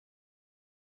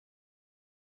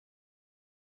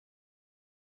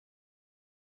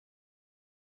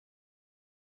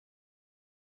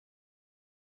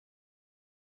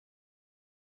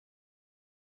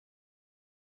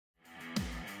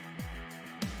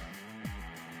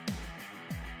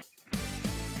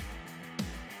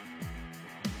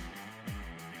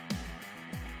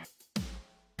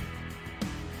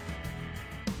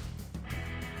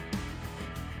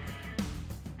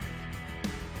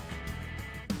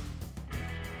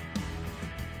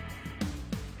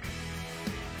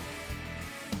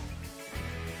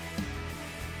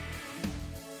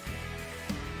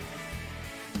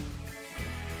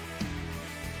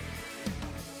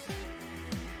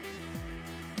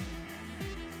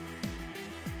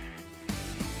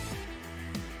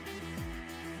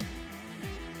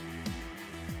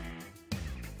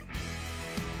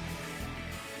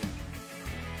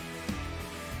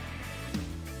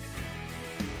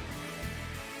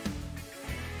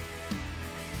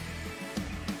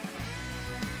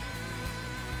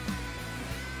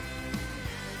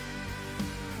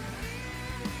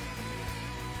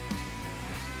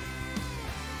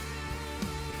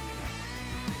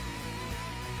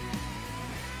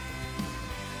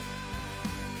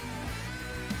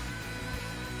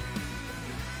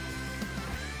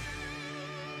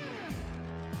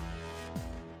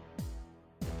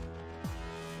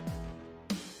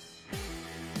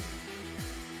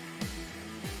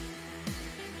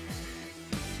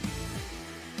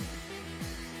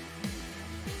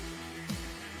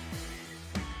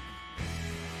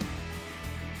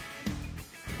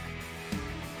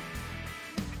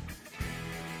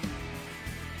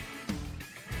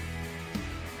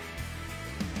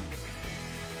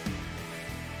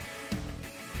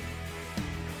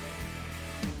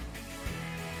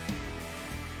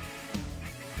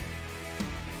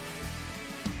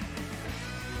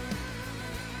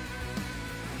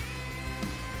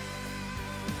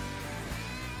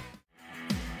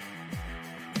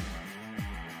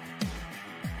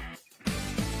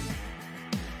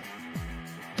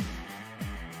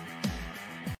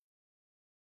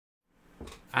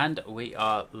And we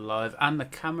are live, and the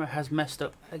camera has messed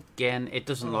up again. It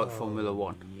doesn't like Formula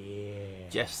 1. Yeah.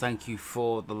 Jess, thank you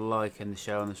for the like and the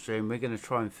share on the stream. We're going to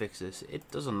try and fix this. It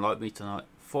doesn't like me tonight.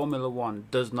 Formula 1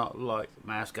 does not like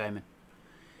mouse gaming.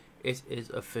 It is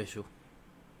official.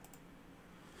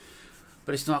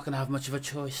 But it's not going to have much of a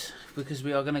choice, because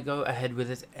we are going to go ahead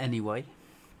with it anyway.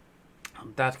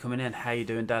 Dad coming in. How you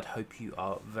doing, Dad? Hope you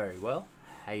are very well.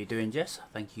 How you doing, Jess?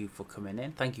 Thank you for coming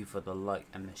in. Thank you for the like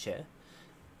and the share.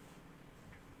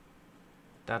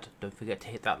 Dad, don't forget to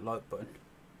hit that like button.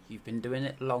 You've been doing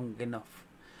it long enough.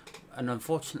 And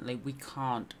unfortunately, we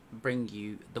can't bring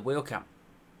you the wheel cam,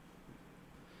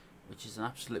 which is an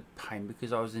absolute pain,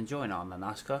 because I was enjoying it on the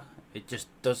NASCAR. It just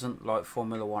doesn't like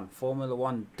Formula 1. Formula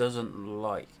 1 doesn't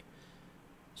like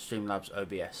Streamlabs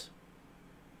OBS.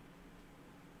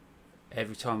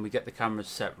 Every time we get the cameras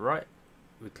set right,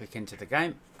 we click into the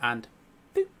game and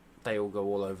boop, they all go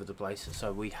all over the place.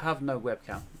 So we have no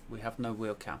webcam, we have no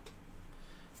wheel cam.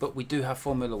 But we do have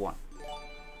Formula 1.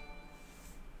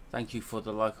 Thank you for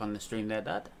the like on the stream there,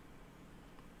 Dad.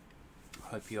 I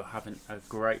hope you're having a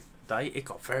great day. It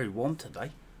got very warm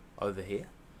today over here.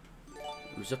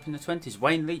 It was up in the 20s.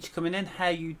 Wayne Leach coming in. How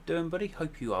you doing, buddy?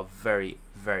 Hope you are very,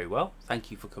 very well.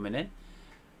 Thank you for coming in.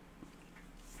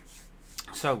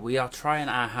 So we are trying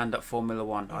our hand at Formula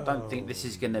 1. I don't think this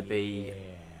is going to be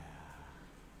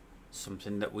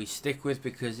something that we stick with,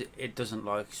 because it doesn't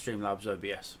like Streamlabs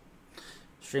OBS.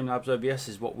 Streamlabs OBS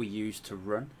is what we use to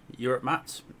run Europe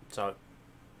Mats. So,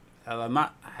 hello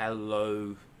Matt,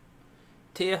 hello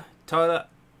Tia, Tyler,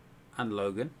 and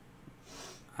Logan,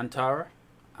 and Tara,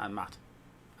 and Matt,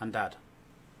 and Dad.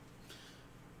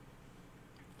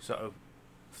 So,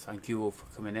 thank you all for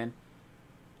coming in.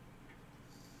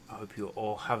 I hope you're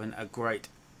all having a great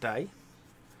day.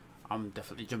 I'm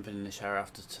definitely jumping in the shower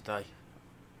after today.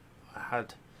 I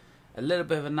had a little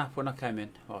bit of a nap when I came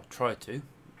in. Well, I tried to.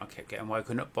 I kept getting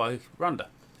woken up by Rhonda.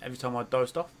 Every time I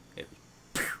dozed off, it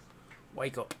was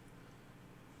wake up.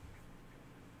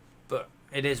 But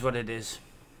it is what it is.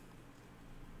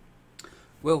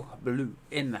 Will Blue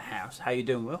in the house. How you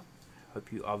doing, Will?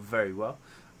 Hope you are very well.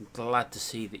 I'm glad to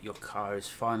see that your car is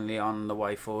finally on the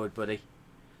way forward, buddy.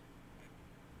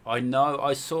 I know,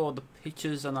 I saw the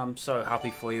pictures and I'm so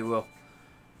happy for you, Will.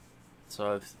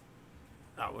 So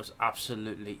that was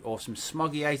absolutely awesome.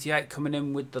 Smoggy88 coming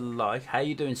in with the like. How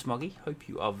you doing, Smoggy? Hope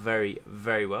you are very,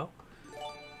 very well.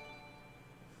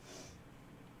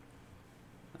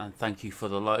 And thank you for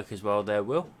the like as well there,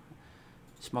 Will.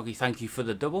 Smoggy, thank you for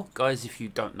the double. Guys, if you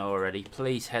don't know already,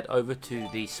 please head over to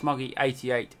the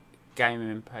Smoggy88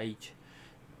 gaming page.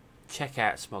 Check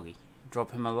out Smoggy. Drop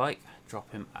him a like.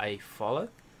 Drop him a follow.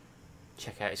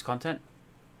 Check out his content.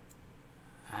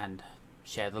 And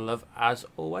share the love as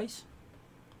always.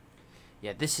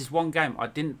 Yeah, this is one game I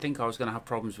didn't think I was going to have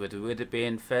problems with it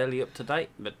being fairly up to date,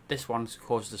 but this one's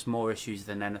caused us more issues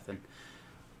than anything.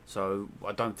 So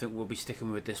I don't think we'll be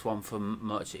sticking with this one for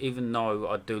much, even though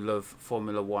I do love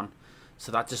Formula 1.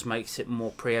 So that just makes it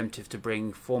more preemptive to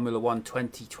bring Formula 1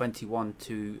 2021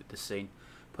 to the scene.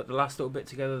 Put the last little bit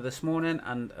together this morning,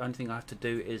 and the only thing I have to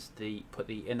do is put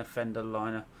the inner fender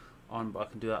liner on, but I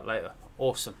can do that later.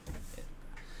 Awesome.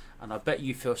 And I bet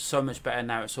you feel so much better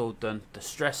now it's all done. The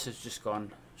stress has just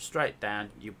gone straight down.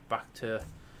 You're back to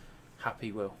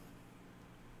happy Will,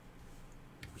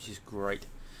 which is great.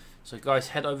 So guys,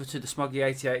 head over to the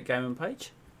Smoggy88 gaming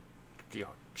page.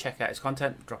 Check out his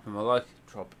content. Drop him a like.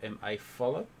 Drop him a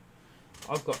follow.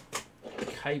 I've got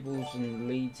cables and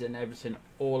leads and everything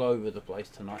all over the place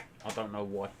tonight. I don't know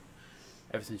why.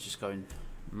 Everything's just going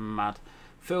mad.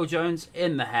 Phil Jones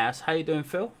in the house. How you doing,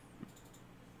 Phil?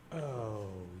 Oh,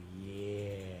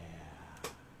 yeah.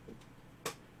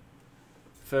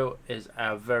 Phil is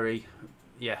our very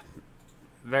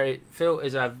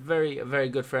very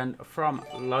good friend from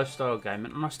Lifestyle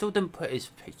Gaming, and I still didn't put his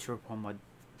picture up on my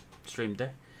stream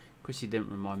there. Chrissy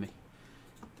didn't remind me.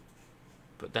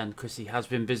 But then Chrissy has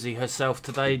been busy herself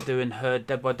today doing her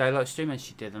Dead by Daylight stream, and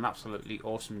she did an absolutely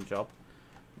awesome job.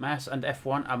 Mouse and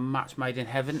F1, a match made in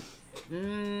heaven.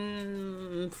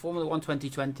 Formula 1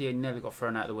 2020, and nearly got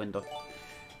thrown out the window.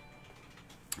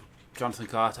 Jonathan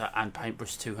Carter and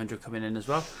Paintbrush 200 coming in as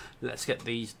well. Let's get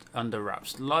these under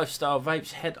wraps. Lifestyle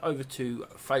Vapes, head over to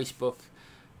Facebook.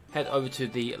 Head over to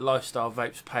the Lifestyle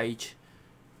Vapes page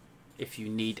if you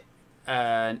need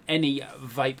any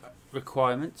vape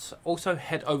requirements. Also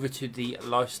head over to the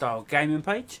Lifestyle Gaming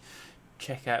page.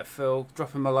 Check out Phil.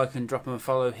 Drop him a like and drop him a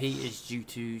follow. He is due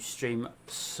to stream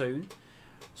soon,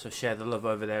 so share the love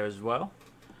over there as well.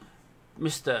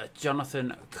 Mr.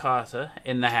 Jonathan Carter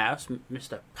in the house.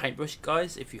 Mr. Paintbrush,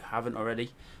 guys, if you haven't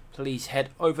already, please head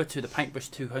over to the Paintbrush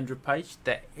 200 page.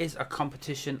 There is a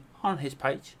competition on his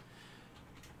page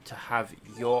to have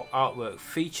your artwork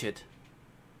featured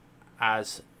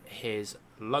as his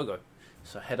logo.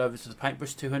 So head over to the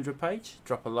Paintbrush 200 page,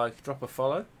 drop a like, drop a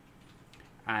follow,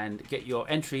 and get your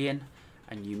entry in,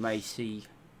 and you may see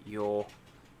your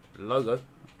logo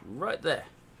right there,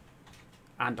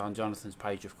 and on Jonathan's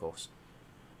page, of course.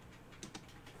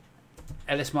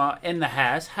 Ellismar in the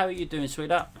house. How are you doing,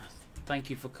 sweetheart? Thank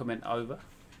you for coming over.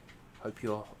 Hope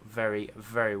you're very,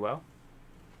 very well.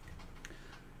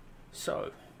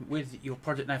 So, with your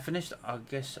project now finished, I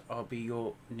guess I'll be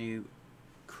your new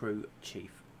crew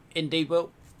chief. Indeed,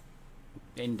 Will.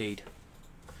 Indeed.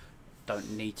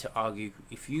 Don't need to argue.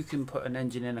 If you can put an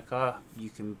engine in a car, you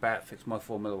can about fix my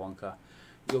Formula 1 car.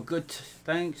 You're good,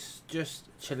 thanks. Just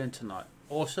chilling tonight.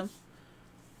 Awesome.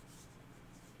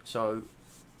 So,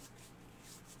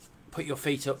 put your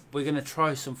feet up. We're going to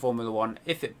try some Formula 1.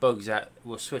 If it bugs out,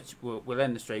 we'll switch. We'll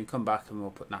end the stream, come back, and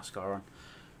we'll put NASCAR on.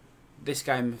 This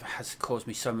game has caused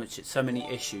me so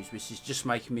many issues, which is just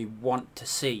making me want to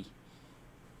see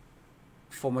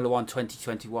Formula 1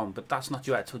 2021. But that's not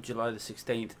due out till July the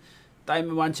 16th.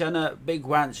 Damon Wanchana, Big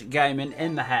Wanch Gaming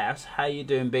in the house. How you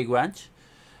doing, Big Wanch?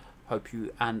 Hope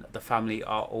you and the family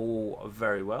are all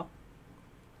very well.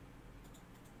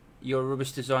 You're a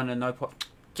rubbish designer, no pot.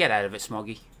 Get out of it,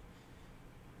 Smoggy.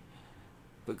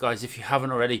 But guys, if you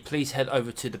haven't already, please head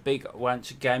over to the Big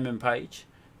Wanch Gaming page.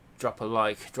 Drop a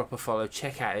like, drop a follow,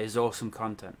 check out his awesome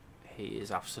content. He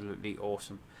is absolutely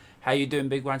awesome. How you doing,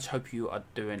 Big Wanch? Hope you are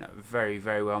doing very,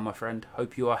 very well, my friend.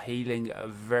 Hope you are healing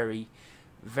very,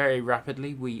 very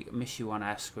rapidly. We miss you on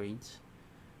our screens.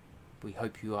 We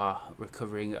hope you are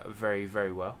recovering very,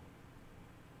 very well.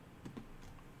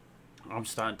 I'm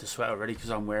starting to sweat already because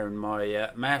I'm wearing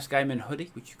my Mouse Gaming hoodie,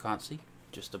 which you can't see,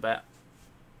 just about.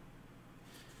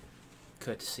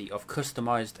 Courtesy of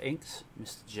Customized Inks,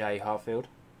 Mr. J. Harfield.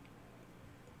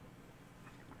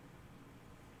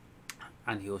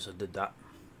 And he also did that.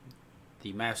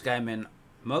 The Mouse Gaming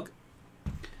mug.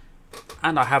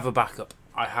 And I have a backup.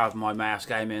 I have my Mouse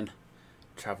Gaming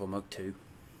travel mug too.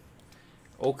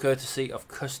 All courtesy of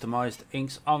Customized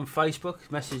Inks on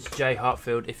Facebook. Message J.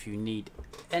 Hartfield if you need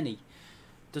any.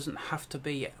 Doesn't have to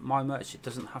be my merch. It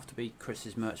doesn't have to be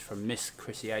Chris's merch from Miss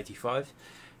Chrissy85.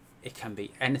 It can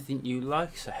be anything you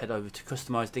like. So head over to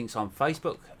Customized Inks on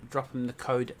Facebook. Drop them the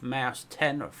code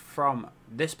MOUSE10 from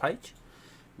this page.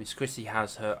 Miss Chrissy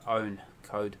has her own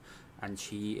code, and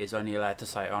she is only allowed to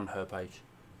say it on her page.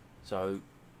 So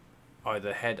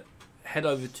either head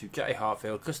over to J.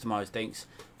 Hartfield, Customized Inks,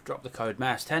 drop the code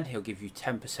MOUSE10, he'll give you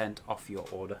 10% off your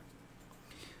order.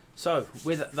 So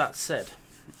with that said,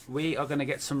 we are going to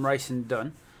get some racing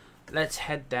done. Let's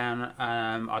head down.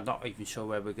 I'm not even sure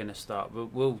where we're going to start.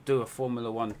 We'll do a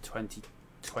Formula 1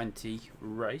 2020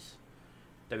 race.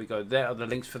 There we go. There are the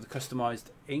links for the Customized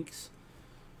Inks.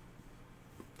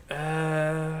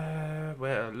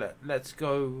 Well, let's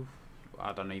go.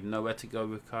 I don't even know where to go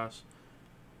with cars.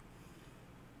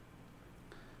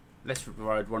 Let's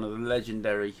ride one of the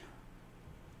legendary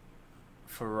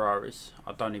Ferraris.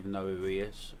 I don't even know who he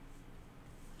is,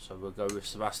 so we'll go with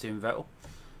Sebastian Vettel.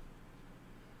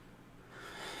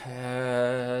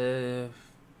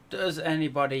 Does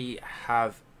anybody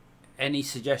have any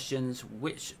suggestions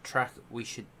which track we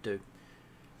should do?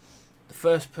 The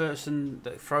first person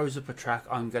that throws up a track,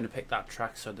 I'm going to pick that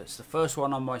track. So that's the first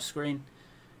one on my screen.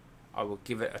 I will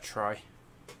give it a try.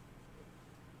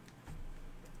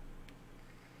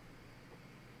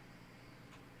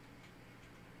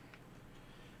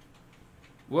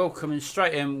 Well, coming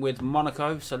straight in with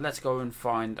Monaco. So let's go and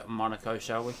find Monaco,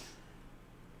 shall we?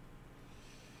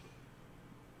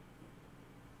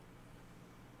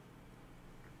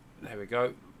 There we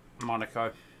go,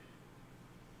 Monaco.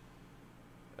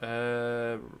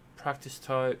 Practice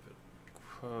type.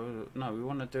 No, we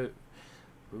want to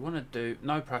do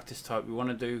no practice type. We want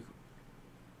to do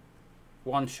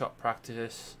one shot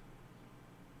practice.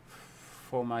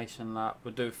 Formation lap.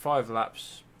 We'll do 5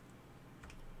 laps.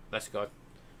 Let's go.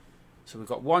 So we've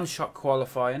got 1 shot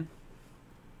qualifying,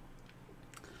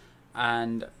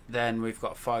 and then we've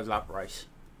got 5 lap race.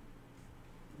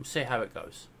 We'll see how it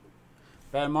goes.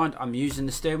 Bear in mind, I'm using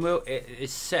the steering wheel. It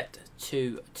is set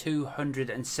to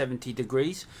 270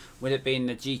 degrees, with it being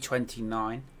the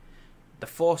G29. The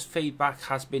force feedback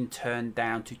has been turned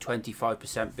down to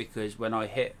 25% because when I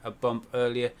hit a bump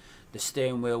earlier, the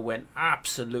steering wheel went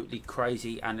absolutely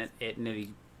crazy and it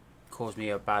nearly caused me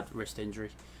a bad wrist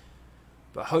injury.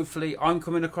 But hopefully I'm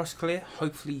coming across clear.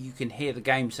 Hopefully you can hear the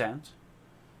game sounds.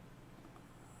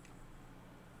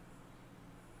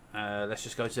 Let's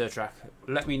just go to the track.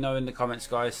 Let me know in the comments,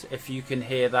 guys, if you can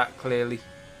hear that clearly.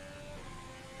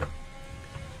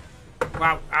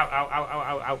 Wow, ow, ow, ow, ow,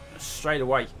 ow, ow. Straight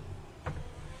away.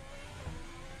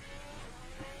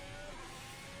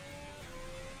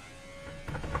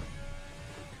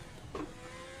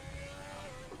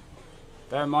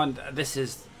 Bear in mind, this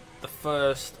is the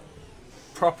first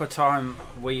proper time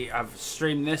we have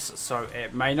streamed this, so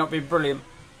it may not be brilliant.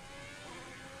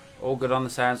 All good on the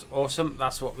sounds. Awesome.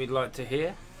 That's what we'd like to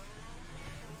hear.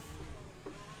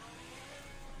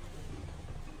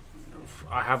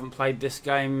 I haven't played this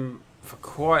game for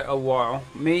quite a while.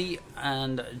 Me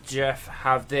and Jeff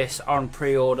have this on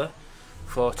pre-order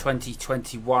for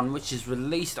 2021, which is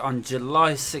released on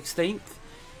July 16th.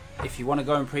 If you want to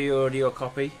go and pre-order your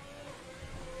copy,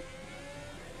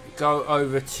 go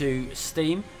over to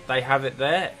Steam. They have it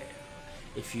there.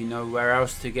 If you know where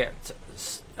else to get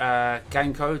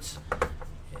game codes,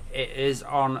 it is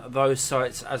on those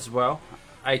sites as well,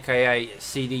 aka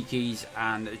CD Keys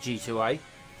and G2A.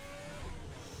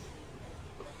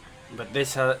 But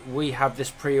this we have this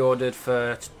pre-ordered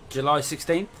for July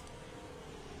 16th.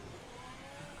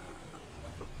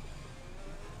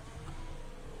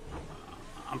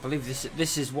 I believe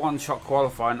this is one-shot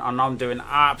qualifying, and I'm doing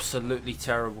absolutely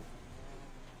terrible.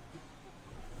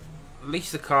 At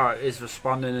least the car is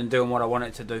responding and doing what I want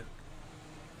it to do.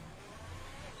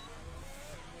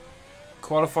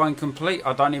 Qualifying complete.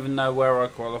 I don't even know where I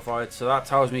qualified, so that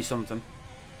tells me something.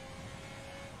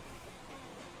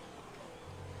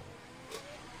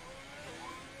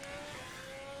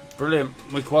 Brilliant.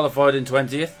 We qualified in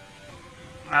 20th.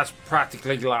 That's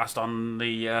practically last on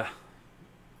the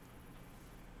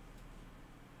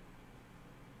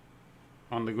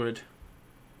grid.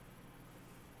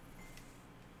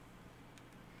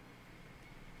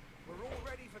 We're all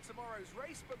ready for tomorrow's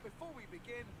race, but before we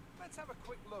begin, let's have a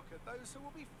quick look at those who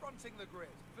will be fronting the grid.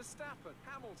 Verstappen,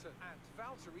 Hamilton, and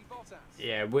Valtteri Bottas.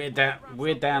 Yeah,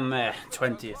 we're down there,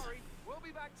 20th. We'll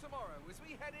be back tomorrow as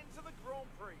we head into the Grand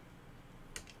Prix.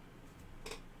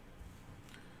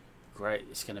 Great,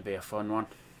 it's going to be a fun one.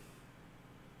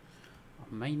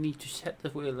 I may need to set the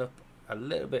wheel up a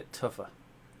little bit tougher.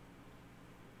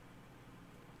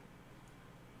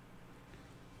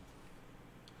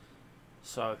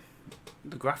 So,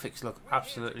 the graphics look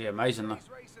absolutely amazing though.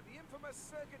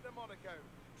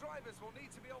 Drivers will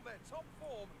need to be on their top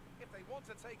form if they want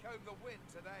to take home the win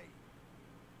today.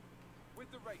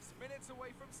 With the race minutes away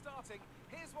from starting,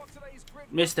 here's what today's grid.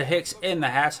 Mr. Hicks in the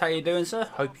house, how you doing, sir?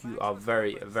 Hope you are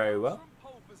very, very well.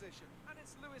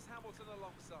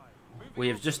 We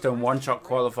have just done one-shot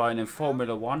qualifying in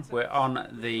Formula 1. We're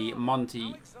on the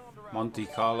Monte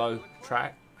Carlo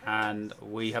track, and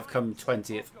we have come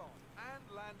 20th.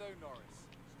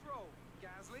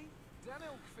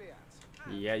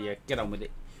 Yeah, get on with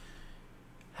it.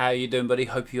 How are you doing, buddy?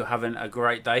 Hope you're having a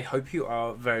great day. Hope you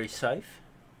are very safe.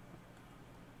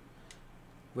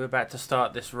 We're about to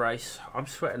start this race. I'm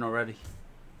sweating already.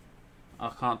 I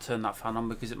can't turn that fan on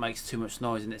because it makes too much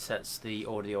noise and it sets the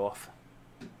audio off.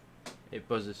 It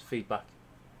buzzes, feedback.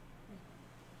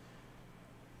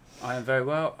 I am very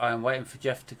well. I am waiting for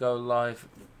Jeff to go live,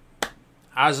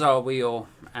 as are we all.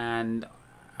 And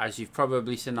as you've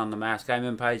probably seen on the Mouse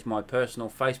Gaming page, my personal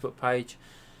Facebook page,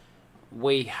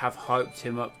 we have hyped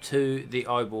him up to the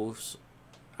eyeballs.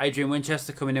 Adrian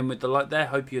Winchester coming in with the light there.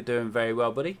 Hope you're doing very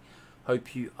well, buddy.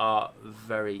 Hope you are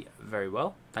very, very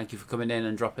well. Thank you for coming in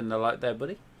and dropping the light there,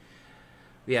 buddy.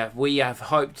 Yeah, we have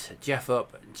hyped Jeff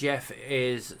up. Jeff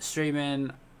is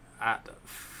streaming at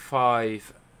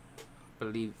 5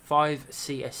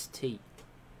 CST.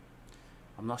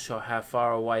 I'm not sure how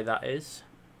far away that is,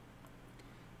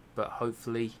 but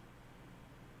hopefully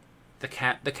the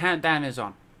countdown is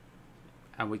on,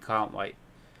 and we can't wait.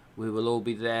 We will all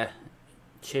be there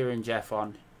cheering Jeff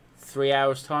on. 3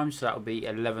 hours time, so that will be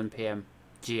 11 PM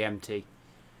GMT.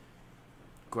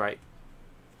 Great.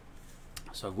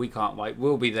 So we can't wait.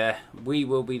 We'll be there. We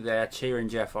will be there cheering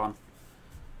Jeff on,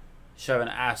 showing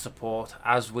our support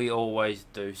as we always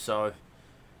do. So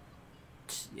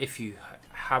if you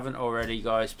haven't already,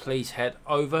 guys, please head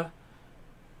over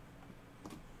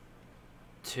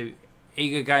to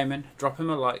Eager Gaming. Drop him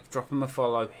a like, drop him a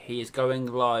follow. He is going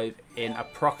live in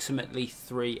approximately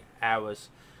 3 hours,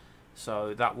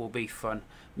 so that will be fun.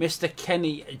 Mr.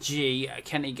 Kenny G,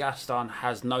 Kenny Gaston,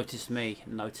 has noticed me,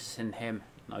 noticing him,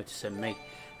 noticing me.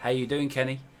 How you doing,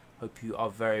 Kenny? Hope you are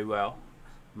very well.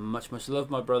 Much love,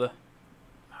 my brother.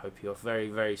 Hope you're very,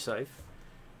 very safe.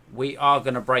 We are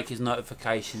going to break his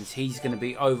notifications. He's going to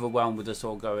be overwhelmed with us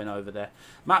all going over there.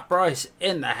 Matt Bryce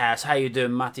in the house. How you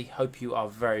doing, Matty? Hope you are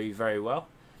very, very well.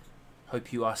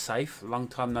 Hope you are safe. Long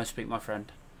time no speak, my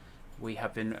friend. We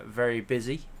have been very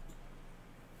busy,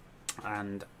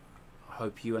 and I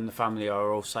hope you and the family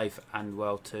are all safe and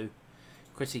well too.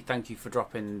 Chrissy, thank you for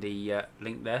dropping the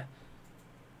link there.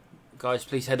 Guys,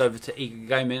 please head over to Eager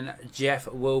Gaming.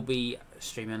 Jeff will be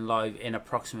streaming live in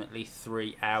approximately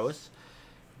 3 hours.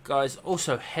 Guys,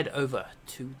 also head over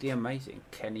to the amazing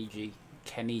Kenny G,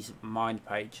 Kenny's Mind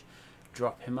page.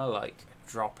 Drop him a like,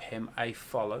 drop him a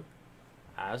follow.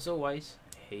 As always,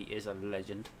 he is a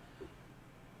legend.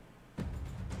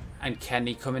 And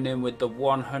Kenny coming in with the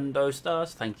 100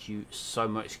 stars. Thank you so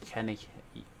much, Kenny.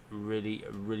 Really,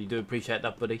 really do appreciate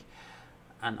that, buddy.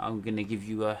 And I'm going to give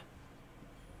you a...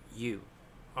 You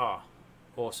are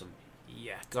awesome.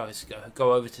 Yeah, guys,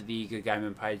 go over to the Eager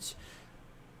Gaming page.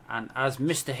 And as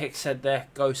Mr. Hicks said there,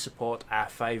 go support our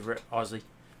favourite Aussie.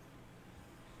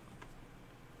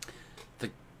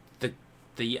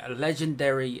 The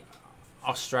legendary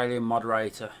Australian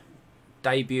moderator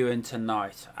debuting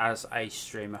tonight as a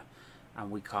streamer. And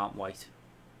we can't wait.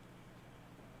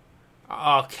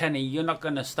 Oh, Kenny, you're not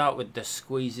going to start with the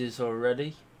squeezes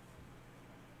already.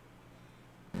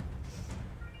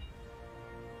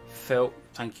 Phil,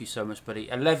 thank you so much, buddy.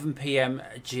 11 PM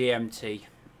GMT,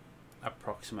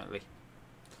 approximately.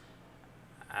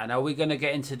 And are we going to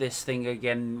get into this thing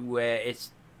again where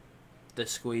it's the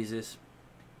squeezes?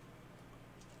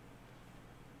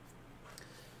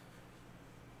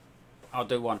 I'll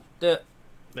do one. There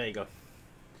you go.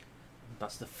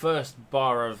 That's the first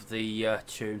bar of the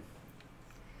tune.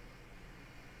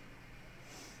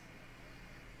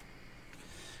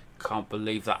 Can't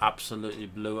believe that absolutely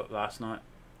blew up last night.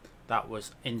 That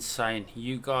was insane.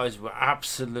 You guys were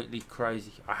absolutely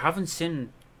crazy. I haven't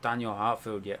seen Daniel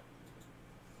Hartfield yet.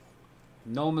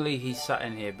 Normally he's sat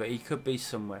in here, but he could be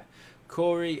somewhere.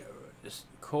 Corey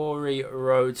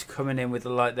Rhodes coming in with the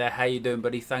light there. How you doing,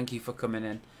 buddy? Thank you for coming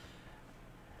in.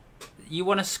 You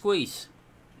want to squeeze?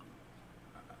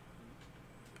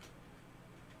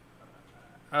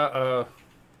 Uh-oh.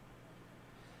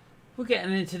 We're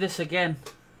getting into this again.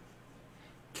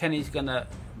 Kenny's gonna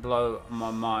blow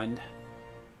my mind.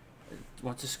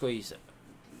 Want to squeeze?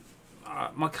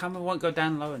 My camera won't go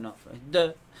down low enough.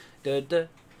 There you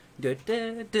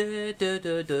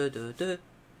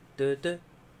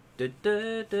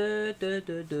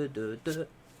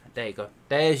go.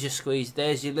 There's your squeeze.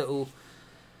 There's your little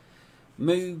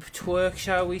move twerk,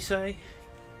 shall we say?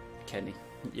 Kenny,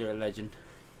 you're a legend.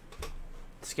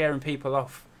 Scaring people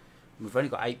off. We've only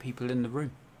got 8 people in the room.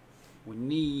 We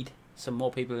need some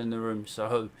more people in the room,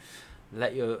 so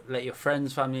let your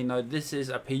friends, family know this is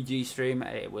a PG stream.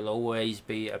 It will always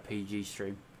be a PG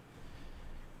stream.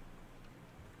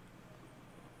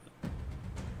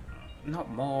 Not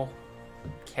more.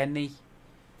 Kenny.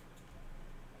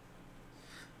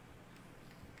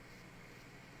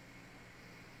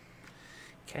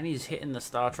 Kenny's hitting the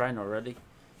star train already.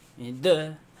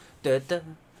 Da da da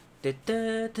da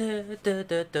da da da da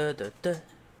da da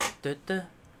da da.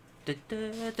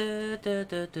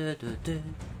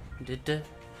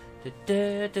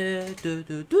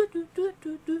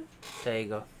 There you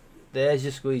go. There's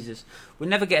your squeezes. We'll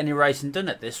never get any racing done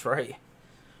at this rate.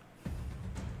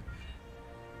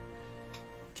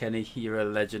 Kenny, you're a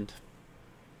legend.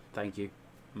 Thank you.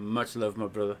 Much love, my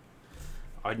brother.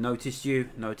 I noticed you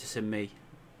noticing me,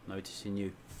 noticing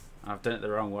you. I've done it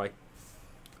the wrong way.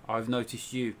 I've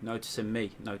noticed you noticing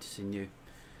me, noticing you.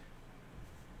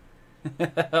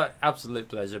 Absolute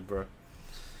pleasure, bro.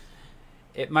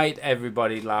 It made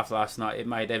everybody laugh last night. It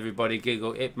made everybody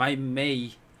giggle. It made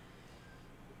me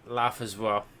laugh as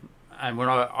well. And when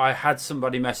I had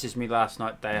somebody message me last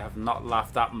night, they have not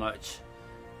laughed that much.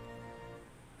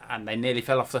 And they nearly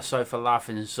fell off the sofa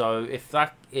laughing. So if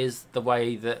that is the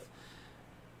way that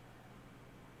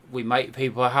we make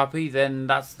people happy, then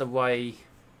that's the way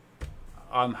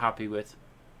I'm happy with.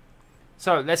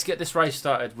 So let's get this race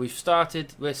started.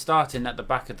 We're starting at the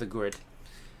back of the grid.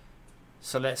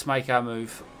 So let's make our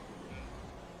move.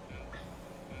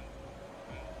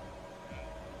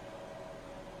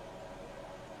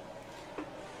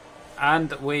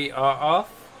 And we are off.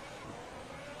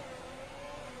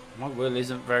 My wheel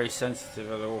isn't very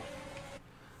sensitive at all.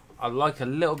 I like a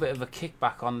little bit of a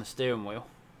kickback on the steering wheel.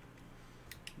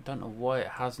 Don't know why it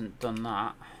hasn't done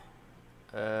that.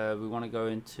 We want to go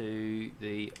into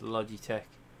the Logitech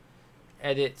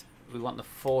edit. We want the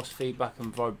force feedback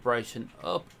and vibration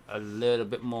up a little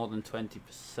bit more than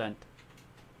 20%.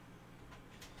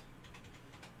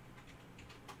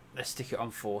 Let's stick it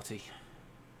on 40.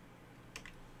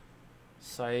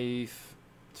 Save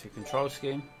to control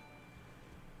scheme.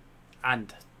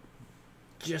 And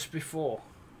just before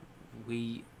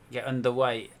we get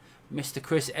underway, Mr.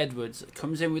 Chris Edwards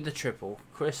comes in with the triple.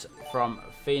 Chris from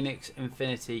Phoenix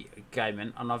Infinity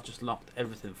Gaming, and I've just locked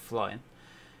everything flying.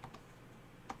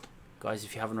 Guys,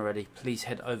 if you haven't already, please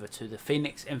head over to the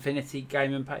Phoenix Infinity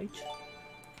Gaming page.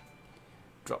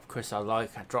 Drop Chris a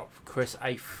like, drop Chris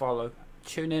a follow.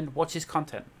 Tune in, watch his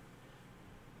content,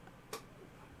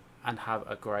 and have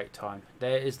a great time.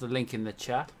 There is the link in the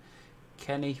chat.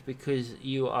 Kenny, because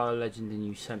you are a legend and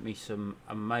you sent me some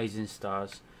amazing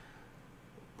stars.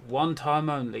 One time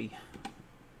only.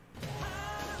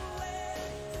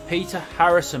 Peter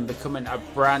Harrison becoming a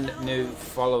brand new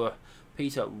follower.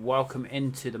 Peter, welcome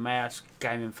into the Mayhouse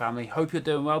Gaming family. Hope you're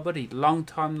doing well, buddy. Long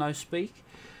time no speak.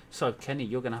 So, Kenny,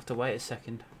 you're going to have to wait a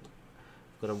second.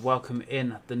 I've got to welcome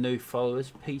in the new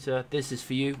followers. Peter, this is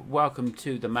for you. Welcome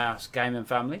to the Mayhouse Gaming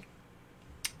family.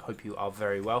 Hope you are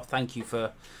very well. Thank you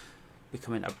for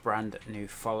becoming a brand new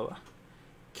follower.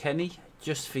 Kenny,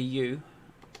 just for you,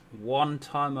 one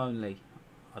time only.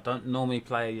 I don't normally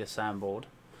play your soundboard,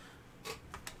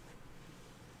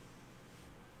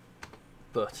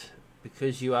 but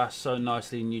because you asked so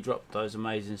nicely and you dropped those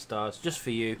amazing stars, just for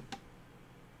you.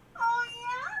 Oh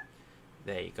yeah?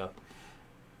 There you go.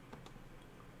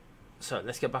 So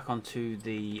let's get back onto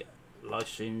the live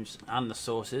streams and the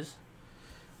sources.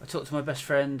 I talked to my best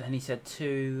friend and he said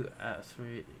 2 out of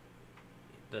 3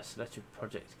 the selected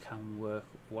project can work.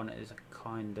 One is a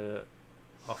kinda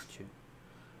off tune.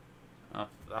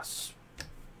 That's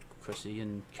Chrissy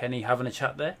and Kenny having a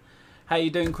chat there. How you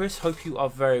doing, Chris? Hope you are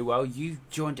very well. You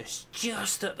joined us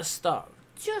just at the start,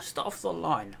 just off the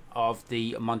line of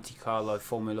the Monte Carlo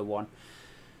Formula 1.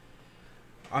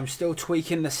 I'm still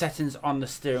tweaking the settings on the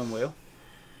steering wheel,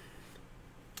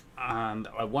 and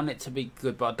I want it to be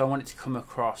good, but I don't want it to come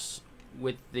across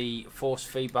with the force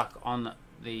feedback on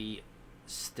the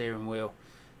steering wheel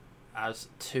as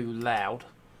too loud,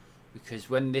 because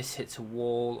when this hits a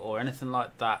wall or anything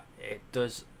like that, it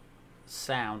does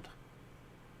sound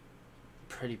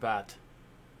pretty bad.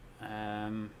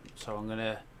 So I'm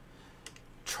gonna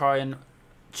try and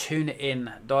tune it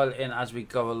in, dial it in as we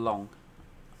go along.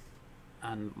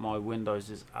 And my Windows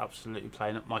is absolutely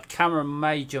playing up. My camera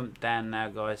may jump down now,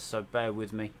 guys, so bear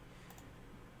with me.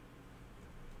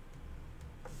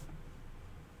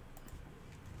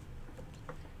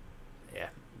 Yeah,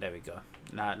 there we go.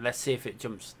 Now let's see if it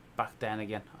jumps back down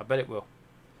again. I bet it will.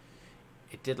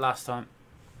 It did last time.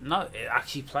 No, it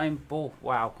actually playing ball.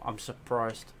 Wow, I'm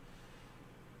surprised.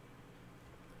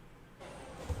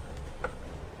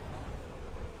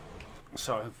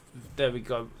 So there we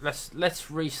go. Let's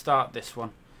restart this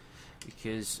one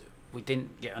because we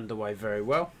didn't get underway very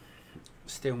well.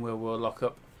 Steering wheel will lock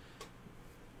up.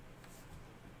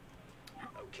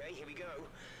 Okay, here we go.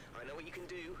 I know what you can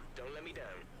do. Don't let me down.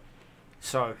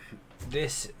 So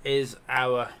this is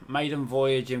our maiden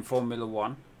voyage in Formula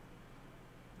 1.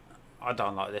 I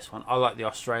don't like this one. I like the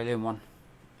Australian one,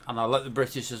 and I like the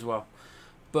British as well.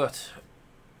 But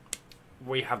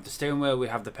we have the steering wheel, we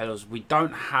have the pedals. We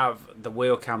don't have the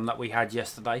wheel cam that we had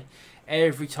yesterday.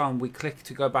 Every time we click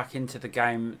to go back into the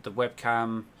game, the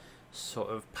webcam sort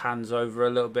of pans over a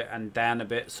little bit and down a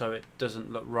bit, so it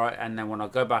doesn't look right. And then when I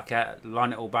go back out,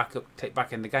 line it all back up, click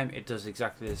back in the game, it does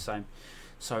exactly the same.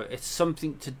 So it's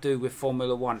something to do with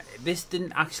Formula 1. This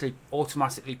didn't actually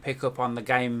automatically pick up on the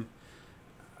game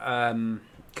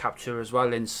capture as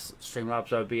well in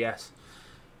Streamlabs OBS,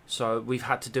 so we've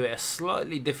had to do it a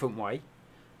slightly different way.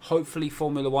 Hopefully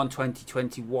Formula 1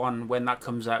 2021, when that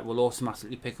comes out, will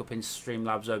automatically pick up in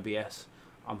Streamlabs OBS.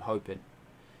 I'm hoping.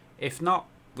 If not,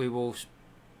 we will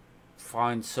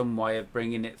find some way of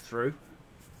bringing it through,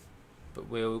 but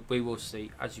we will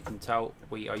see. As you can tell,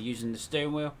 we are using the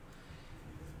steering wheel.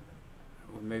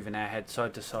 We're moving our head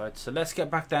side to side. So let's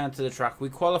get back down to the track. We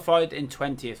qualified in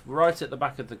 20th, right at the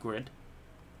back of the grid.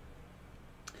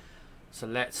 So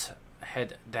let's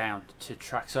head down to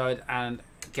trackside and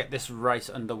get this race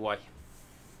underway.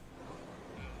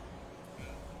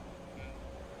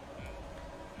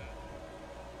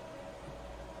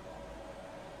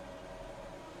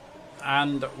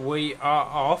 And we are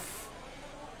off.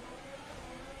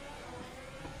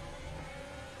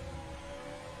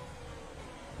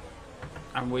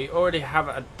 And we already have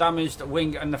a damaged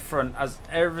wing in the front as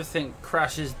everything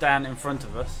crashes down in front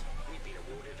of us. We've been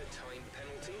awarded a time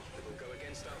penalty that will go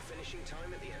against our finishing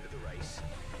time at the end of the race.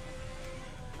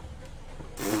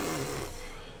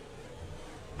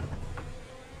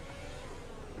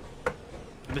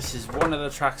 This is one of the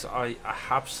tracks I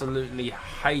absolutely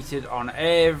hated on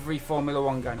every Formula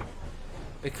 1 game,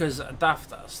 because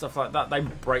daft stuff like that, they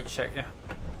brake check you.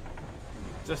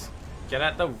 Just get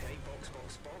out the... Okay,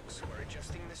 box. We're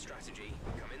adjusting the strategy.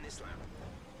 Come in this lap.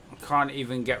 can't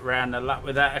even get round a lap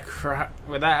without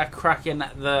a cracking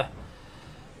at the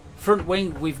front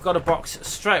wing. We've got a box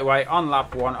straight away on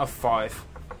lap 1 of 5.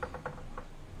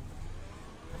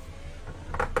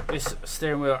 This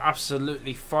steering wheel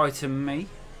absolutely fighting me,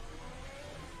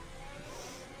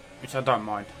 which I don't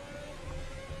mind.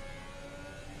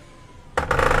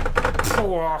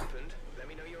 Let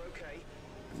me know you're okay.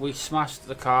 We smashed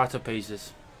the car to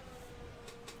pieces.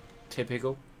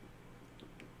 Typical.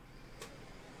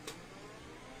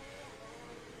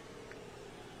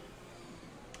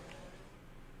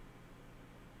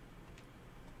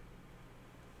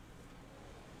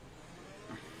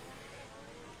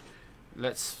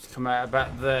 Let's come out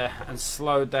about there and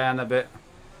slow down a bit.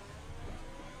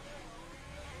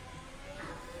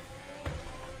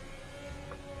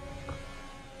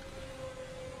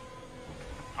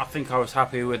 I think I was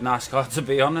happy with NASCAR, to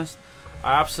be honest.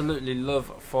 I absolutely love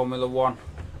Formula 1,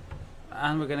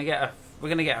 and we're gonna get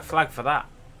a flag for that.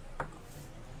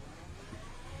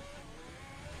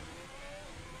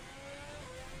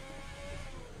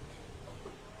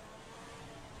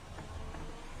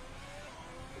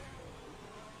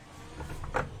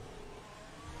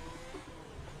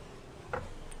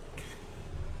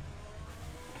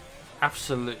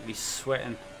 Absolutely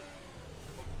sweating.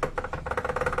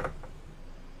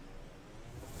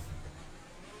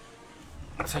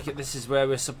 I take it this is where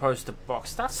we're supposed to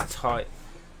box. That's tight.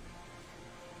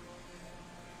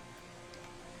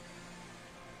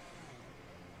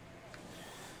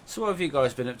 So what have you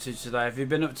guys been up to today? Have you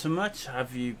been up to much?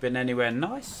 Have you been anywhere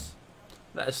nice?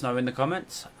 Let us know in the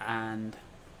comments and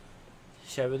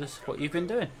share with us what you've been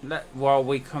doing while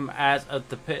we come out of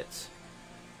the pits.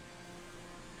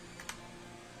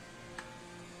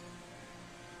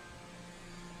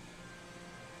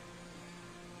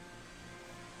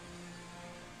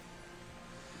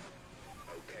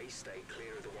 Stay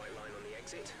clear of the white line on the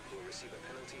exit. You'll receive a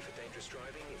penalty for dangerous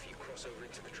driving if you cross over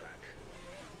into the track.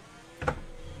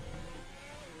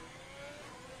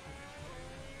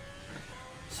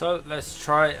 So let's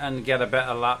try and get a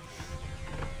better lap.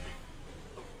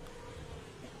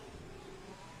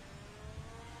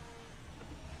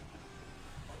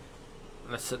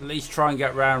 Let's at least try and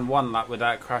get round 1 lap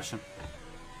without crashing.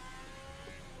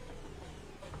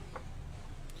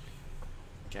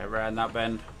 Get around that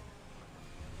bend.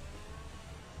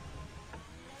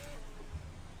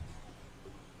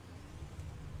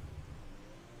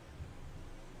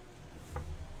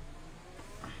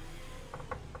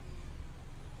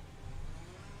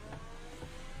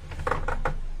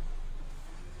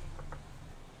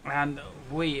 And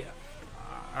we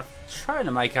are trying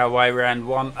to make our way around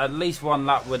at least one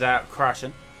lap without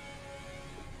crashing.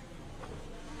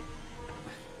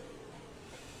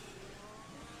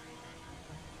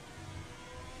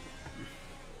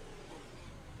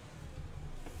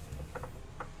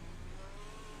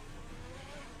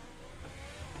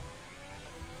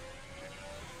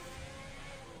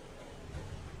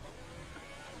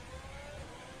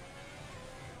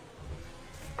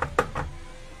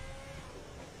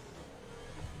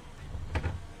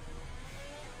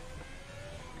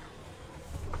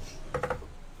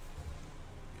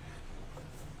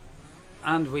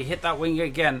 And we hit that wing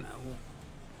again.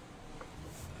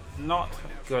 Not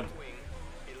good.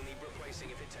 It'll need replacing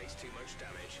if it takes too much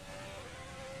damage.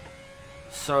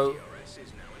 So DRS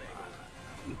is now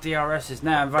enabled. DRS is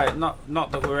now invited.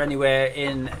 Not that we're anywhere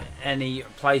in any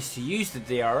place to use the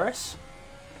DRS.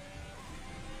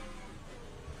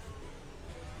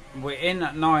 We're in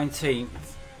at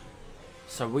 19th.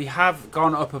 So we have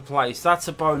gone up a place. That's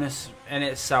a bonus in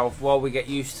itself while we get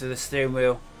used to the steering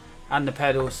wheel and the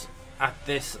pedals at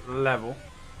this level.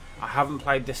 I haven't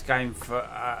played this game for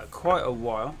quite a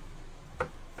while,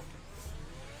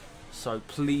 so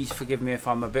please forgive me if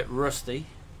I'm a bit rusty.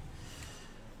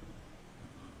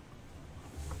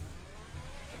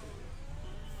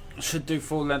 Should do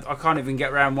full length. I can't even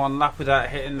get around 1 lap without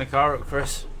hitting the car up,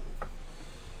 Chris.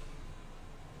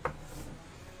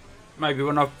 Maybe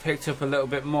when I've picked up a little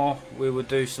bit more, we will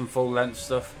do some full length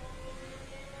stuff.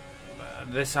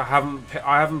 This I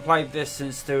haven't played this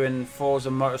since doing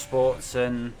Forza Motorsports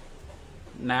and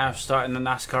now starting the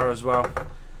NASCAR as well.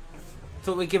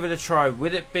 Thought we'd give it a try.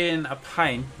 With it being a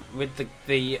pain with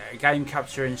the game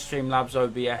capture in Streamlabs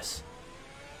OBS,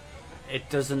 it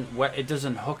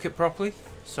doesn't hook it properly.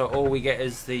 So all we get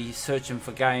is the searching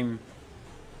for game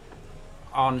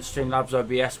on Streamlabs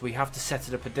OBS. We have to set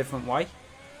it up a different way,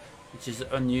 which is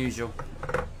unusual.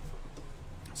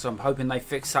 So I'm hoping they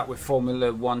fix that with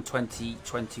Formula 1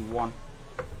 2021.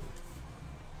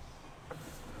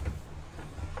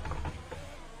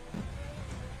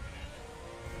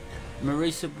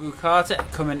 Marisa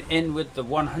Bukata coming in with the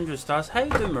 100 stars. How you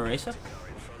doing, Marisa?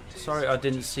 Sorry I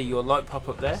didn't see your light pop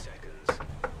up there.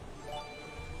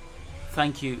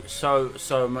 Thank you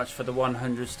so much for the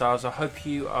 100 stars. I hope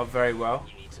you are very well.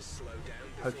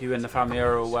 Hope you and the family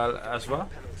are all well as well.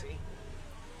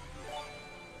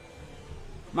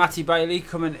 Matty Bailey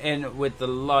coming in with the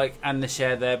like and the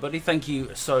share there, buddy. Thank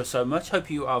you so much.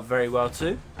 Hope you are very well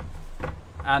too.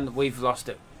 And we've lost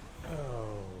it.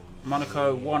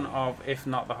 Monaco, one of, if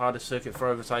not the hardest circuit for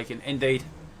overtaking. Indeed.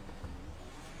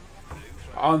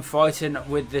 I'm fighting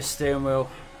with this steering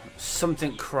wheel.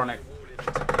 Something chronic.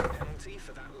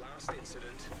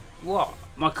 What?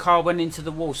 My car went into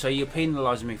the wall, so you're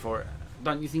penalising me for it.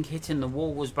 Don't you think hitting the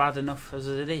wall was bad enough as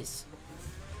it is?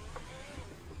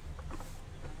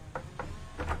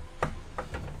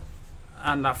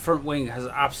 And that front wing has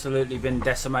absolutely been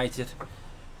decimated.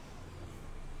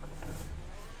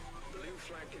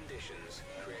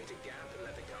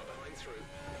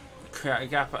 Create a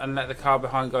gap and let the car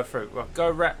behind go through. Well,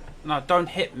 no, don't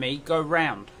hit me. Go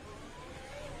round.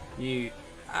 You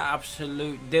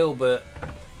absolute dilbert.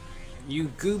 You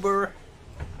goober.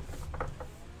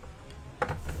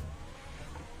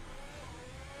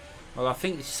 Well, I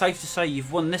think it's safe to say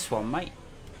you've won this one, mate.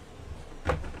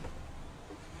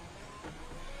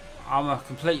 I'm a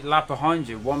complete lap behind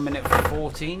you. 1 minute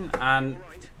 14 and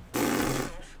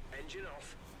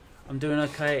I'm doing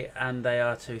okay, and they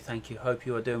are too. Thank you. Hope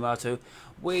you are doing well too.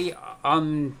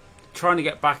 I'm trying to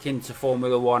get back into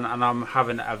Formula One, and I'm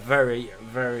having a very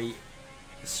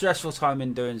stressful time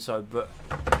in doing so. But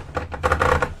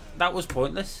that was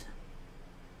pointless.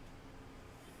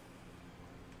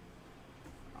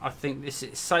 I think this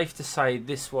is safe to say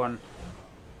this one.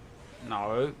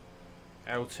 No,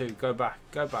 L2. Go back.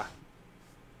 Go back.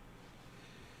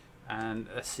 And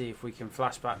let's see if we can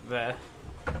flash back there.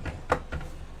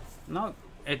 No,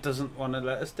 it doesn't want to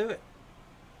let us do it.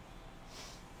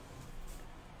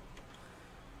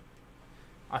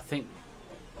 I think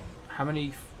how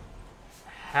many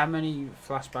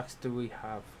flashbacks do we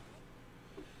have?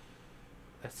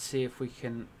 Let's see if we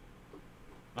can.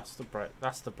 That's the break.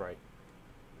 That's the break.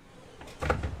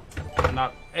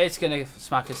 No, it's gonna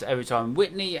smack us every time.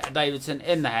 Whitney Davidson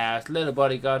in the house, little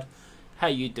bodyguard. How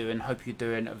you doing? Hope you're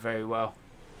doing very well.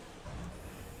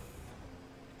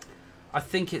 I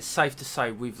think it's safe to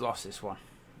say we've lost this one.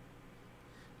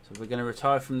 So we're going to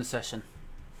retire from the session.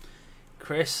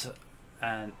 Chris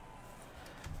and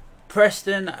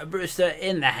Preston Brewster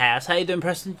in the house. How you doing,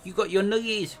 Preston? You got your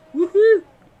nuggies. Woohoo!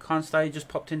 Can't stay, just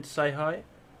popped in to say hi.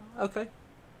 Okay.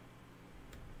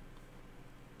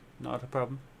 Not a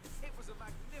problem. It was a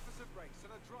magnificent race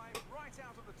and a drive right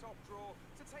out of the top draw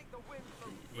to take the win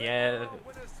from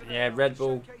yeah, Red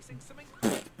Bull.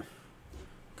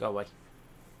 Go away.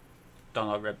 Don't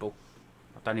like Red Bull.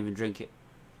 I don't even drink it.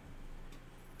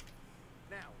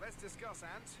 Now, let's discuss,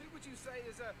 Ant. Who would you say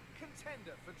is a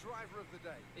contender for driver of the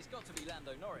day? It's got to be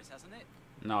Lando Norris, hasn't it?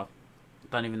 No.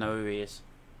 Don't even know who he is.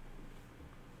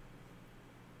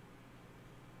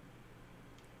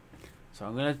 So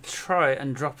I'm going to try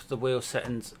and drop the wheel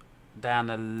settings down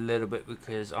a little bit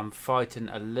because I'm fighting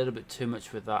a little bit too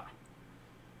much with that.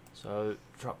 So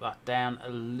drop that down a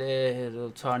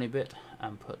little tiny bit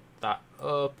and put that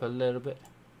up a little bit.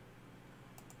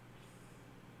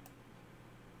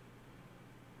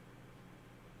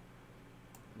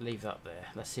 Leave that there.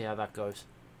 Let's see how that goes.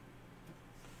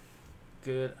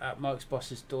 Good. At Mark's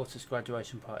boss's daughter's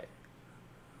graduation party.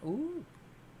 Ooh.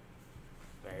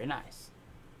 Very nice.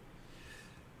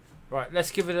 Right,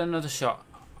 let's give it another shot.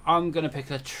 I'm gonna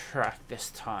pick a track this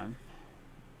time.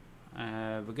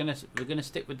 We're gonna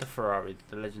stick with the Ferrari,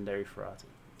 the legendary Ferrari.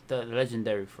 The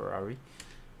legendary Ferrari.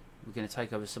 We're gonna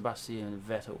take over Sebastian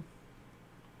Vettel.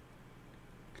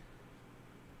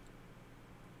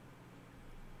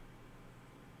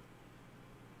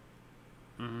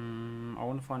 I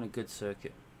want to find a good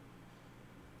circuit.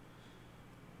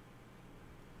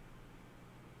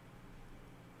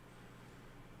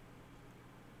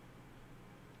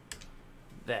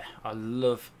 There, I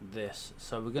love this.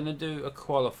 So we're going to do a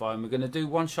qualifying. We're going to do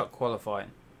one-shot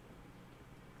qualifying.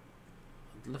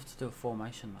 I'd love to do a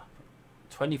formation lap.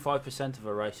 25% of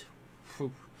a race.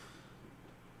 Whew.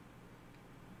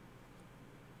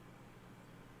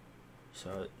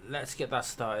 So let's get that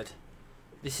started.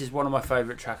 This is one of my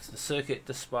favourite tracks. The Circuit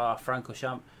de Spa,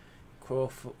 Francorchamps,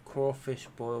 Crawfish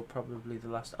Boil, probably the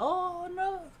last. Oh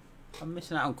no! I'm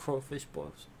missing out on crawfish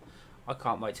boils. I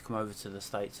can't wait to come over to the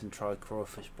States and try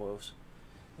crawfish boils,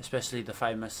 especially the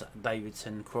famous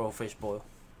Davidson crawfish boil.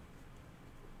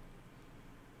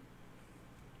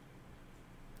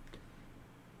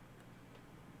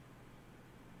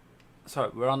 So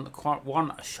we're on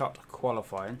one shot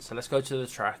qualifying. So let's go to the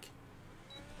track,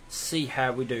 see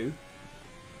how we do.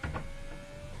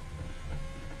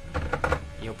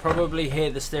 You'll probably hear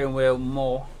the steering wheel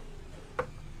more,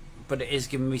 but it is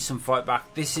giving me some fight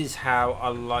back. This is how I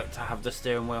like to have the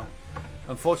steering wheel.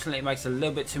 Unfortunately, it makes a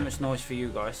little bit too much noise for you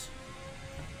guys.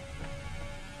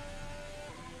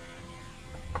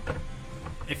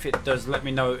 If it does, let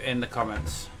me know in the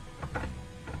comments.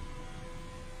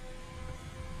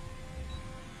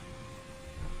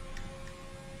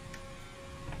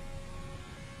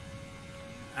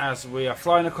 As we are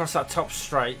flying across that top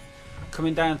straight,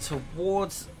 coming down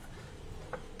towards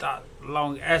that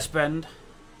long S-bend,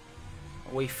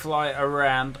 we fly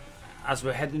around as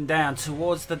we're heading down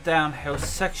towards the downhill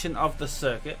section of the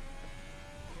circuit.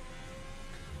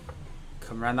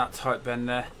 Come around that tight bend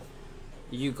there.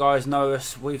 You guys know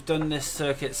us, we've done this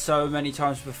circuit so many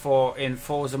times before in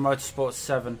Forza Motorsport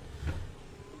 7.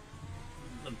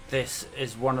 This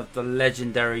is one of the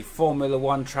legendary Formula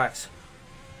 1 tracks,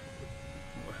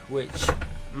 which,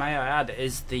 may I add,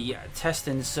 is the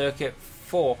testing circuit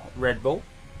for Red Bull.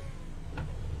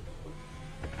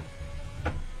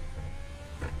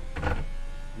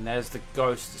 And there's the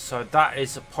Ghost, so that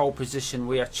is a pole position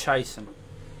we are chasing.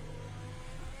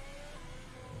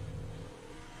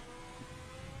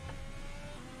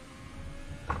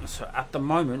 So at the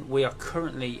moment we are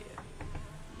currently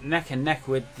neck and neck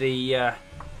with the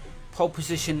pole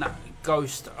position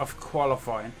Ghost of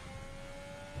qualifying.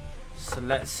 So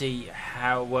let's see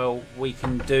how well we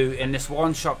can do in this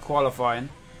one-shot qualifying.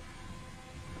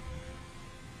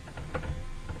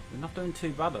 We're not doing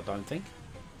too bad, I don't think.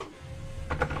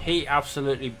 He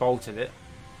absolutely bolted it.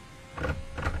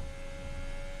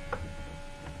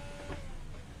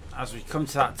 As we come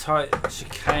to that tight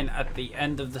chicane at the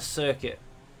end of the circuit.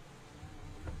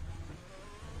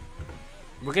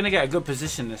 We're going to get a good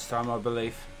position this time, I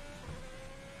believe.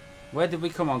 Where did we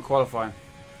come on qualifying?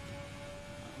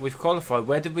 We've qualified.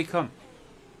 Where did we come?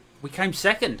 We came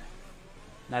second.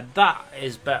 Now that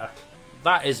is better.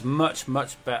 That is much,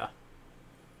 much better.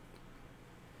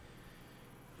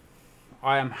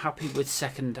 I am happy with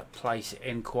second place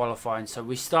in qualifying. So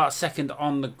we start second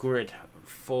on the grid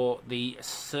for the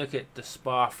Circuit de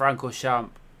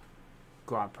Spa-Francorchamps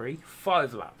Grand Prix.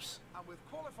 5 laps. And with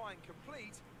qualifying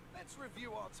complete, let's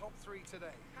review our top 3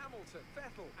 today. Hamilton,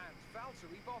 Vettel and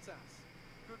Valtteri Bottas.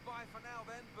 Goodbye for now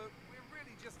then, but we're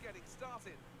really just getting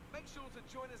started. Make sure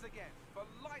to join us again for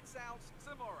Lights Out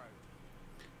tomorrow.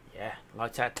 Yeah,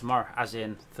 Lights Out tomorrow, as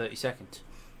in 30 seconds.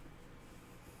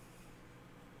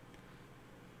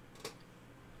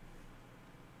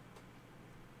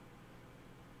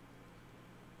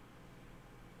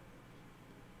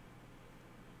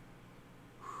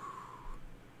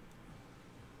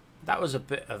 That was a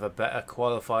bit of a better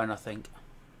qualifying, I think.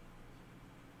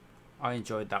 I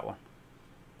enjoyed that one.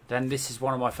 Then this is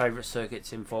one of my favourite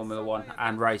circuits in Formula 1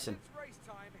 and racing. It's race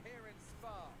time here in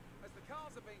Spa. As the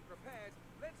cars are being prepared,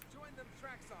 let's join them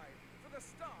trackside for the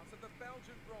start of the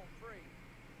Belgian Grand Prix.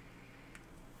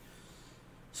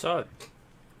 So,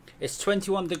 it's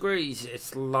 21 degrees,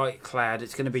 it's light cloud,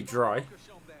 it's going to be dry.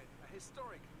 A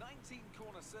historic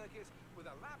 19-corner circuit with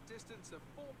a lap distance of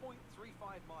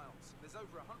 4.35 miles. There's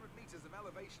over 100 metres of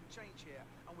elevation change here,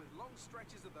 and with long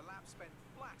stretches of the lap spent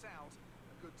flat out,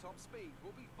 a good top speed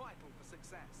will be vital for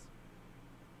success.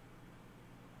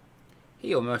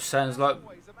 He almost sounds like...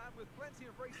 Always, a man with plenty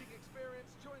of racing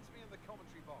experience joins me in the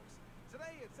commentary box.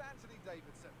 Today it's Anthony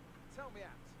Davidson. Tell me,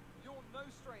 Ant, you're no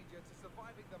stranger to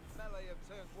surviving the melee of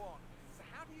turn 1. So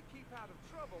how do you keep out of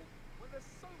trouble when there's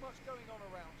so much going on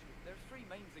around you? There are 3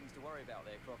 main things to worry about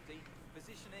there, Crofty.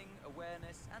 Positioning,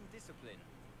 awareness and discipline.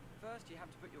 First, you have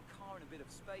to put your car in a bit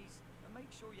of space and make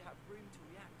sure you have room to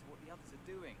react to what the others are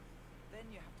doing. Then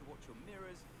you have to watch your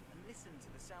mirrors and listen to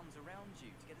the sounds around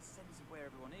you to get a sense of where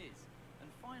everyone is. And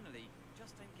finally,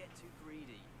 just don't get too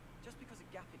greedy. Just because a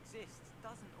gap exists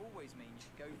doesn't always mean you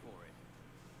should go for it.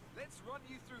 Let's run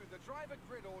you through the driver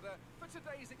grid order for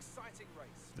today's exciting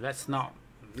race. Let's not,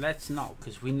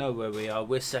 because we know where we are.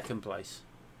 We're second place.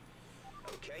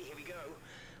 Okay, here we go.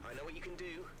 I know what you can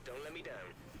do. Don't let me down.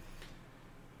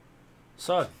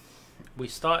 So, we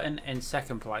start in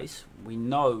second place. We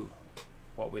know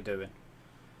what we're doing.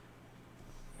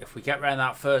 If we get round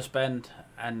that first bend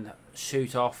and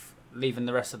shoot off, leaving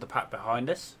the rest of the pack behind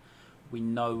us, we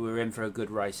know we're in for a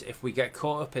good race. If we get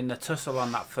caught up in the tussle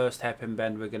on that first hairpin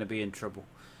bend, we're going to be in trouble.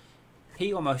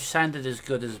 He almost sounded as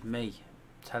good as me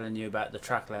telling you about the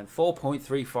track length.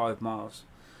 4.35 miles.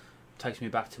 Takes me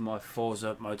back to my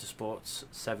Forza Motorsports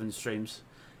 7 streams.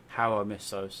 How I miss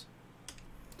those.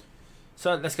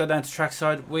 So let's go down to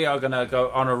trackside. We are going to go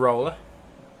on a roller.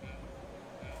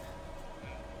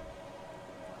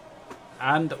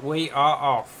 And we are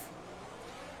off.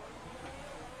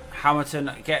 Hamilton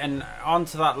getting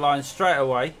onto that line straight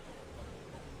away.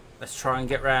 Let's try and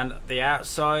get round the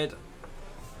outside.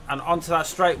 And onto that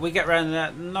straight. We get round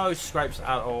there. No scrapes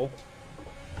at all.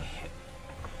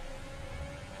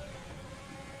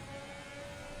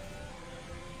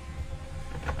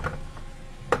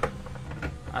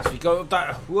 As we go up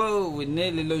that, whoa, we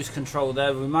nearly lose control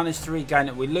there. We managed to regain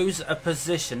it. We lose a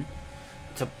position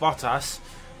to Bottas,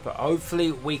 but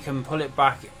hopefully we can pull it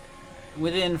back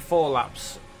within 4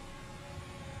 laps.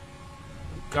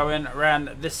 Going around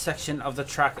this section of the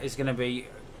track is going to be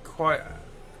quite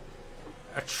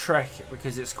a trek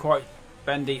because it's quite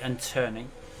bendy and turning.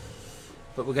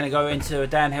 But we're going to go into a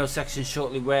downhill section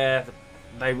shortly where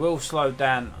they will slow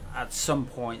down at some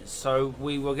point, so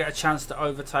we will get a chance to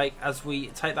overtake. As we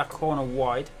take that corner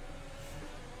wide,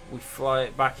 we fly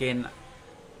it back in,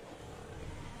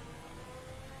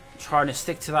 trying to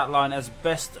stick to that line as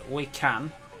best we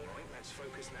can. Alright, let's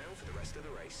focus now for the rest of the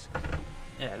race.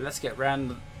 Yeah, let's get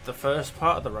round the first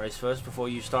part of the race first before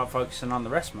you start focusing on the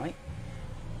rest, mate.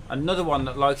 Another one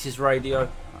that likes his radio.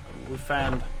 We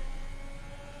found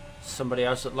somebody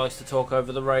else that likes to talk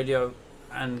over the radio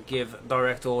and give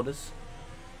direct orders.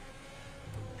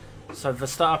 So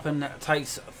Verstappen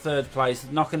takes 3rd place,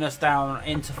 knocking us down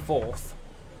into 4th.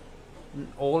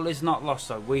 All is not lost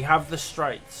though. We have the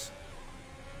straights.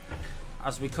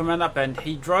 As we come around that bend,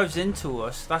 he drives into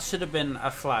us. That should have been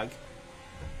a flag.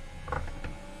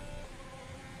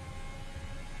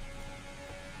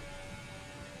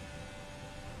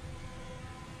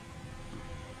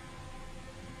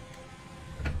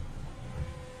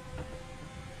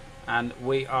 And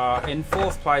we are in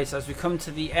 4th place as we come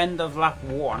to the end of lap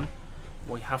 1.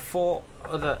 We have 4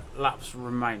 other laps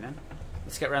remaining.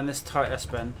 Let's get around this tight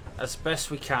S-bend as best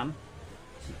we can.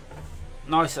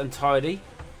 Nice and tidy.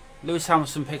 Lewis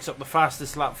Hamilton picks up the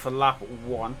fastest lap for lap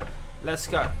 1. Let's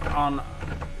get on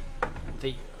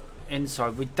the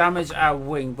inside. We damage our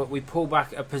wing, but we pull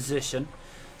back a position.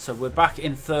 So we're back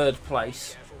in 3rd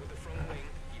place. Careful with the front wing,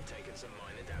 you've taken some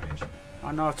minor damage.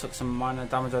 I know I took some minor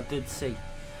damage, I did see.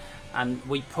 And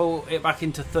we pull it back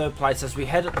into 3rd place as we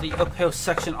head up the uphill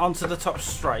section onto the top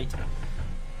straight.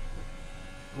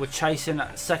 We're chasing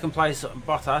 2nd place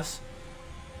Bottas.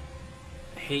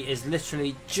 He is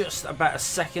literally just about a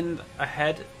second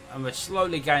ahead and we're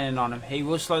slowly gaining on him. He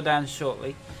will slow down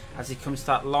shortly as he comes to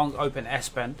that long open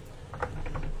S-bend.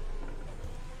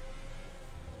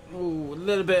 Ooh, a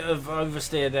little bit of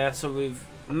oversteer there, so we've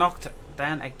knocked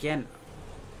down again.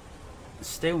 The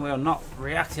steering wheel not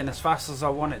reacting as fast as I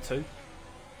want it to.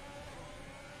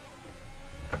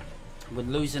 We're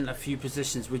losing a few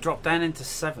positions. We dropped down into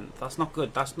 7th. That's not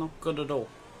good. That's not good at all.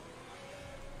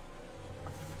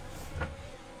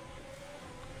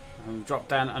 And we dropped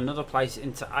down another place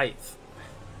into 8th.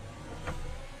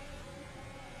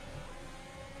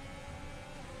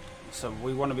 So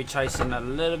we want to be chasing a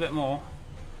little bit more.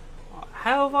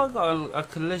 How have I got a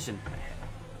collision?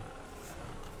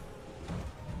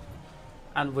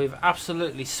 And we've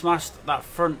absolutely smashed that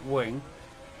front wing.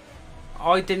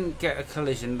 I didn't get a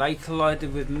collision, they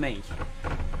collided with me.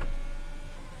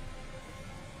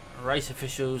 Race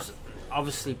officials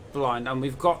obviously blind, and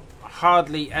we've got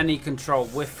hardly any control.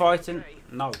 We're fighting.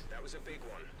 No. That was a big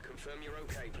one. Confirm you're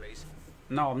okay, please.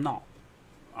 No, I'm not.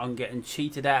 I'm getting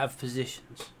cheated out of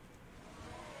positions.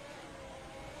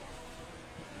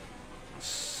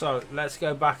 So let's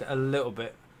go back a little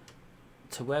bit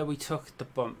to where we took the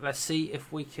bump. Let's see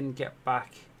if we can get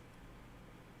back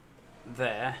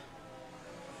there.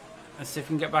 Let's see if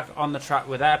we can get back on the track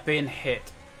without being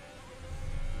hit.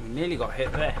 We nearly got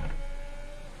hit there.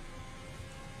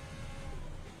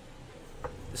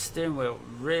 The steering wheel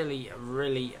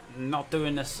really not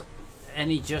doing us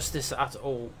any justice at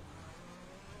all.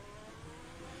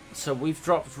 So we've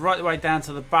dropped right the way down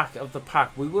to the back of the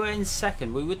pack. We were in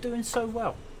 2nd. We were doing so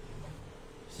well.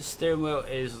 The steering wheel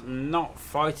is not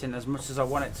fighting as much as I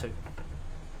want it to.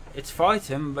 It's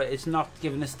fighting, but it's not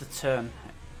giving us the turn.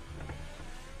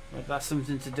 Whether that's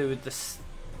something to do with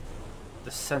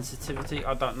the sensitivity,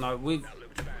 I don't know. That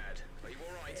looked bad. Are you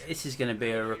alright? This is going to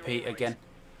be a repeat again.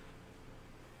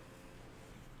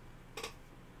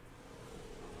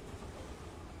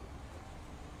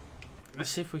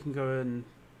 Let's see if we can go in.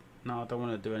 No, I don't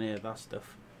want to do any of that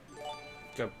stuff.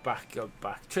 Go back, go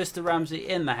back. Trista Ramsey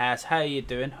in the house. How are you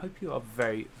doing? Hope you are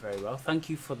very well. Thank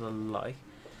you for the like.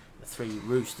 The 3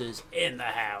 roosters in the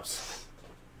house.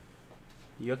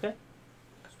 You okay?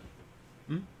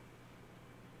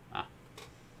 Ah.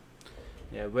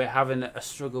 Yeah, we're having a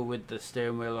struggle with the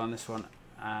steering wheel on this one,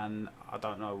 and I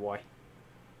don't know why.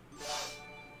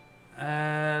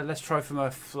 Let's try from a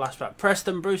flashback.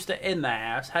 Preston Brewster in the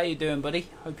house. How you doing, buddy?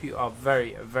 Hope you are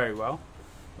very, very well.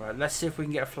 Right, let's see if we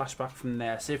can get a flashback from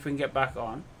there. See if we can get back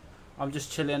on. I'm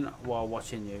just chilling while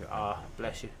watching you. Ah,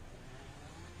 bless you.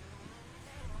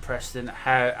 Preston,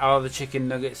 how are the chicken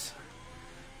nuggets?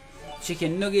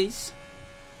 Chicken nuggies.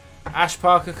 Ash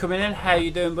Parker coming in. How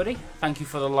you doing, buddy? Thank you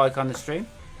for the like on the stream.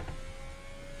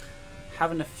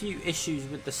 Having a few issues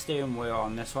with the steering wheel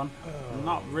on this one. I'm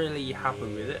not really happy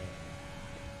with it.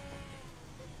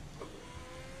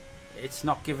 It's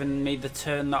not giving me the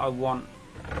turn that I want.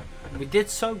 We did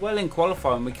so well in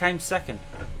qualifying. We came second.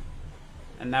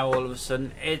 And now all of a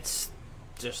sudden it's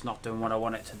just not doing what I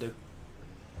want it to do.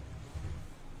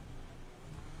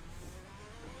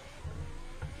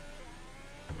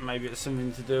 Maybe it's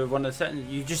something to do with one of the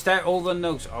settings. You just ate all the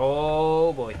nugs.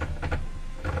 Oh boy.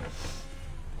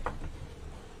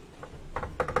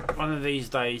 One of these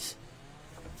days,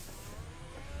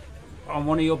 on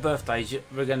one of your birthdays,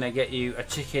 we're going to get you a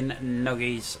chicken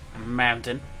nuggies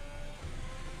mountain.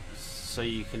 So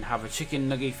you can have a chicken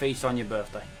nugget feast on your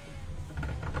birthday.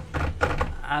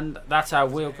 And that's how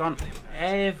we've gone.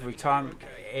 Every time,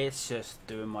 it's just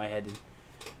doing my head in.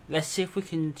 Let's see if we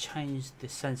can change the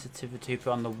sensitivity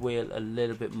on the wheel a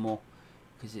little bit more,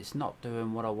 because it's not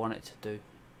doing what I want it to do.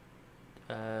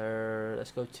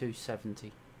 Let's go to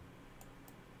 70.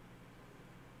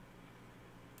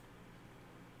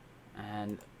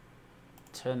 And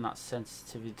turn that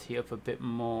sensitivity up a bit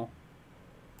more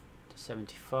to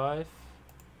 75.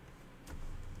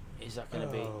 Is that going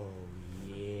to be? Oh,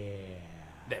 yeah.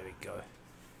 There we go.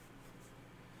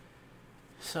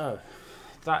 So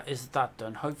that is that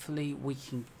done. Hopefully we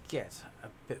can get a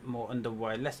bit more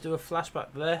underway. Let's do a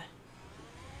flashback there.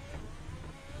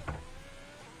 I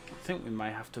think we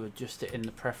may have to adjust it in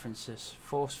the preferences.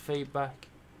 Force feedback.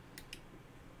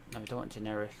 No, we don't want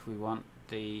generic. We want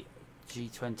the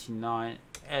G29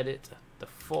 edit, the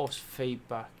force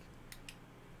feedback.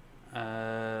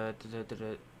 Let's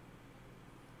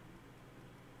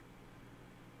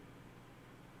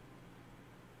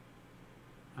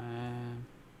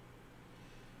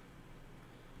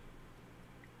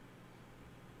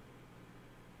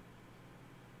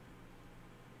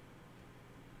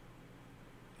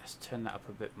turn that up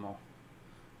a bit more.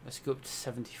 Let's go up to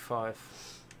 75.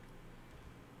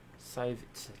 Save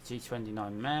it to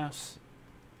G29 mouse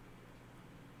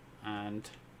and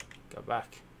go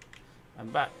back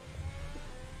and back.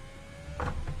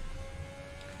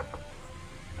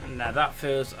 Now that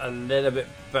feels a little bit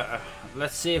better.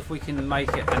 Let's see if we can make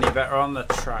it any better on the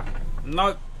track.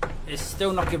 Nope, it's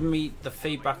still not giving me the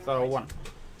feedback that I want.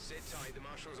 Sit tight, the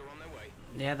marshals are on their way.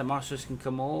 Yeah, the marshals can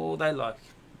come all they like.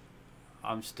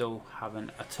 I'm still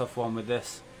having a tough one with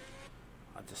this.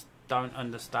 I just don't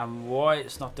understand why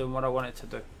it's not doing what I want it to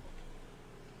do.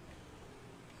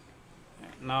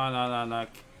 No. Okay,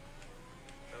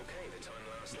 the time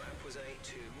last lap was a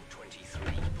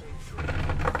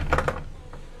 2:23.3.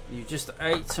 You just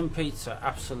ate some pizza.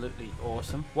 Absolutely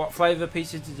awesome. What flavour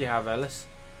pizza did you have, Ellis?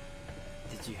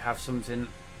 Did you have something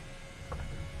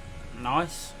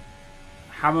nice?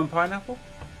 Ham and pineapple?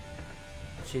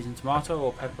 Cheese and tomato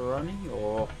or pepperoni?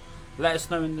 Or let us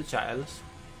know in the chat, Ellis.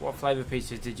 What flavour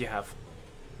pizza did you have?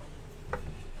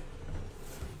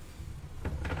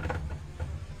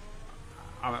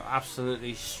 I'm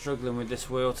absolutely struggling with this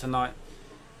wheel tonight.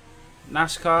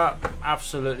 NASCAR,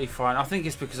 absolutely fine. I think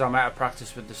it's because I'm out of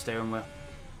practice with the steering wheel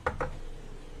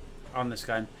on this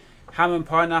game. Ham and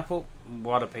pineapple,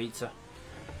 what a pizza.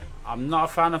 I'm not a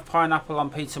fan of pineapple on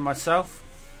pizza myself,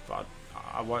 but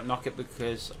I won't knock it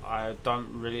because I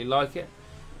don't really like it.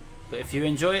 But if you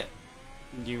enjoy it,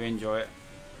 you enjoy it.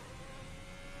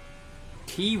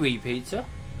 Kiwi pizza?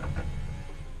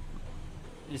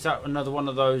 Is that another one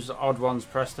of those odd ones,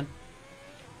 Preston?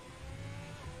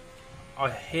 I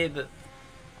hear that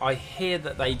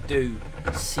they do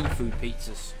seafood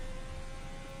pizzas.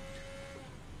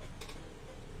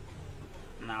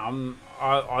 Now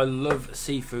I love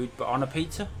seafood, but on a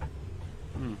pizza?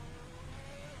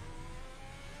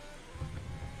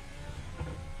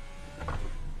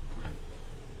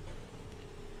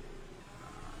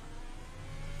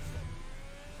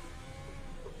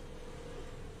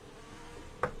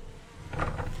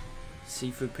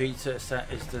 Seafood pizza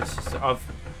is delicious.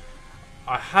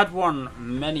 I had one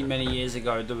many years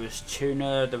ago. There was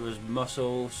tuna, there was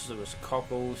mussels, there was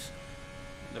cockles,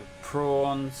 there were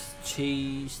prawns,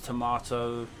 cheese,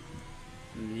 tomato.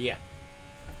 Yeah,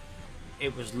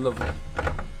 it was lovely.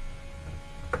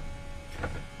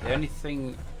 The only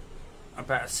thing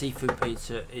about a seafood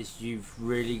pizza is you've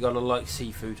really got to like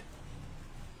seafood.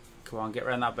 Come on, get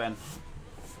around that bend.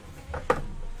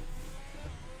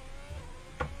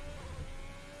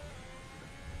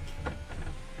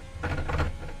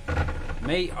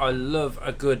 Me, I love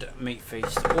a good meat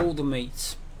feast. All the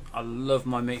meats. I love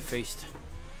my meat feast.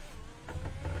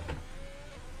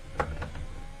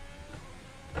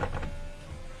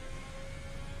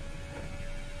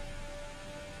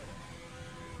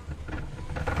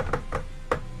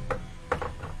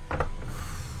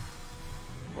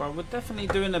 Well, we're definitely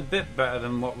doing a bit better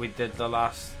than what we did the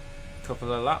last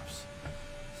couple of laps.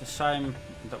 It's a shame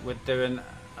that we're doing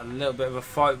a little bit of a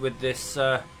fight with this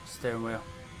steering wheel.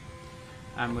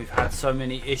 And we've had so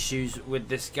many issues with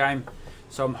this game.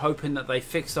 So I'm hoping that they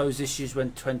fix those issues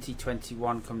when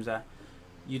 2021 comes out.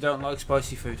 You don't like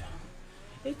spicy food?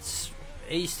 It's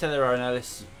each to their own,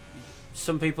 Ellis.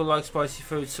 Some people like spicy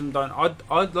food, some don't.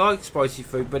 I like spicy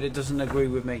food, but it doesn't agree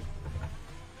with me.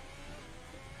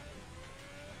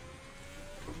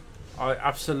 I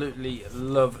absolutely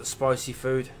love spicy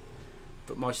food,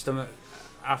 but my stomach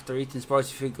after eating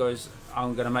spicy food goes,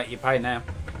 I'm going to make you pay now.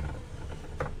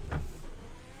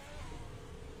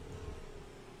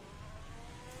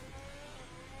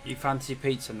 You fancy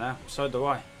pizza now? So do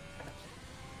I.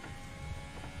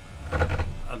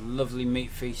 A lovely meat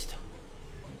feast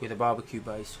with a barbecue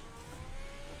base.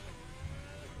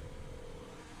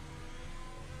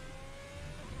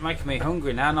 Making me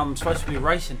hungry now, and I'm supposed to be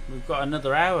racing. We've got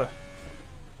another hour.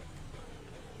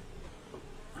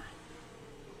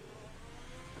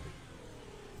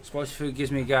 Spicy food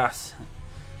gives me gas.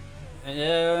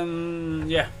 Yeah.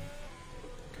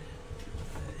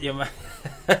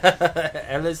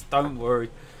 Ellis, don't worry.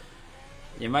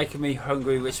 You're making me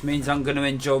hungry, which means I'm going to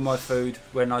enjoy my food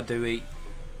when I do eat.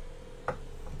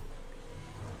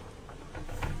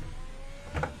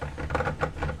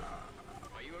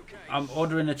 I'm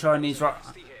ordering a Chinese right.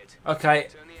 Okay,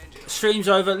 stream's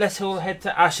over. Let's all head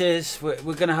to Ashes. We're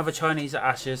going to have a Chinese at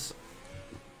Ashes.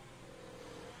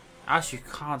 Ash, you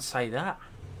can't say that.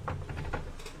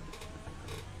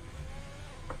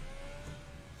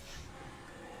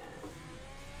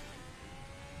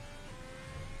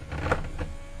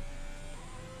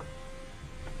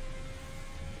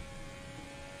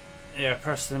 Yeah,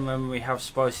 Preston, when we have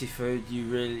spicy food, you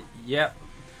really... Yep.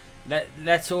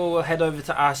 Let's all head over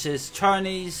to Ashes.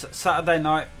 Chinese, Saturday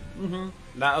night.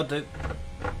 That'll do.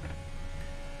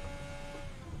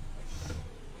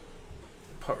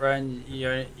 Put round,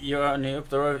 you're only up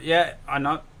the road. Yeah, I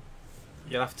know.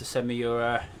 You'll have to send me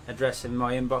your address in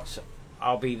my inbox.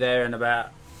 I'll be there in about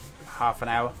half an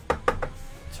hour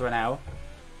to an hour.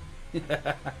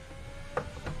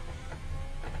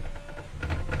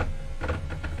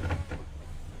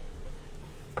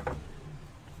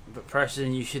 But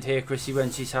Preston, you should hear Chrissy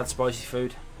when she's had spicy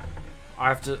food. I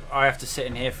have to sit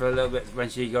in here for a little bit when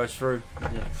she goes through.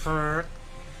 Yeah.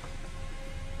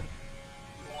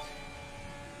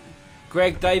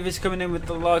 Greg Davis coming in with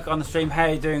the like on the stream. How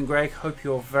you doing, Greg? Hope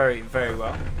you're very, very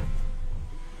well.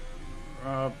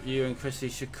 You and Chrissy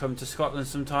should come to Scotland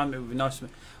sometime. It would be nice.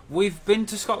 We've been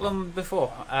to Scotland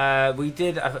before. We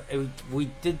did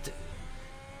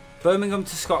Birmingham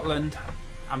to Scotland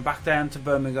and back down to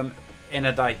Birmingham in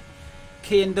a day.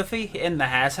 Kean Duffy in the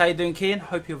house. How you doing, Kean?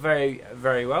 Hope you're very,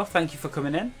 very well. Thank you for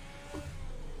coming in.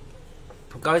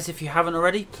 Guys, if you haven't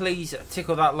already, please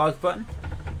tickle that like button.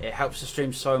 It helps the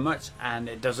stream so much and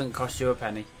it doesn't cost you a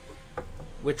penny.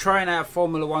 We're trying out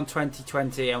Formula 1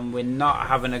 2020 and we're not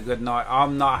having a good night.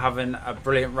 I'm not having a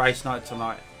brilliant race night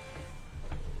tonight.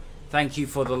 Thank you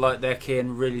for the like there,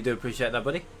 Kian. Really do appreciate that,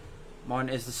 buddy. Mine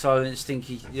is the silent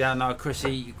stinky. Yeah, no,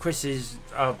 Chris's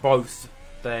are both.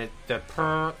 The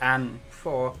purr and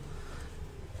for.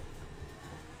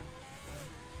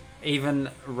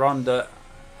 Even Rhonda,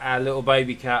 our little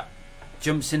baby cat,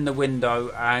 jumps in the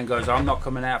window and goes, I'm not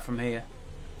coming out from here.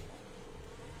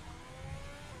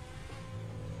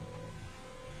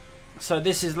 So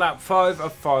this is lap 5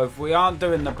 of 5. We aren't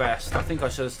doing the best. I think I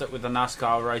should have stuck with the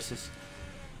NASCAR races.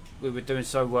 We were doing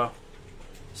so well.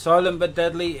 Silent but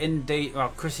deadly indeed. Well,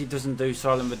 Chrissy doesn't do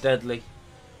silent but deadly.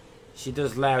 She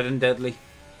does loud and deadly.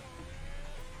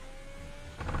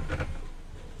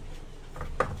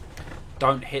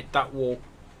 Don't hit that wall.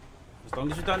 As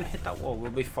long as you don't hit that wall,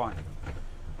 we'll be fine.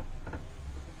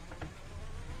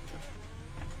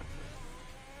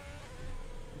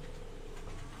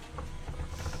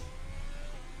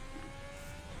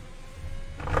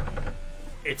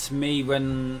 It's me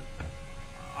when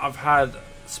I've had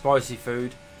spicy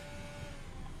food.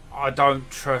 I don't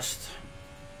trust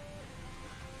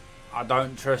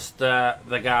the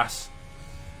gas,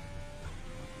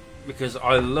 because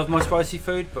I love my spicy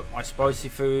food, but my spicy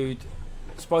food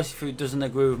doesn't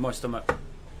agree with my stomach.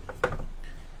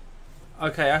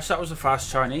 Okay, Ash, that was a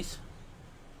fast Chinese.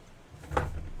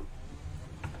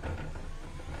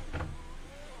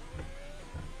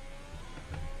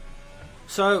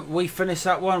 So we finished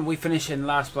that one. We finished in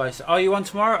last place. Are you on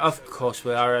tomorrow? Of course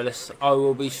we are, Ellis. I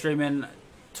will be streaming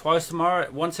twice tomorrow.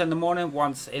 Once in the morning,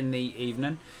 once in the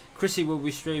evening. Chrissy will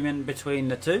be streaming between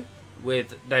the two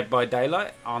with Dead by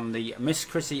Daylight on the Miss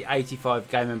Chrissy 85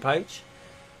 gaming page.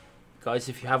 Guys,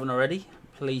 if you haven't already,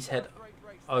 please head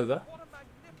over. What a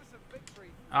magnificent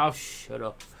victory. Oh, shut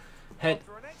up. Head.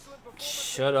 After an excellent performance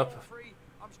Shut in up. Grand Prix,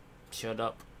 I'm Shut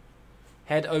up.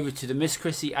 Head over to the Miss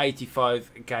Chrissy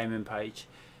 85 gaming page.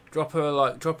 Drop her a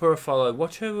like, drop her a follow.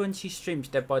 Watch her when she streams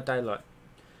Dead by Daylight.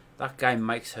 That game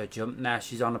makes her jump. Now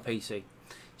she's on a PC.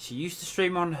 She used to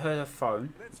stream on her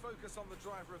phone. Let's focus on the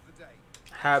driver of the day.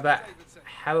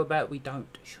 How about we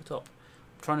don't? Shut up.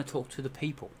 I'm trying to talk to the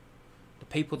people. The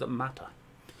people that matter.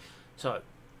 So,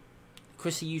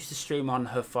 Chrissy used to stream on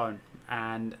her phone,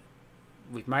 and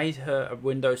we've made her a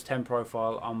Windows 10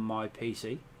 profile on my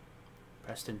PC.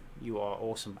 Preston, you are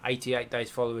awesome. 88 days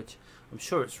followage. I'm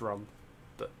sure it's wrong,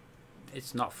 but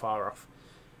it's not far off.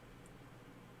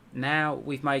 Now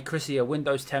we've made Chrissy a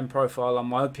Windows 10 profile on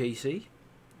my PC.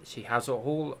 She has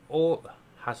all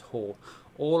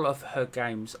of her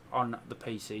games on the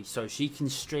PC, so she can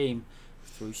stream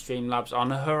through Streamlabs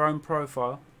on her own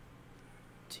profile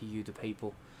to you, the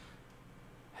people.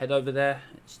 Head over there.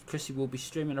 Chrissy will be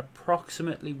streaming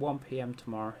approximately 1 PM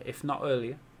tomorrow, if not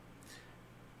earlier.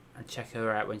 And check her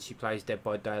out when she plays Dead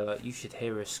by Daylight. You should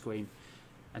hear her scream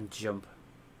and jump.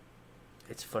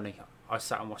 It's funny. I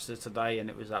sat and watched it today and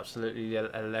it was absolutely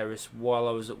hilarious while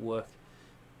I was at work.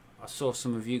 I saw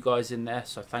some of you guys in there,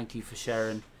 so thank you for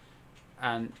sharing.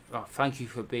 And thank you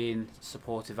for being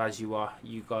supportive as you are.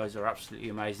 You guys are absolutely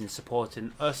amazing,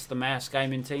 supporting us, the Mouse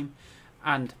Gaming team,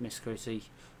 and Miss Chrissy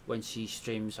when she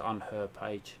streams on her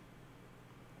page.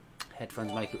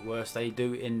 Headphones make it worse. They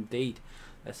do indeed.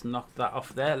 Let's knock that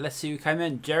off there. Let's see who came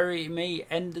in. Jeremy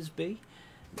Endersby.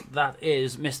 That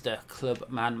is Mr.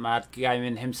 Clubman Mad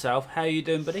Gaming himself. How are you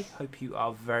doing, buddy? Hope you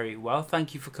are very well.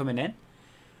 Thank you for coming in.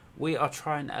 We are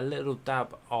trying a little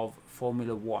dab of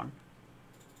Formula 1.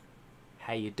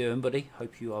 How you doing, buddy?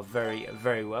 Hope you are very,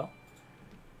 very well.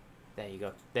 There you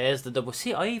go. There's the double.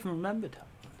 See, I even remembered.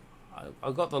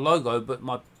 I got the logo, but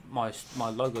my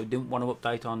logo didn't want to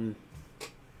update on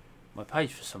my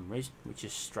page for some reason, which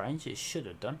is strange. It should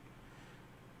have done.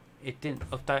 It didn't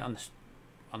update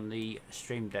on the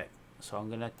Stream Deck, so I'm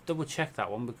gonna double check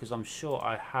that one because I'm sure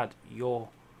I had your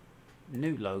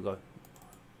new logo.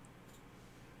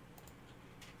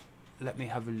 Let me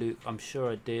have a look. I'm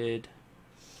sure I did.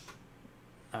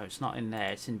 Oh, it's not in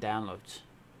there. It's in downloads.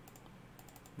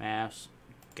 Mouse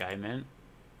Gaming.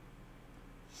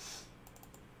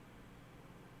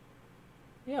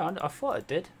 Yeah, I thought I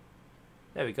did.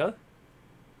 There we go.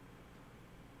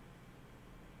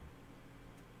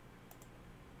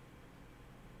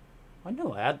 I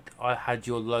know I had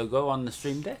your logo on the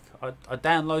Stream Deck. I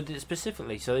downloaded it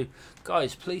specifically. So,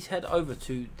 guys, please head over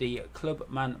to the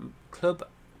Clubman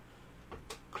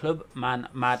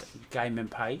Mad Gaming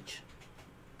page.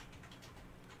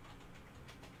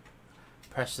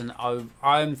 Preston,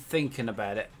 I'm thinking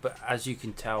about it, but as you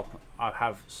can tell, I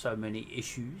have so many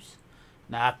issues.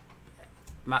 Now,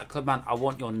 Clubman, I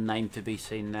want your name to be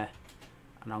seen there,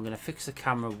 and I'm going to fix the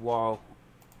camera while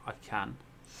I can.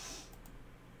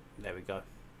 There we go.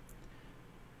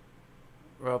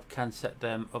 Rob can set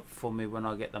them up for me when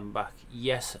I get them back.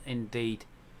 Yes, indeed.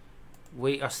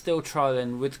 We are still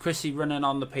trialing with Chrissy running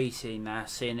on the PC now,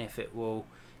 seeing if it will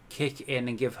kick in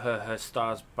and give her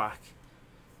stars back.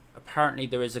 Apparently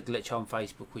there is a glitch on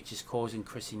Facebook which is causing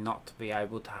Chrissy not to be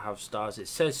able to have stars. It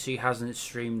says she hasn't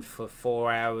streamed for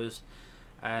 4 hours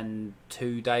and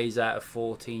 2 days out of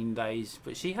 14 days,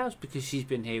 but she has, because she's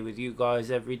been here with you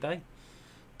guys every day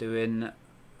doing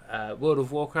World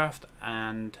of Warcraft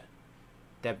and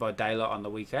Dead by Daylight on the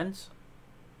weekends,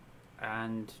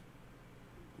 and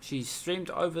she's streamed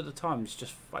over the time. It's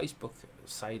just Facebook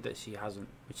say that she hasn't,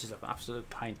 which is an absolute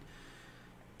pain.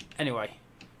 Anyway,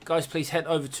 guys, please head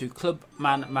over to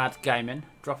Clubman Mad Gaming.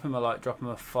 Drop him a like, drop him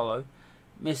a follow.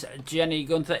 Miss Jenny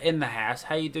Gunther in the house.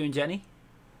 How you doing, Jenny?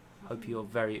 Hope you're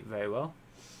very, very well.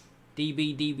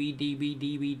 DB.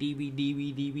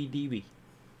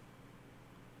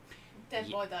 Dead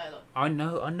by Daylight. I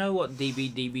know what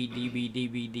DB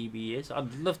is.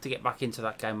 I'd love to get back into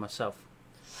that game myself.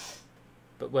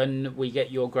 But when we get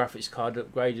your graphics card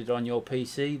upgraded on your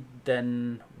PC,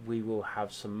 then we will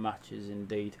have some matches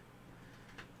indeed.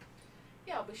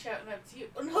 Yeah, I'll be shouting over to you,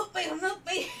 unhook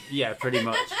me! Yeah, pretty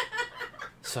much.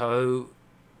 So,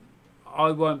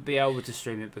 I won't be able to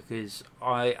stream it because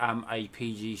I am a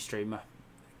PG streamer.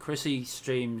 Chrissy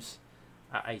streams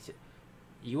at 8.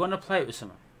 You want to play it with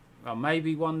someone? Well,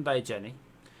 maybe one day, Jenny.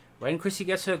 when Chrissy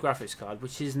gets her graphics card,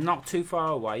 which is not too far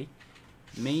away,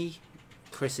 me,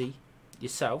 Chrissy,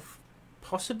 yourself,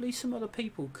 possibly some other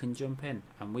people can jump in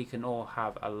and we can all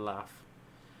have a laugh.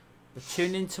 But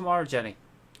tune in tomorrow, Jenny.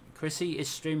 Chrissy is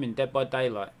streaming Dead by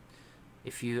Daylight.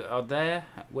 If you are there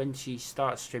when she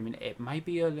starts streaming, it may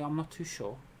be early, I'm not too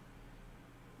sure.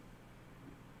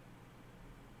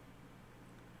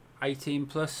 18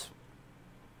 plus.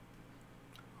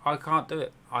 I can't do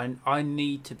it. I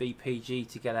need to be PG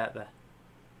to get out there.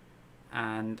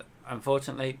 And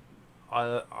unfortunately,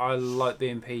 I like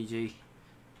being PG.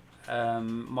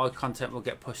 My content will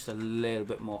get pushed a little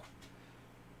bit more.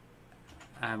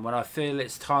 And when I feel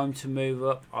it's time to move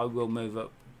up, I will move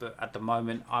up. But at the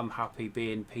moment, I'm happy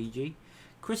being PG.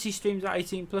 Chrissy streams at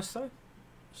 18 plus though.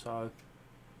 So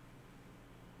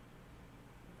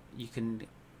you can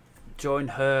join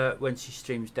her when she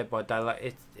streams Dead by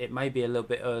Daylight. It may be a little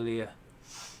bit early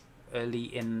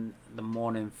in the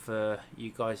morning for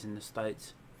you guys in the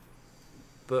States.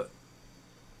 But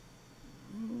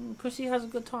Chrissy has a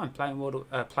good time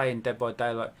playing Dead by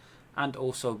Daylight and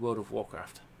also World of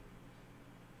Warcraft.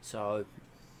 So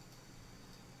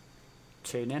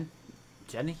tune in.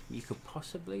 Jenny, you could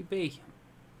possibly be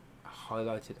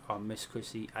highlighted on Miss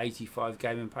Chrissy 85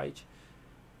 gaming page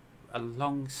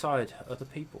alongside other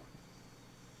people.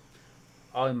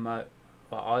 I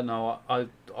know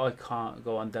I can't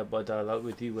go on Dead by Daylight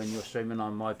with you when you're streaming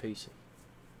on my PC,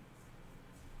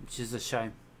 which is a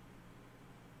shame,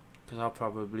 because I'll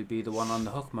probably be the one on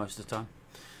the hook most of the time.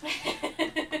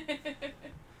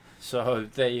 So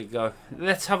there you go.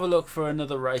 Let's have a look for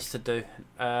another race to do.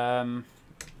 We're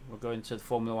going to the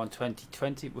Formula 1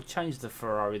 2020. We'll change the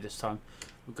Ferrari this time.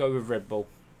 We'll go with Red Bull.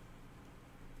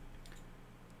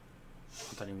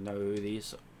 I don't even know who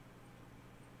these are.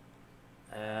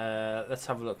 Let's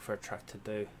have a look for a track to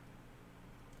do.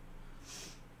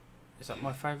 Is that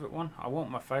my favourite one? I want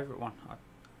my favourite one.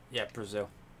 Yeah, Brazil.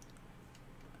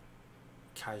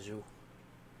 Casual.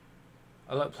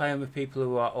 I like playing with people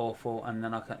who are awful, and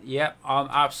then I can... Yep, I'm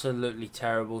absolutely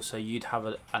terrible, so you'd have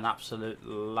an absolute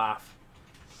laugh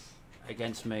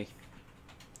against me.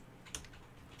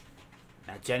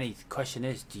 Now, Jenny, the question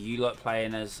is, do you like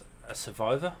playing as a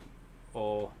survivor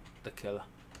or the killer?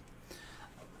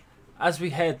 As we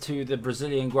head to the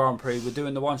Brazilian Grand Prix, we're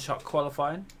doing the one-shot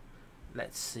qualifying.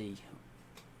 Let's see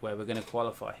where we're going to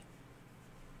qualify.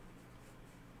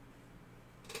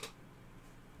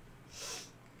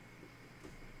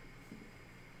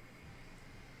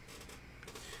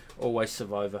 Always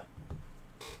survivor.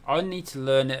 I need to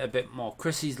learn it a bit more.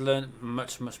 Chrissy's learned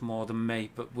much more than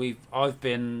me, but I've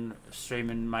been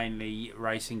streaming mainly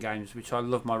racing games, which I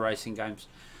love my racing games,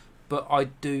 but I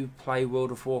do play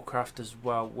World of Warcraft as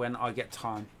well when I get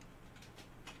time.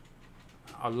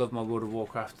 I love my World of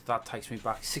Warcraft. That takes me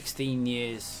back 16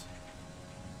 years.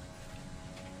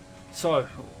 So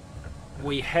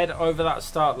we head over that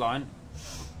start line.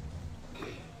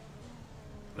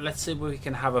 Let's see if we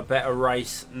can have a better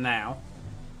race now.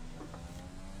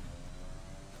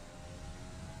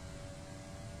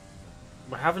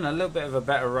 We're having a little bit of a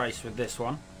better race with this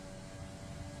one.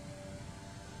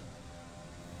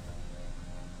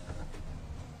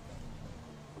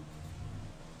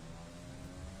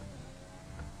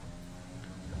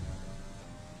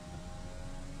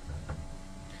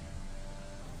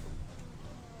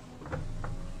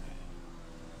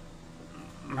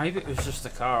 Maybe it was just the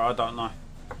car, I don't know.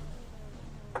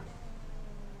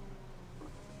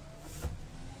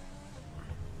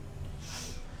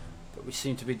 We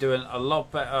seem to be doing a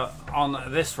lot better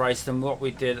on this race than what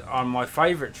we did on my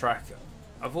favourite track.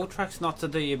 Of all tracks not to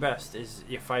do your best is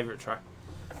your favourite track.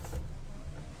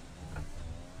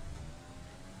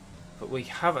 But we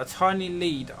have a tiny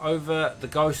lead over the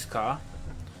Ghost car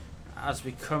as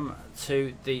we come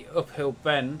to the uphill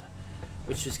bend,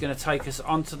 which is going to take us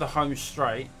onto the home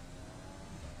straight.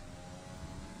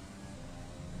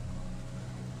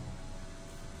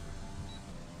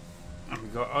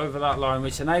 Go over that line,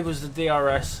 which enables the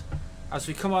DRS as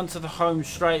we come onto the home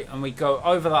straight, and we go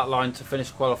over that line to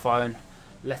finish qualifying.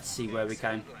 Let's see where we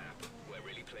came.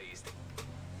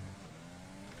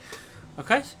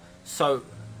 Okay, so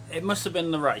it must have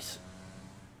been the race.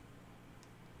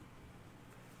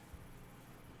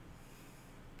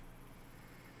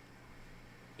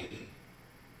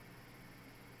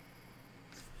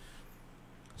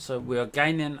 So we are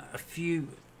gaining a few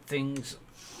things.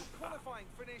 Qualifying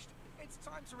finished. It's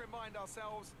time to remind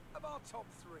ourselves of our top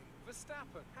three: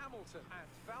 Verstappen, Hamilton, and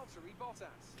Valtteri Bottas.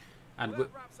 And well,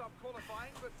 that wraps up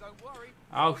qualifying, but don't worry.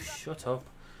 Oh, shut up.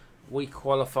 We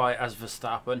qualify as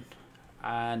Verstappen,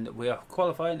 and we are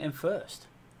qualifying in first.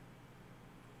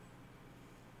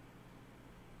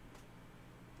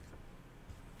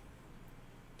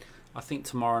 I think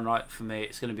tomorrow night for me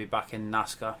it's going to be back in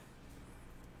NASCAR.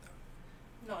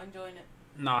 Not enjoying it.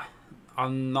 Nah,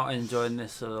 I'm not enjoying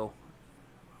this at all.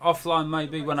 Offline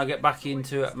maybe when I get back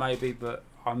into it maybe, but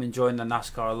I'm enjoying the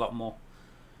NASCAR a lot more.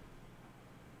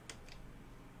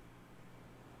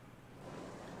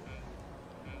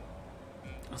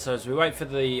 So as we wait for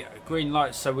the green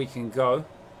light so we can go,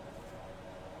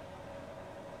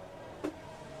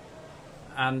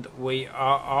 and we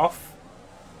are off.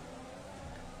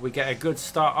 We get a good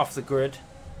start off the grid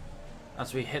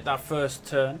as we hit that first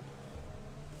turn.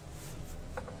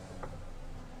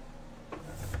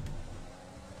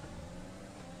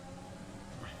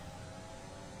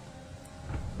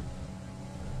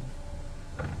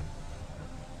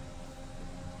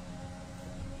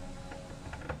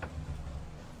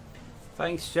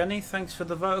 Thanks, Jenny. Thanks for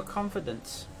the vote of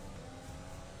confidence.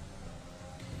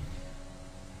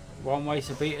 One way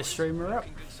to beat a streamer up.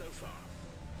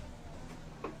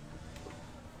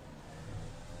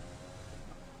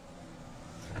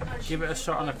 Give it a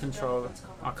shot on a controller.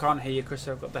 I can't hear you, Chris.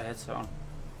 I've got the headset on.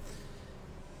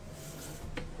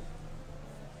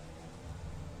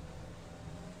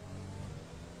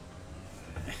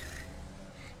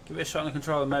 Give it a shot on the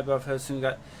controller. Maybe I've heard something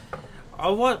go.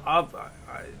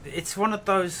 It's one of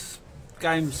those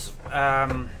games.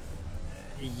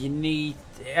 You need.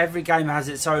 Every game has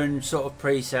its own sort of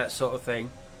preset sort of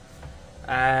thing,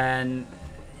 and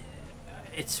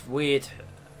it's weird.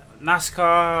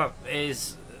 NASCAR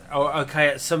is okay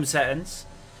at some settings.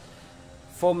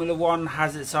 Formula 1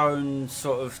 has its own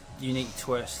sort of unique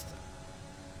twist,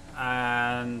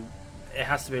 and it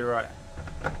has to be right.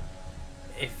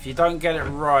 If you don't get it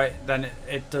right, then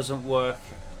it doesn't work.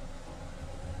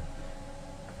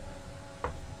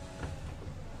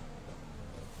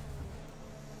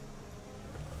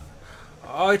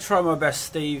 I try my best,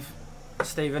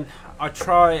 Stephen. I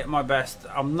try my best.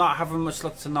 I'm not having much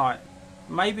luck tonight.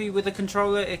 Maybe with the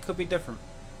controller it could be different.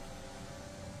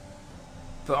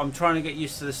 But I'm trying to get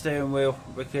used to the steering wheel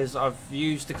because I've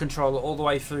used the controller all the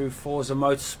way through Forza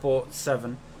Motorsport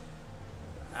 7.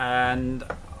 And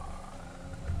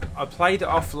I played it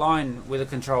offline with a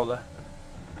controller.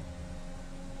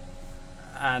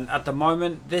 And at the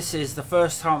moment, this is the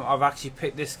first time I've actually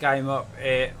picked this game up.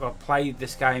 I've played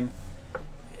this game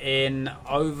in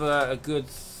over a good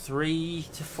 3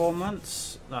 to 4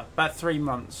 months. No, about 3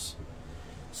 months.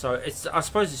 So I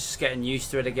suppose it's just getting used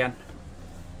to it again.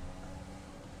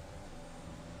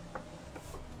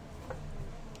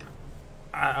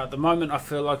 At the moment I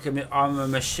feel like I'm a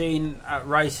machine at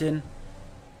racing.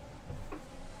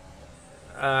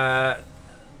 That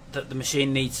the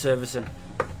machine needs servicing.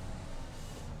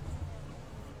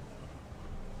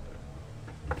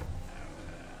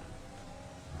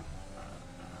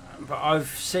 But I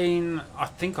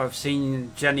think I've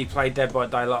seen Jenny play Dead by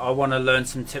Daylight. I want to learn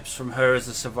some tips from her as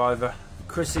a survivor.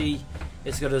 Chrissy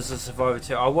is good as a survivor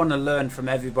too. I want to learn from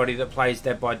everybody that plays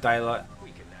Dead by Daylight.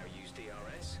 We can now use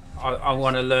DRS. I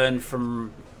want to learn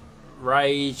from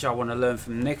Rage. I want to learn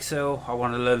from Nixel. I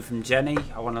want to learn from Jenny.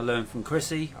 I want to learn from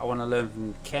Chrissy. I want to learn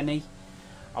from Kenny.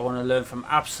 I want to learn from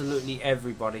absolutely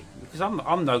everybody because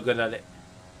I'm no good at it.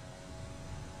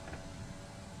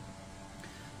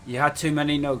 You had too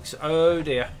many nugs. Oh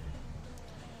dear.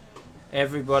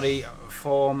 Everybody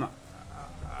form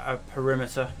a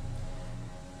perimeter.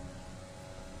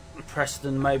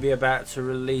 Preston may be about to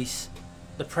release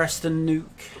the Preston nuke.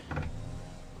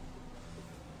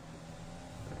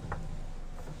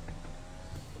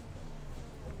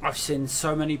 I've seen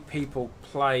so many people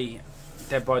play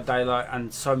Dead by Daylight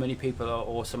and so many people are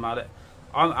awesome at it.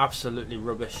 I'm absolutely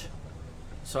rubbish.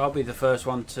 So I'll be the first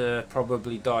one to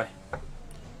probably die.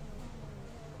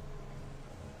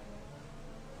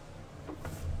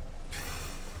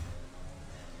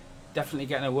 Definitely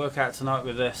getting a workout tonight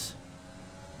with this.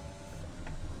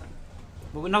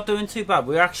 But we're not doing too bad.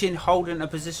 We're actually holding a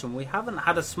position. We haven't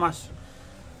had a smash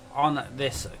on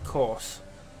this course.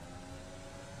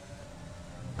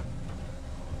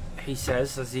 He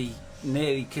says as he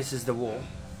nearly kisses the wall.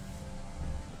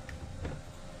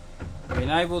 We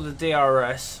enable the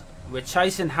DRS. We're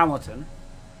chasing Hamilton.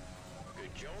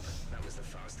 Good job. That was the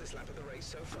fastest lap of the race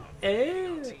so far. Ew.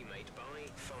 Our teammate by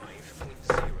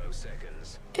 5.0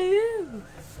 seconds. Ew.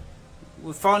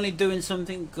 We're finally doing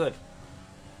something good.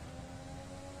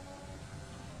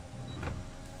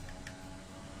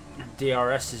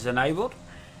 DRS is enabled.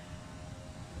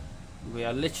 We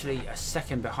are literally a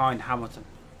second behind Hamilton.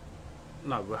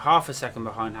 No, we're half a second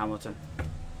behind Hamilton.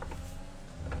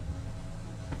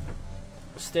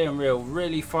 Steering wheel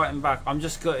really fighting back. I'm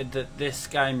just gutted that this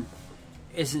game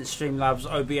isn't Streamlabs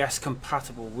OBS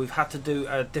compatible. We've had to do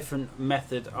a different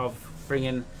method of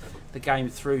bringing the game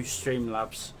through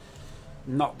Streamlabs,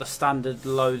 not the standard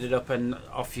loaded up and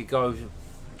off you go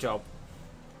job.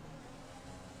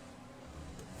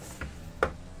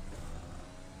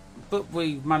 But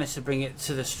we managed to bring it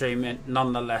to the stream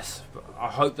nonetheless. I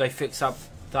hope they fix up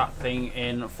that thing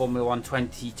in Formula 1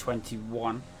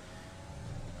 2021.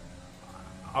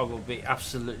 I will be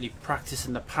absolutely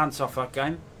practicing the pants off that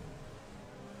game.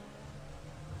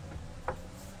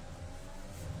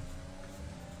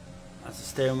 As the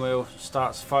steering wheel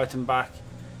starts fighting back,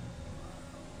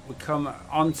 we come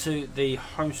onto the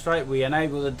home straight. We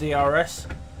enable the DRS,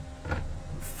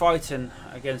 fighting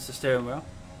against the steering wheel.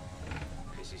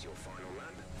 This is your final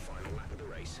lap of the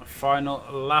race. Final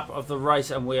lap of the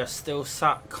race, and we are still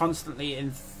sat constantly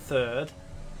in third.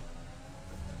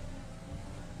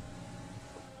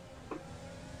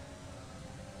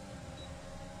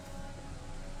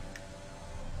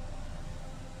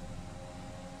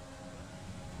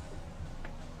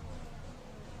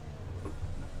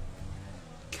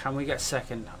 Can we get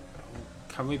second?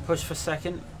 Can we push for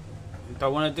second?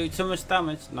 Don't want to do too much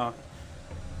damage. No.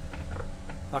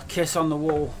 That kiss on the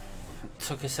wall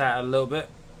took us out a little bit.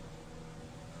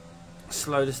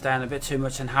 Slowed us down a bit too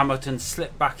much, and Hamilton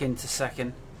slipped back into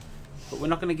second. But we're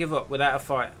not going to give up without a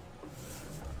fight.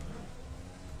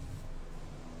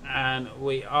 And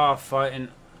we are fighting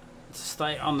to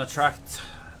stay on the track.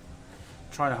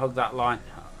 Trying to hug that line.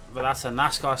 But that's a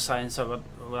NASCAR saying, so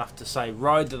we'll have to say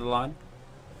ride to the line.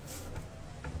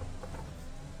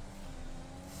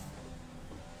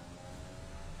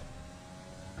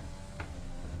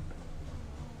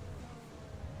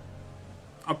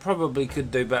 I probably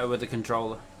could do better with the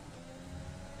controller,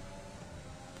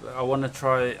 but I want to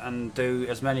try and do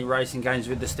as many racing games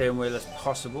with the steering wheel as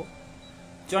possible.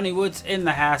 Johnny Woods in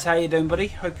the house. How you doing, buddy?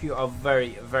 Hope you are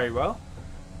very, very well.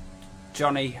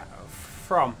 Johnny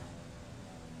from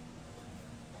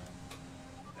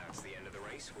That's the end of the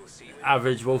race. We'll see you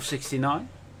Average Wolf 69.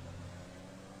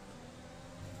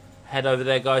 Head over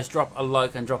there, guys. Drop a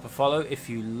like and drop a follow if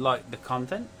you like the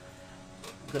content.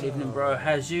 Good evening, bro.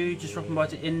 How's you? Just dropping by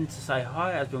in to say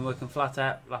hi. I've been working flat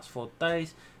out last 4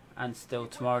 days and still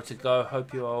tomorrow to go.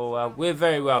 Hope you all well. We're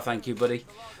very well, thank you, buddy.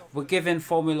 We're giving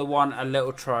Formula 1 a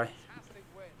little try.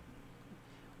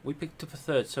 We picked up a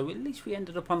third, so at least we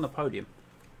ended up on the podium.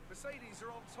 Mercedes are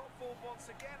on top form once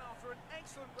again after an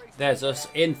excellent race. There's us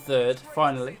in third,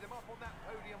 finally.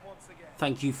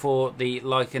 Thank you for the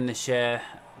like and the share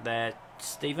there,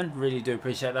 Stephen. Really do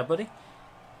appreciate that, buddy.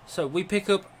 So we pick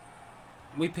up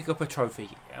a trophy.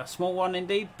 A small one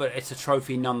indeed, but it's a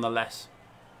trophy nonetheless.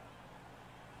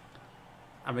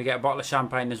 And we get a bottle of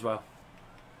champagne as well.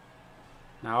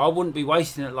 Now, I wouldn't be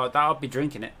wasting it like that. I'd be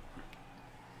drinking it.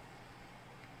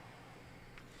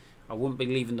 I wouldn't be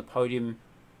leaving the podium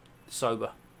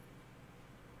sober.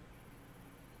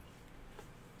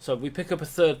 So we pick up a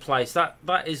third place.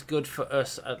 That is good for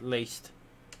us at least.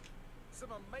 Some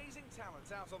amazing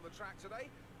talents out on the track today.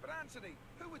 But Anthony,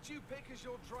 who would you pick as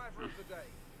your driver of the day?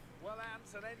 Well,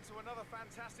 Ant, an end to another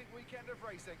fantastic weekend of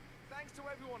racing. Thanks to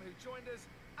everyone who joined us,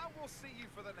 and we'll see you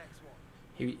for the next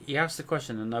one. He asked the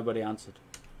question and nobody answered.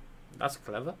 That's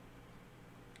clever.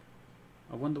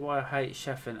 I wonder why I hate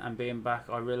chefing and being back.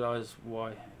 I realise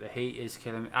why. The heat is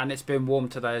killing me. And it's been warm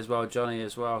today as well, Johnny,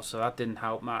 as well. So that didn't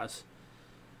help matters.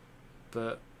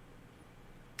 But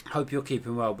hope you're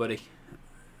keeping well, buddy.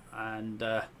 And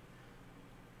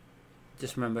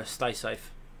just remember, stay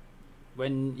safe.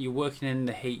 When you're working in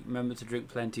the heat, remember to drink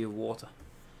plenty of water.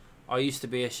 I used to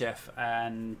be a chef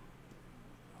and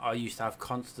I used to have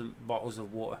constant bottles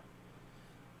of water.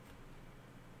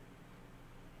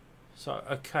 So,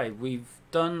 okay, we've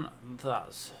done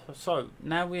that. So,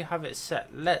 now we have it set.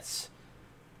 Let's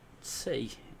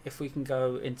see if we can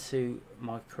go into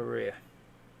my career.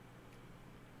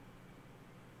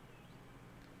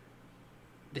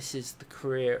 This is the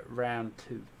career round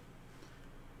 2.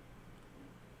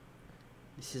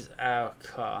 This is our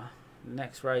car. The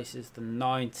next race is the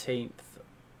 19th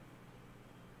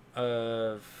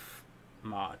of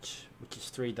March, which is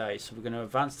 3 days. So we're going to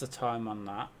advance the time on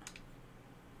that.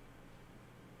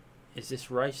 Is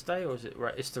this race day or is it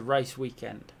it's the race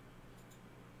weekend?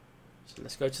 So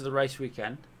let's go to the race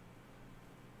weekend.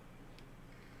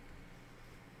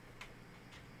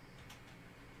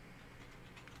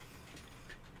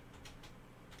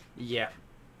 Yeah,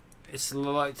 it's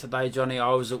like today, Johnny. I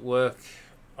was at work.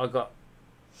 I got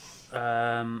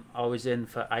I was in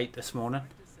for 8 this morning.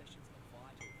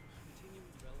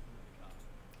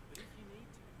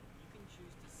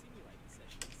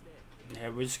 Yeah,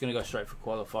 we're just going to go straight for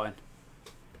qualifying.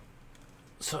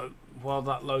 So while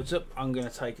that loads up, I'm going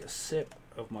to take a sip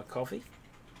of my coffee.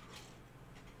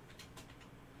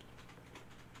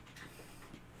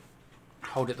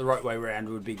 hold it the right way around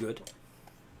would be good.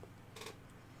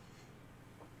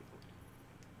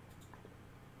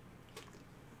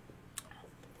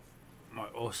 My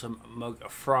awesome mug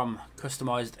from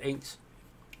Customized Inks.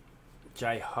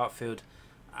 Jay Hartfield,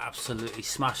 absolutely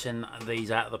smashing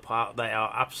these out of the park. They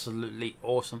are absolutely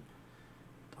awesome.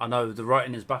 I know the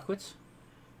writing is backwards,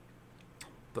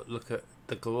 but look at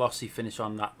the glossy finish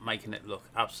on that, making it look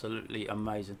absolutely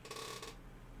amazing.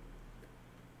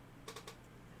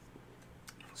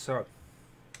 So,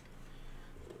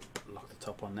 lock the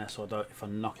top on there so I don't, if I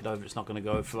knock it over, it's not going to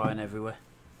go flying everywhere.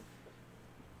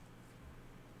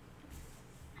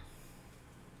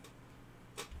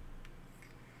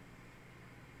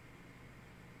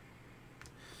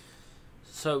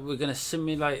 So we're going to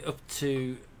simulate up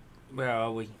to, where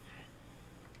are we?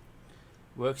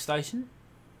 Workstation.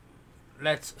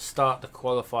 Let's start the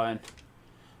qualifying.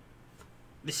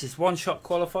 This is one-shot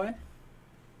qualifying.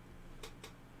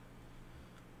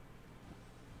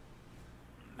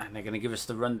 And they're going to give us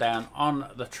the rundown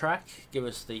on the track, give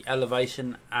us the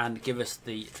elevation, and give us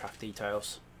the track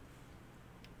details.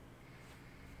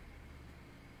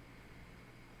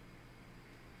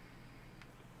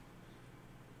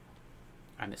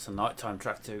 And it's a nighttime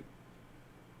track too.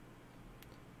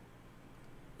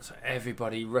 So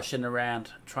everybody rushing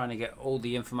around trying to get all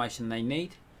the information they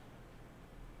need.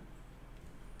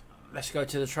 Let's go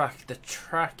to the track. The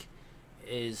track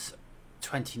is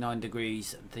 29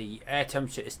 degrees. The air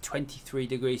temperature is 23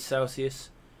 degrees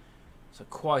Celsius. So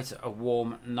quite a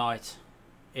warm night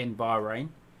in Bahrain.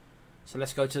 So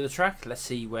let's go to the track. Let's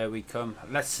see where we come.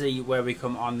 Let's see where we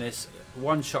come on this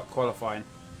one-shot qualifying.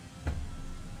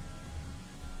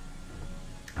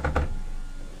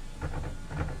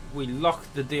 We lock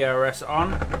the DRS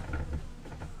on,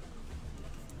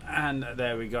 and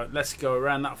there we go. Let's go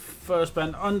around that first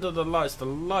bend under the lights. The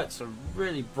lights are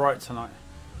really bright tonight.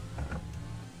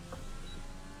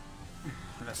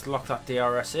 Let's lock that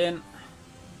DRS in.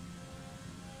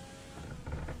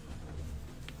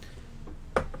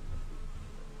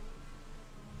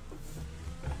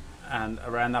 And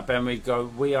around that bend we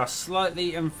go. We are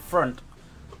slightly in front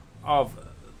of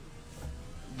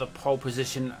the pole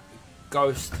position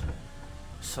Ghost,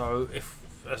 so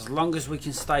as long as we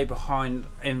can stay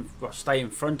stay in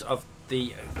front of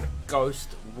the Ghost,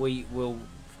 we will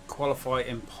qualify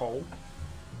in pole.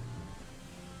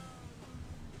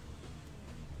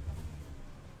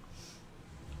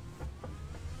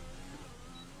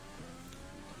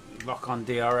 Lock on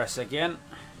DRS again.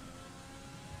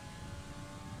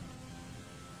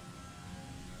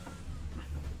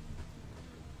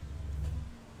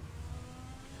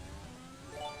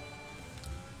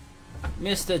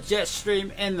 Mr.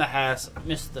 Jetstream in the house.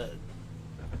 Mr.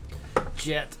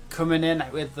 Jet coming in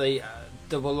with the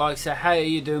double like. So how are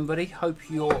you doing, buddy? Hope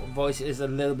your voice is a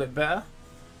little bit better.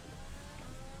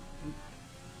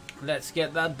 Let's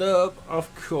get that dub,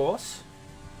 of course.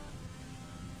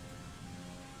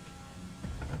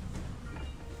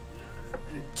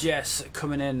 Jess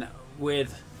coming in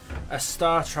with a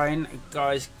star train.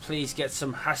 Guys, please get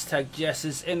some hashtag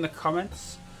Jesses in the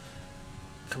comments.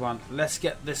 Come on, let's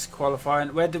get this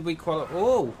qualifying. Where did we qualify?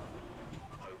 Oh!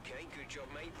 Okay, good job,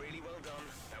 mate. Really well done.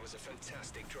 That was a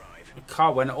fantastic drive. The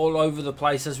car went all over the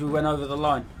place as we went over the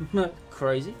line.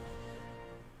 Crazy.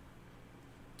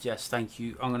 Jess, thank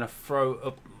you. I'm going to throw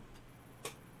up...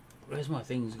 Where's my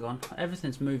things gone?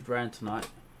 Everything's moved around tonight.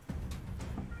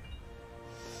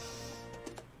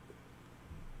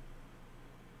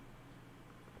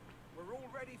 We're all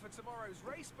ready for tomorrow's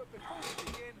race, but before we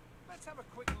begin, let's have a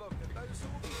quick look at those who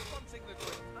will be fronting the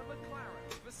grid. And McLaren,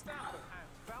 Verstappen and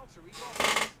Valtteri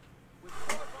Bottas. With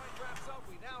qualifying wraps up,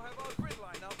 we now have our grid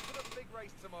lineup for the big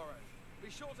race tomorrow. Be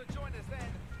sure to join us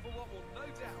then for what will no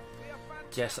doubt be a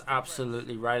fantastic Jess,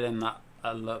 absolutely railing that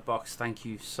alert box. Thank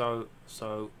you so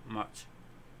much.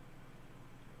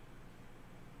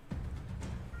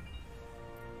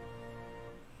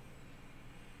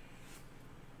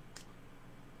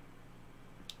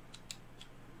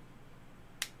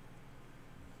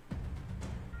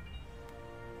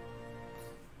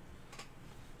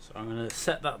 So I'm going to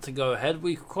set that to go ahead.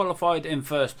 We qualified in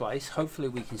first place. Hopefully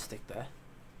we can stick there.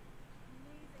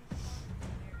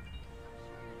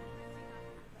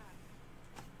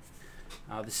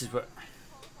 This is what...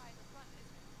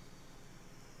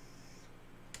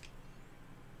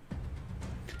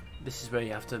 This is where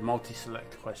you have to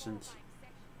multi-select questions.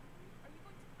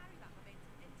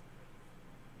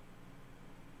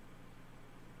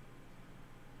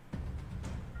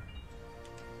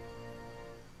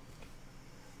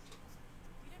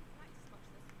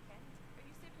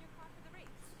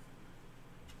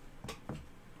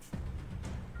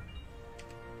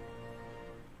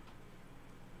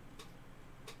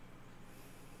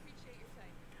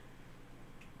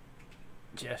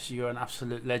 Jess, you're an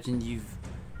absolute legend. You've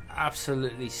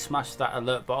absolutely smashed that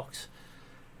alert box.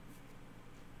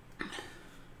 I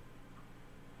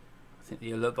think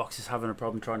the alert box is having a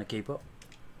problem trying to keep up.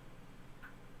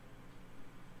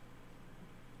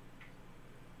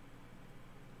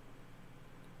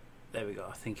 There we go.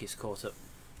 I think it's caught up.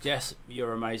 Jess,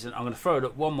 you're amazing. I'm going to throw it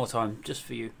up one more time just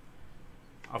for you.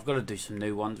 I've got to do some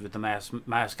new ones with the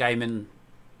mouse gaming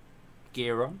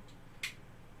gear on.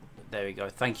 But there we go.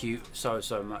 Thank you so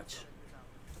much.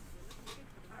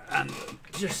 And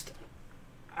just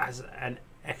as an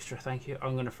extra thank you,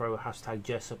 I'm going to throw a hashtag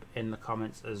Jessup in the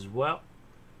comments as well.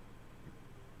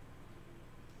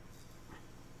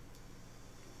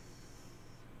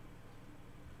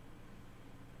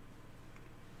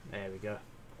 There we go.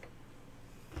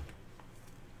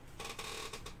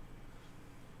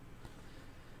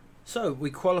 So we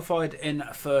qualified in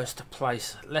first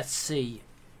place. Let's see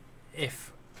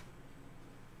if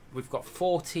we've got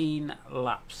 14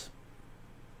 laps.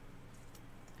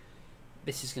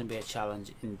 This is going to be a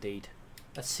challenge indeed.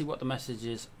 Let's see what the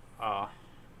messages are.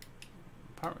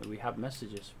 Apparently we have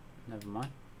messages. Never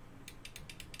mind.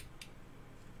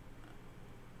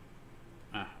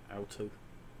 L2.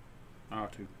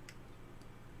 R2.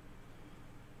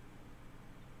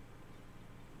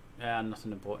 Yeah,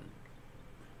 nothing important.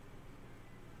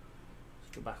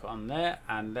 Let's go back on there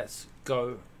and let's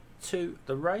go to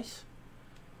the race.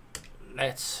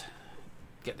 Let's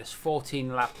get this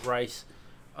 14 lap race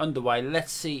underway.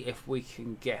 Let's see if we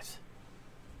can get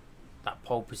that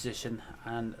pole position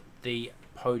and the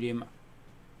podium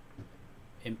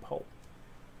in pole.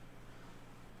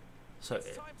 So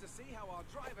it's time to see how our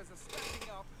drivers are stacking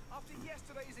up after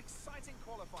yesterday's exciting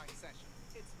qualifying session.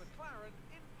 It's McLaren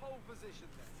in pole position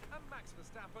then, and Max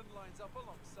Verstappen lines up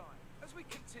alongside. As we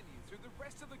continue through the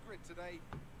rest of the grid today,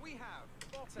 we have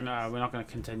Bottas. No, we're not going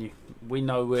to continue. We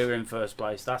know we're in first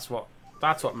place. That's what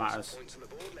matters. Points on the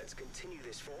board. Let's continue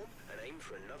this form and aim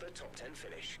for another top 10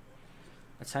 finish.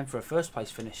 Let's aim for a first place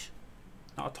finish,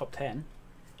 not a top 10.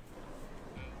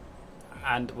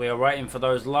 And we are waiting for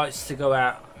those lights to go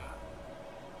out.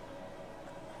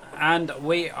 And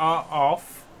we are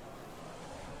off.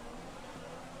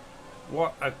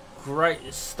 What a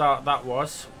great start that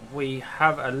was. We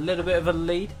have a little bit of a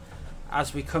lead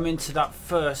as we come into that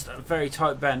first very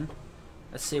tight bend.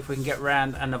 Let's see if we can get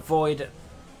round and avoid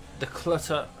the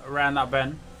clutter around that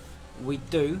bend. We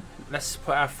do. Let's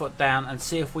put our foot down and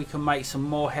see if we can make some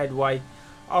more headway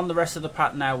on the rest of the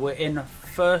pack now. We're in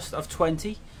first of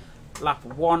 20, lap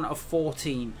 1 of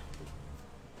 14.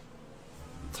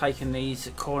 Taking these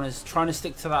corners, trying to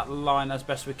stick to that line as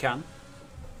best we can.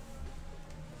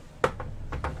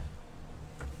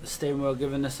 The steering wheel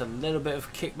giving us a little bit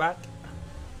of kickback.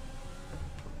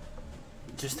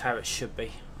 Just how it should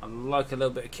be. I like a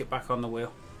little bit of kickback on the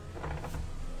wheel.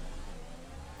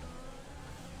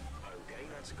 Okay,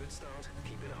 that's a good start.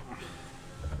 Keep it up.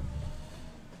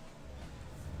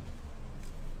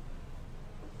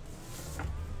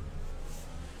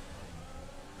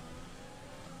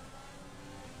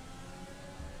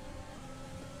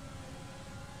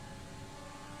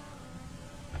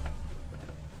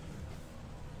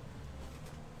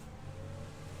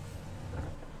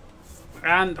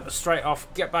 And straight off,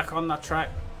 get back on that track.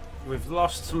 We've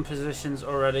lost some positions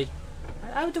already.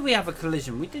 How do we have a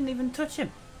collision? We didn't even touch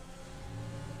him.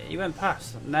 He went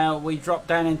past. Now we drop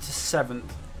down into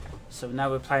 7th. So now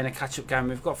we're playing a catch-up game.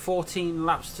 We've got 14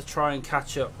 laps to try and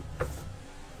catch up.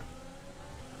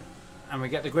 And we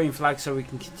get the green flag so we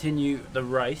can continue the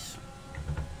race.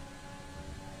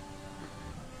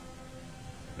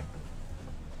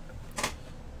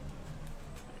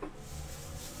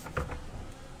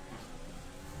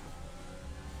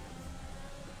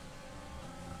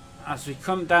 As we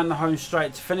come down the home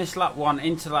straight to finish lap 1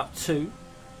 into lap 2.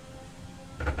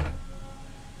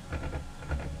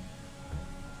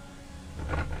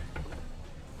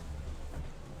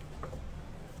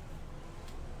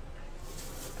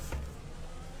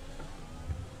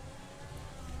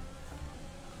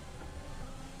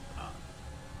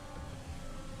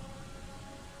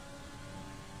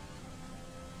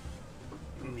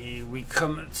 We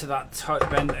come to that tight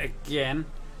bend again.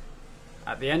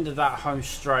 At the end of that home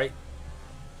straight,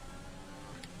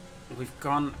 we've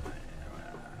gone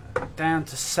down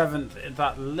to 7th.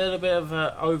 That little bit of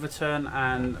an overturn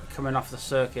and coming off the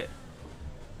circuit.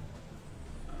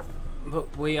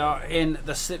 But we are in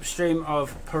the slipstream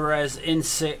of Perez in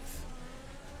 6th.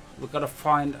 We've got to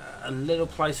find a little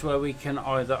place where we can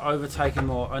either overtake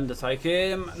him or undertake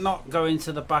him. Not go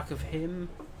into the back of him.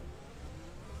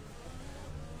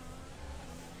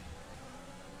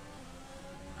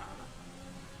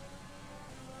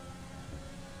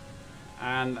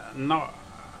 and not.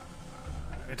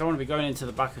 I don't want to be going into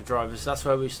the back of drivers. That's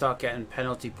where we start getting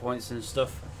penalty points and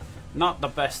stuff. Not the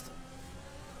best.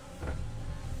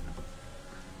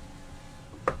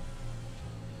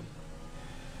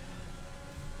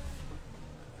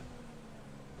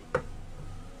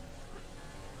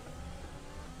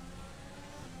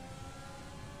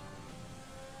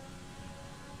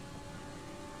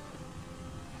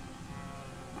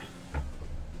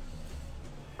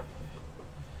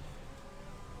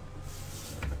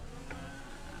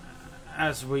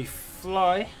 As we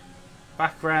fly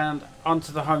back round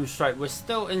onto the home straight, we're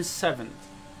still in 7th.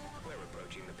 We're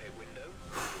approaching the pit window.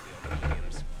 We'll be on the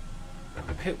mediums.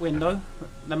 Pit window.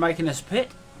 They're making us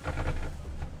pit.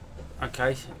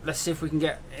 Okay, let's see if we can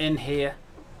get in here.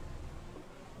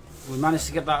 We managed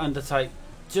to get that undertake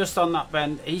just on that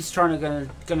bend. He's gonna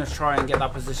try and get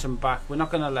that position back. We're not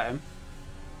gonna let him.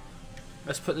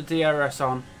 Let's put the DRS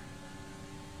on.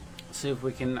 See if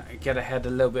we can get ahead a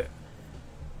little bit.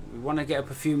 We want to get up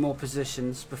a few more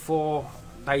positions before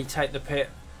they take the pit.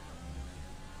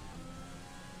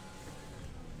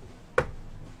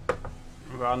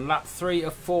 We're on lap 3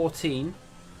 of 14.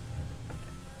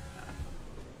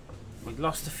 We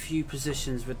lost a few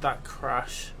positions with that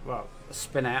crash. Well, a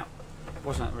spin out. It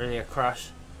wasn't really a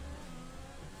crash.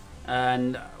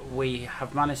 And we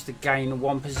have managed to gain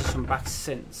 1 position back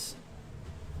since.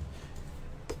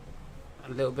 A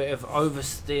little bit of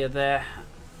oversteer there.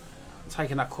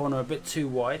 Taking that corner a bit too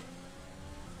wide.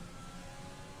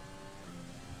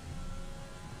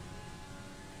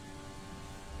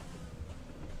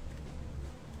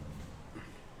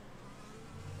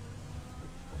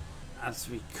 As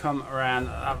we come around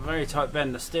that very tight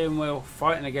bend, the steering wheel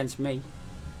fighting against me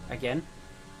again.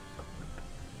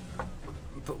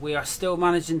 But we are still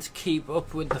managing to keep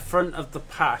up with the front of the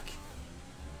pack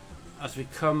as we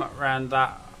come around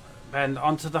that bend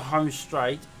onto the home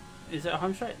straight. Is it a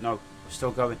home straight? No.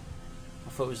 Still going. I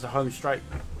thought it was the home straight.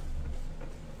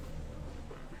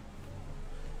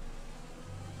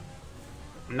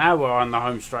 Now we're on the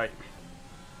home straight.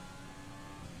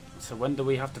 So when do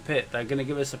we have to pit? They're going to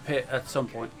give us a pit at some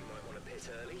point. You might want to pit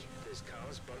early. There's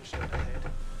cars bunched up ahead.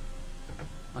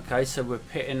 Okay, so we're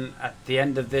pitting at the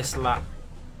end of this lap.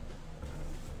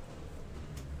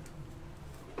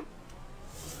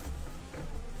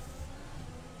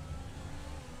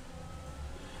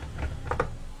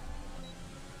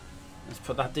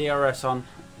 Put that DRS on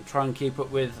and try and keep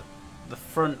up with the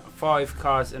front 5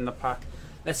 cars in the pack.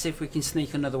 Let's see if we can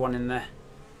sneak another one in there.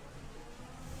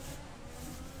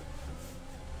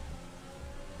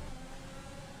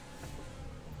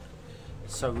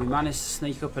 So we managed to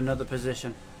sneak up another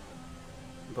position,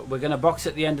 but we're going to box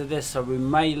at the end of this, so we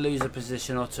may lose a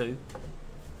position or 2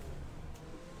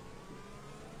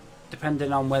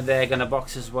 depending on where they're going to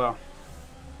box as well.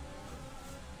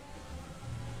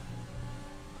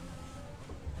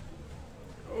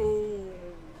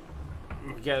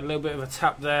 Get a little bit of a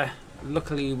tap there.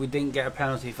 Luckily we didn't get a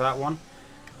penalty for that one.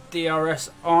 DRS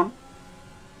on.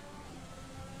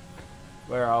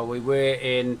 Where are we? We're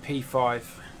in P5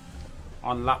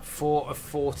 on lap 4 of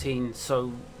 14,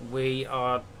 so we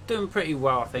are doing pretty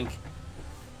well, I think.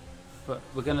 But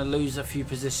we're going to lose a few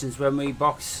positions when we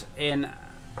box in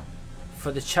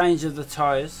for the change of the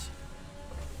tyres.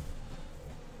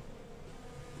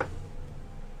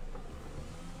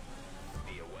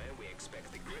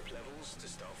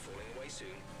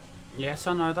 Yes,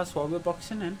 I know, that's why we're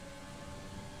boxing in.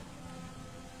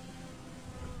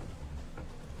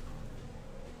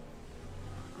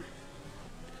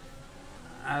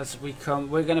 As we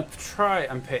come, we're going to try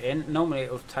and pit in. Normally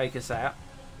it will take us out.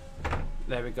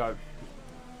 There we go.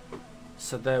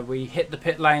 So there we hit the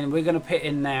pit lane. We're going to pit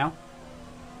in now.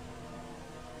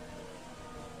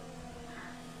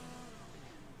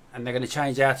 And they're going to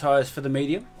change our tyres for the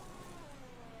medium.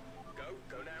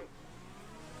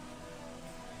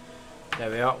 There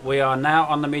we are. We are now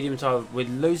on the medium tyre. We're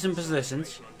losing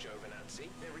positions.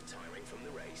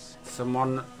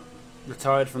 Someone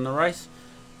retired from the race.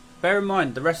 Bear in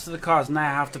mind, the rest of the cars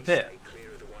now have to pit.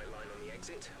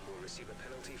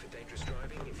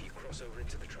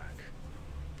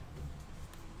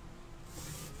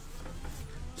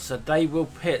 So they will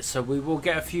pit. So we will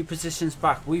get a few positions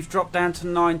back. We've dropped down to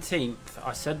 19th.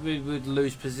 I said we would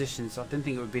lose positions. I didn't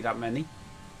think it would be that many.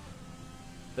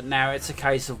 But now it's a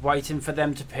case of waiting for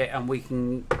them to pit and we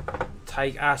can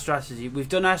take our strategy. We've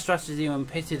done our strategy and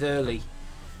pitted early,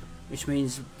 which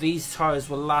means these tyres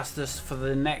will last us for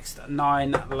the next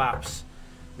 9 laps,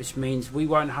 which means we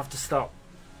won't have to stop.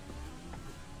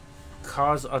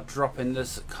 Cars are dropping.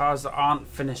 There's cars that aren't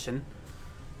finishing,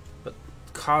 but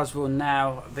cars will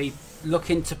now be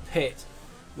looking to pit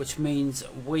which means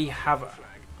we have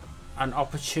an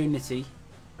opportunity.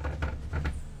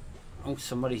 Oh,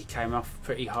 somebody came off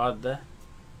pretty hard there.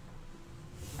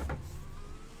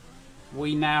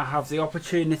 We now have the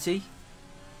opportunity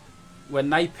when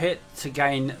they pit to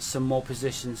gain some more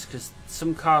positions, because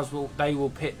some cars will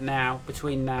pit now,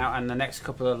 between now and the next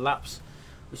couple of laps,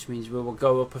 which means we will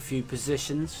go up a few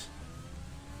positions.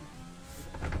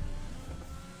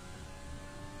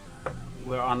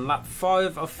 We're on lap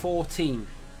 5 of 14.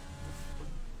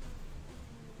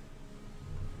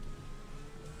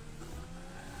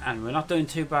 And we're not doing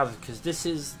too bad, because this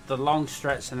is the long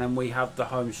stretch and then we have the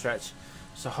home stretch.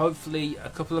 So hopefully a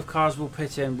couple of cars will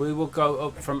pit in. We will go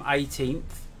up from 18th.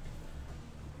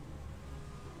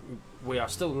 We are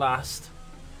still last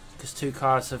because 2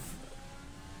 cars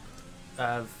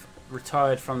have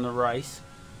retired from the race.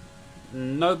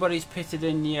 Nobody's pitted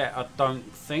in yet, I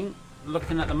don't think.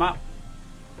 Looking at the map,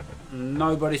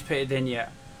 nobody's pitted in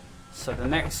yet. So the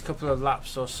next couple of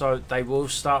laps or so, they will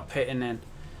start pitting in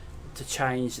to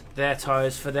change their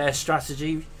tyres for their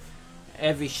strategy.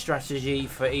 Every strategy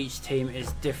for each team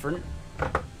is different.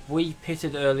 We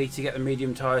pitted early to get the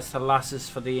medium tyres to last us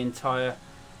for the entire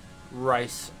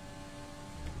race.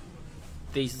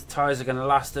 These tyres are going to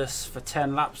last us for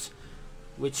 10 laps,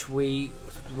 which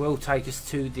will take us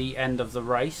to the end of the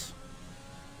race.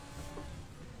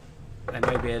 They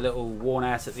may be a little worn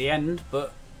out at the end,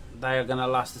 but they are going to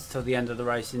last us till the end of the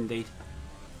race indeed.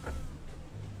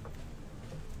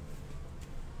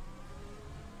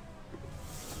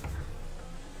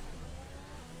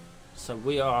 So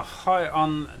we are high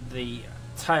on the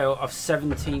tail of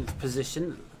 17th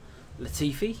position,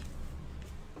 Latifi.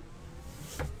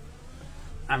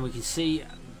 And we can see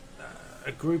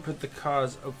a group of the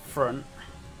cars up front.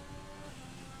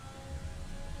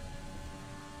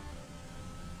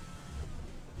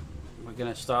 We're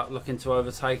going to start looking to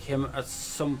overtake him at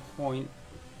some point.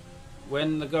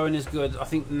 When the going is good, I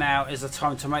think now is the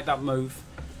time to make that move.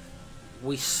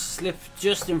 We slip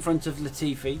just in front of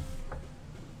Latifi.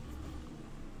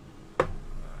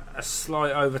 A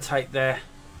slight overtake there,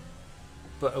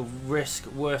 but a risk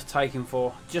worth taking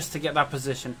for, just to get that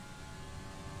position.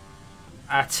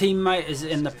 Our teammate is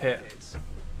in the pit,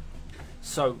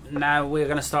 so now we're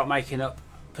going to start making up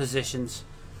positions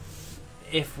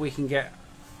if we can get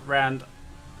round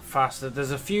faster.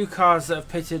 There's a few cars that have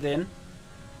pitted in.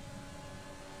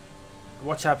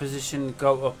 Watch our position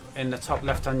go up in the top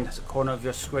left hand corner of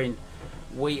your screen.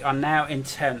 We are now in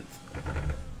 10th,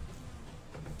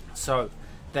 so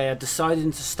they are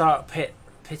deciding to start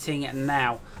pitting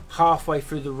now, halfway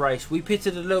through the race. We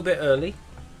pitted a little bit early,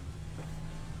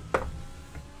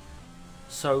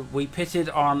 so we pitted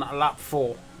on lap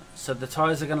 4. So the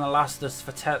tyres are going to last us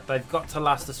for 10. They've got to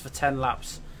last us for 10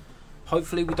 laps.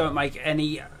 Hopefully we don't make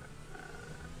any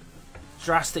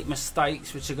drastic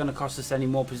mistakes which are going to cost us any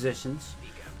more positions.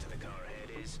 The gap to the car ahead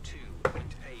is 2.8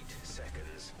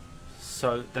 seconds.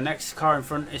 So the next car in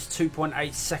front is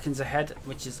 2.8 seconds ahead,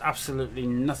 which is absolutely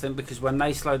nothing, because when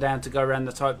they slow down to go around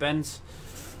the tight bends,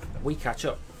 we catch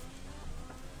up.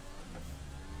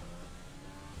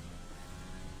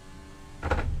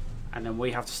 And then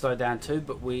we have to slow down too,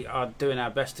 but we are doing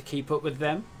our best to keep up with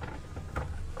them.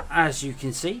 As you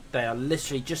can see, they are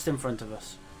literally just in front of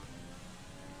us.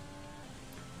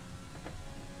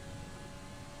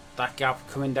 That gap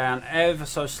coming down ever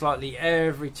so slightly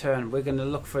every turn. We're going to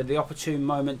look for the opportune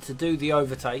moment to do the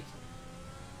overtake.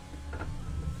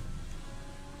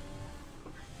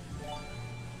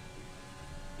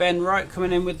 Ben Wright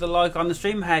coming in with the like on the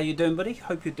stream. How you doing, buddy?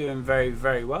 Hope you're doing very,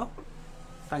 very well.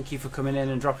 Thank you for coming in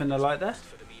and dropping the like there.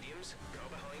 For the mediums, car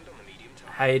behind on the medium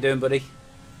tire. How you doing, buddy?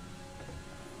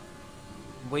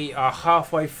 We are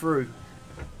halfway through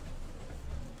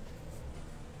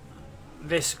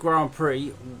this Grand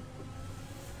Prix.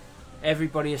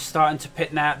 Everybody is starting to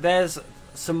pit now. There's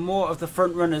some more of the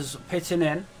front runners pitting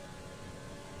in.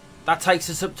 That takes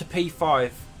us up to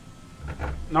P5.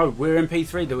 No, we're in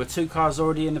P3. There were 2 cars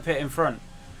already in the pit in front.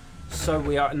 So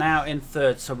we are now in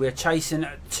 3rd. So we are chasing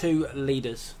 2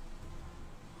 leaders.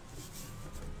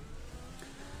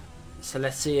 So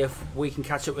let's see if we can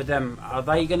catch up with them. Are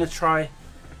they going to try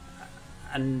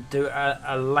and do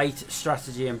a late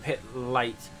strategy and pit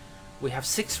late? We have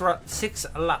 6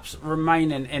 laps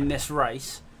remaining in this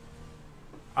race.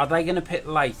 Are they going to pit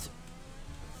late,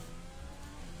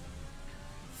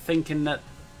 thinking that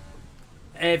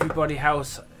everybody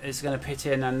else is going to pit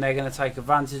in and they're going to take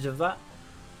advantage of that?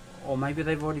 Or maybe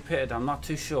they've already pitted, I'm not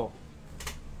too sure.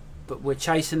 But we're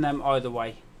chasing them either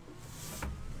way.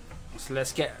 So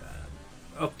let's get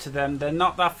up to them. They're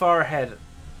not that far ahead.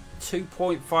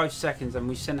 2.5 seconds, and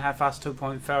we've seen how fast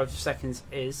 2.5 seconds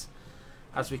is.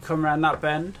 As we come around that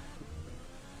bend,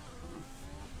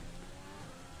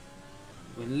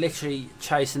 we're literally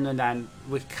chasing them down.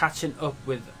 We're catching up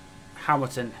with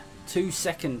Hamilton. 2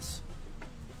 seconds.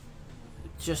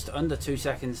 Just under 2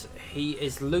 seconds. He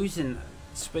is losing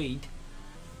speed.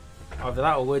 Either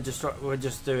that or we're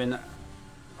just doing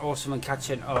awesome and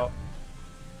catching up.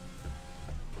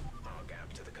 Our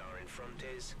gap to the car in front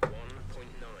is 1.9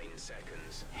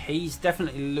 seconds. He's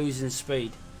definitely losing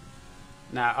speed.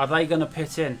 Now, are they going to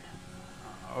pit in?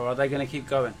 Or are they going to keep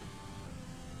going?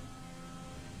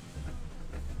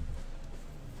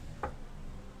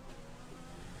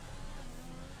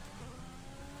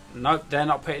 Nope, they're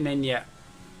not pitting in yet.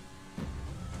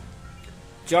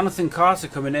 Jonathan Carter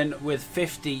coming in with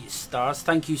 50 stars.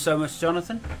 Thank you so much,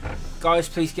 Jonathan. Guys,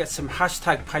 please get some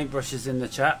hashtag paintbrushes in the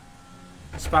chat.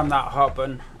 Spam that heart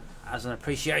button as an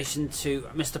appreciation to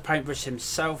Mr. Paintbrush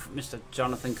himself, Mr.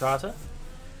 Jonathan Carter.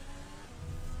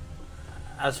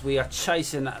 As we are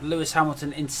chasing Lewis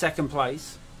Hamilton in second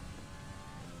place.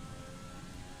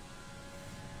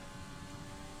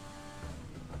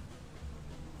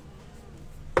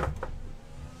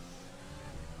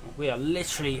 We are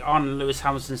literally on Lewis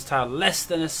Hamilton's tail, less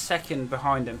than a second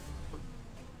behind him.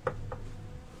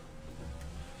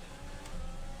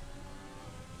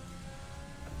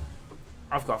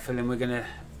 I've got a feeling we're going to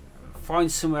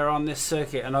find somewhere on this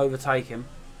circuit and overtake him.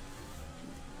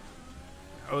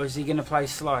 Or is he going to play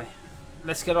sly?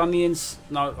 Let's get on the inside.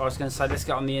 No, I was going to say let's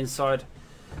get on the inside.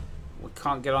 We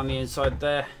can't get on the inside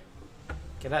there.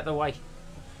 Get out of the way.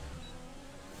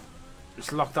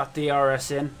 Let's lock that DRS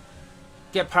in.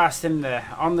 Get past him there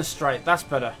on the straight. That's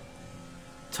better.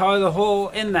 Tyler Hall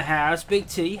in the house. Big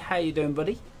T, how you doing,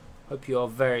 buddy? Hope you are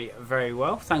very, very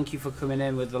well. Thank you for coming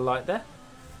in with the light there.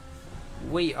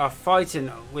 We are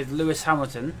fighting with Lewis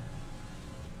Hamilton,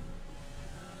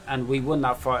 and we won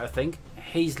that fight, I think.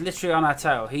 He's literally on our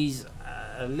tail. He's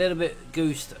a little bit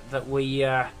goosed that we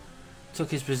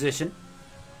took his position.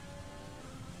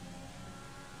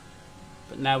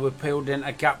 But now we're building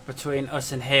a gap between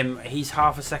us and him. He's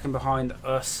half a second behind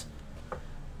us.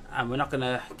 And we're not going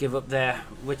to give up there.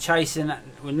 We're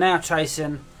now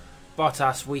chasing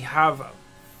Bottas. We have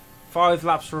 5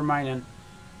 laps remaining.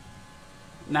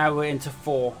 Now we're into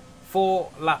 4.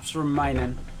 4 laps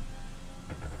remaining.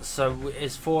 So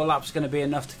is 4 laps going to be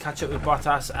enough to catch up with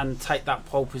Bottas and take that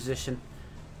pole position?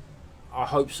 I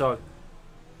hope so.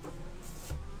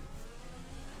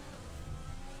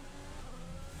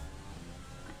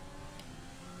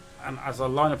 And as I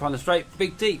line up on the straight,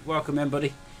 Big D, welcome in,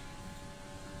 buddy.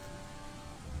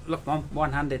 Look, Mom,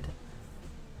 one-handed.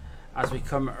 As we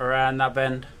come around that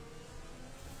bend.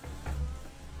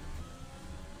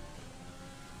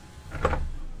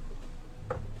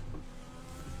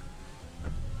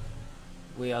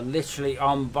 We are literally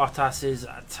on Bottas's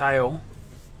tail.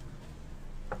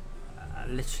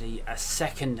 Literally a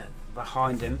second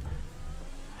behind him.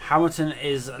 Hamilton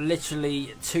is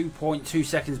literally 2.2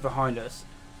 seconds behind us.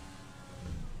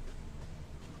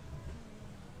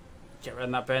 Get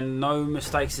around that bend, no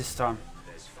mistakes this time.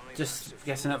 Just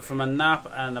getting up from a nap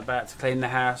and about to clean the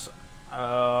house.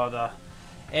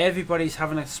 Everybody's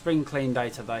having a spring clean day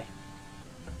today.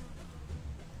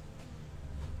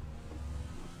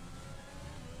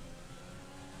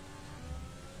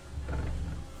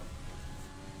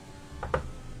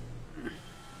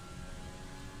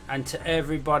 And to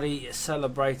everybody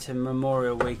celebrating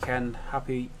Memorial Weekend,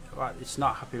 well, it's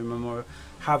not happy Memorial.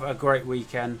 Have a great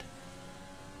weekend.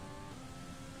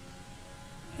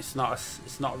 It's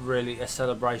not really a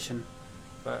celebration,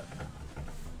 but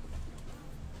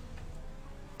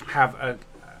have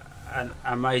an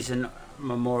amazing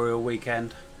Memorial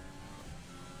Weekend.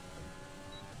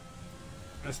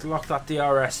 Let's lock that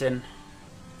DRS in.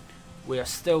 We are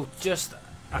still just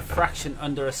a fraction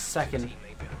under a second.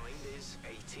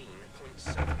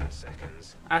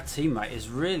 Our teammate is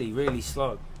really, really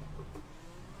slow.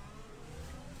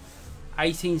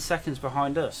 18 seconds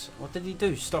behind us. What did he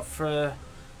do? Stop for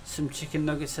some chicken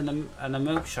nuggets and a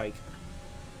milkshake.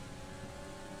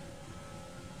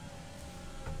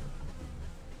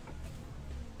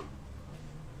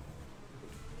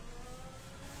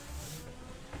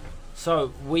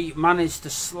 So we managed to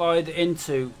slide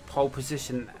into pole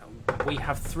position. We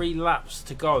have 3 laps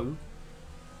to go.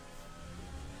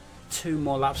 2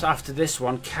 more laps after this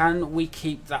one. Can we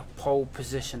keep that pole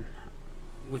position?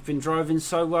 We've been driving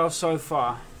so well so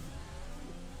far.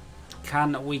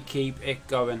 Can we keep it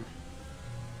going?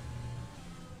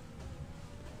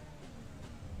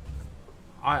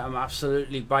 I am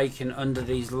absolutely baking under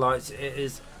these lights. It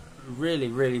is really,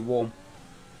 really warm.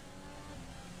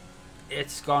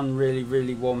 It's gone really,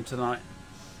 really warm tonight.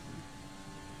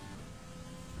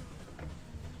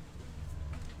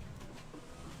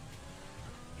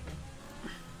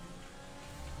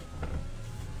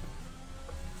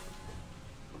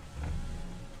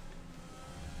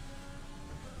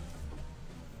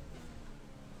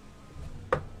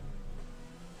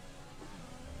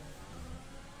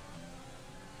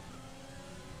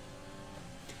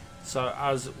 So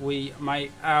as we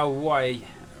make our way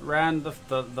around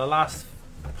the last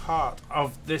part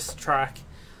of this track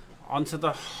onto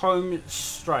the home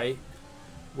straight,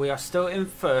 we are still in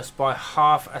first by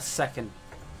half a second.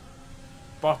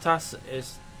 Bottas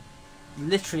is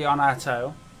literally on our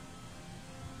tail.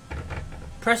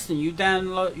 Preston, you downed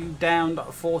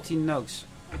 14 nugs.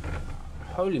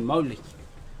 Holy moly.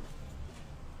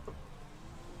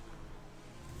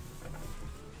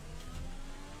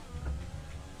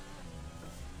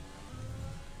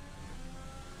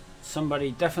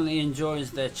 Somebody definitely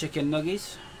enjoys their chicken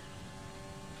nuggies.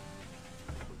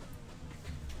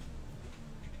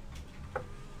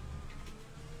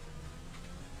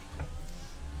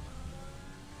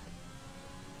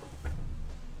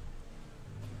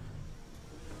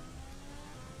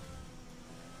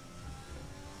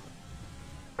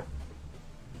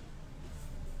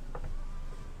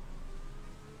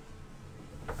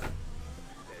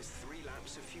 There's 3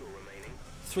 laps of fuel remaining.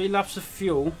 3 laps of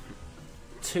fuel.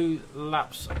 2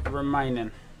 laps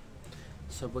remaining,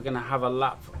 so we're gonna have a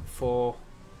lap's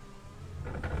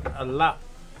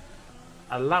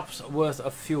worth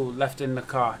of fuel left in the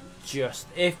car, just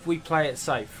if we play it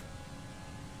safe.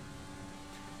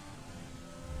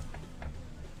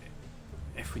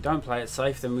 If we don't play it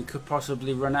safe, then we could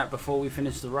possibly run out before we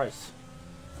finish the race,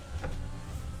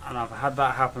 and I've had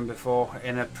that happen before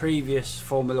in a previous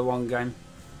Formula 1 game.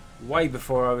 Way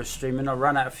before I was streaming, I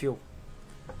ran out of fuel.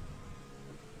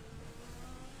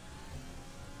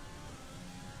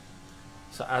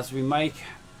 So as we make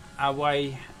our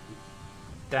way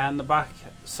down the back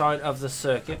side of the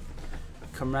circuit,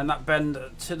 come around that bend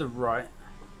to the right,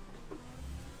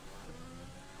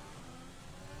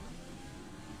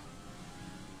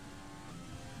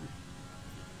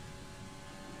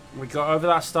 we got over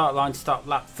that start line, start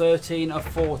lap 13 of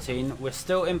 14. We're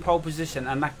still in pole position,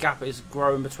 and that gap is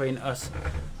growing between us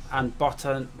and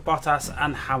Bottas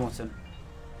and Hamilton.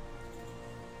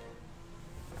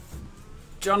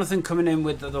 Jonathan coming in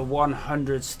with the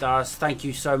 100 stars. Thank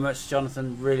you so much,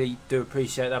 Jonathan. Really do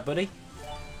appreciate that, buddy.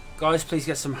 Guys, please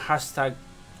get some hashtag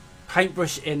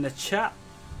paintbrush in the chat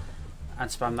and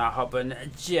spam that hot button.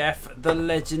 Jeff, the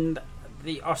legend,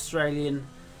 the Australian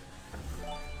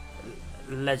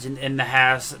legend in the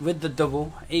house with the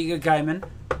double. Eager Gaming.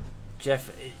 Jeff,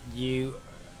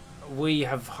 we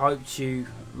have hyped you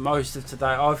most of today.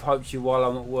 I've hyped you while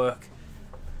I'm at work.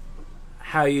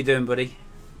 How are you doing, buddy?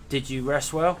 Did you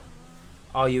rest well?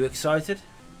 Are you excited?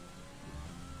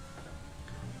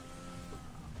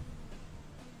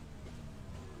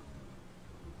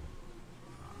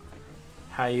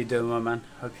 How you doing, my man?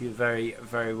 Hope you're very,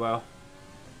 very well.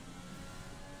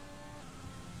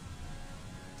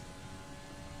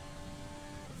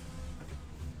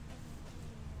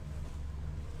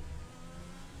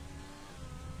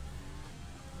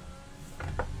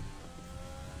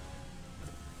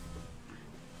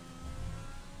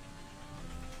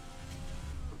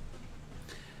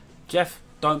 Jeff,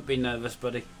 don't be nervous,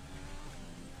 buddy.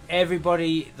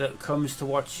 Everybody that comes to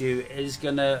watch you is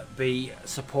going to be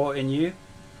supporting you.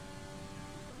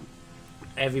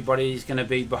 Everybody is going to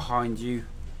be behind you.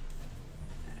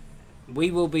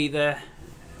 We will be there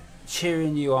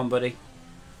cheering you on, buddy.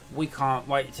 We can't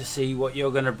wait to see what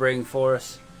you're going to bring for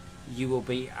us. You will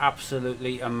be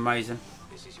absolutely amazing.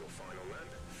 This is your final lap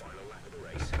of the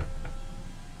race.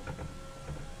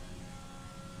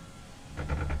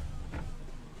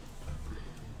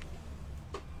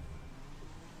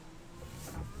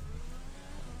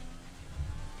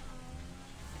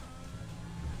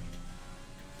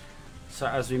 So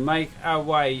as we make our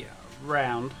way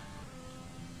round,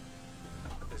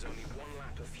 There's only 1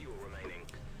 lap of fuel remaining.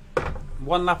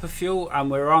 1 lap of fuel, and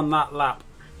we're on that lap.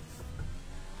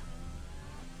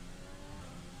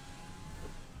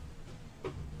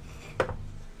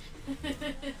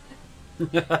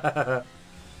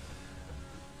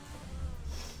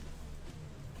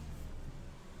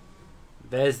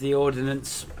 There's the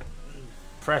ordnance.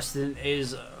 Preston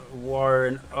is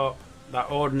wiring up that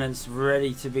ordnance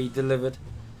ready to be delivered.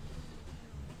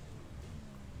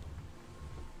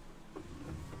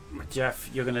 Jeff,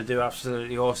 you're going to do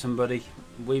absolutely awesome, buddy.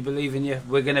 We believe in you.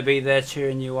 We're going to be there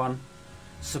cheering you on,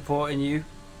 supporting you.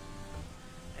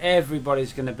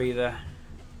 Everybody's going to be there.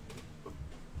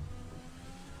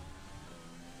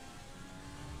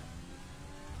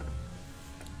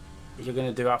 You're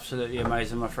going to do absolutely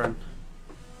amazing, my friend.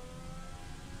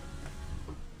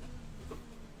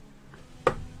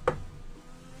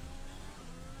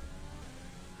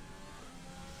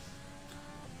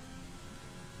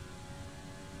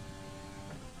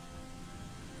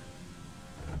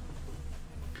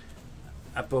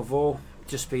 Above all,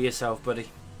 just be yourself, buddy.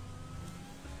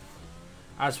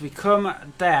 as we come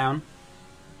down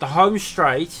the home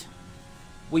straight.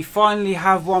 We finally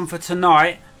have one for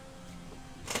tonight.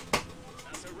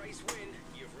 That's a race win.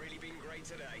 You've really been great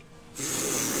today.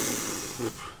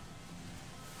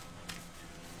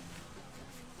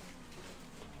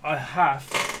 I have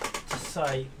to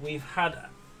say we've had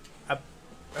a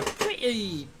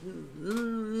pretty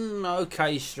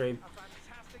okay stream.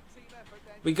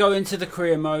 We go into the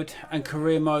career mode, and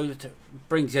career mode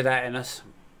brings it out in us.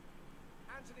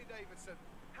 Anthony Davidson,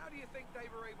 how do you think they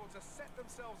were able to set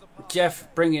themselves apart? Jeff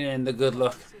bringing in the good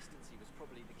luck. Consistency was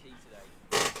probably the key today.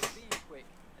 Being quick,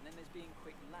 and then there's being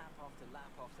quick lap after lap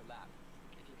after lap.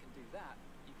 If you can do that,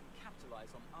 you can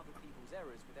capitalise on other people's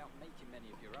errors without making many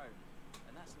of your own.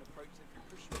 And that's an approach that can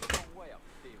push you a long way up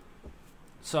the field.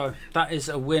 So that is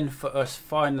a win for us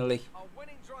finally. Our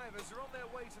winning drivers are on their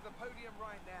way to the podium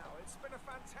right now. It's been a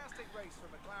fantastic race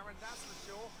for McLaren, that's for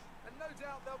sure. And no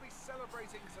doubt they'll be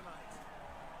celebrating tonight.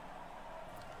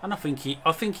 And I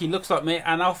think he looks like me,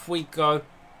 and off we go.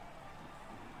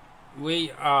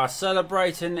 We are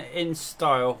celebrating in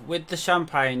style with the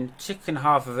champagne, chicken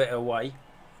half of it away.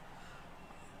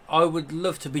 I would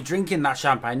love to be drinking that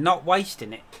champagne, not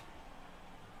wasting it.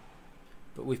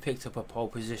 But we picked up a pole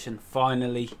position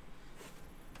finally.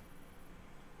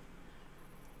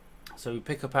 So we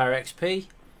pick up our XP.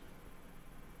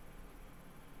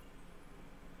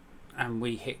 And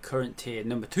we hit current tier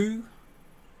number 2.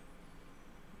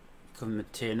 Come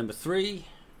tier number 3.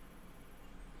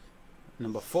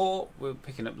 Number 4. We're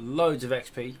picking up loads of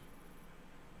XP.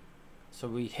 So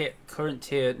we hit current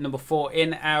tier number 4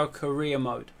 in our career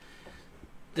mode.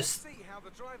 Let's see how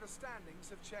the driver standings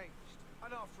have changed.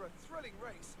 And after a thrilling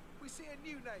race, we see a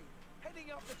new name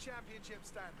heading up the championship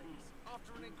standings.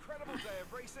 After an incredible day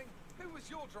of racing, who was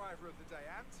your driver of the day,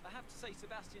 Ant? I have to say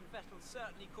Sebastian Vettel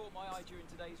certainly caught my eye during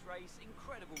today's race.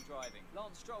 Incredible driving.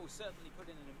 Lance Stroll certainly put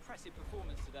in an impressive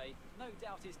performance today. No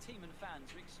doubt his team and fans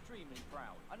are extremely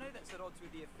proud. I know that's at odds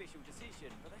with the official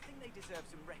decision, but I think they deserve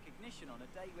some recognition on a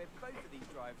day where both of these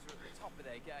drivers are at the top of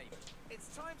their game. It's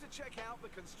time to check out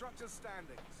the constructors'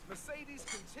 standings. Mercedes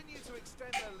continue to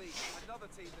extend their lead.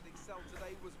 Another team that excelled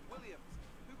today was Williams,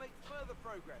 who make further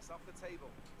progress up the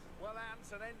table. Well,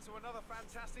 Ant, an end to another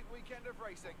fantastic weekend of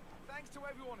racing. Thanks to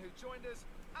everyone who joined us,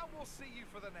 and we'll see you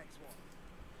for the next one.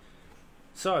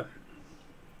 So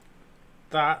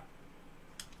that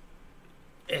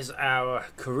is our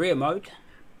career mode.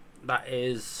 That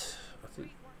is, I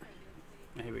think,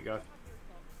 here we go.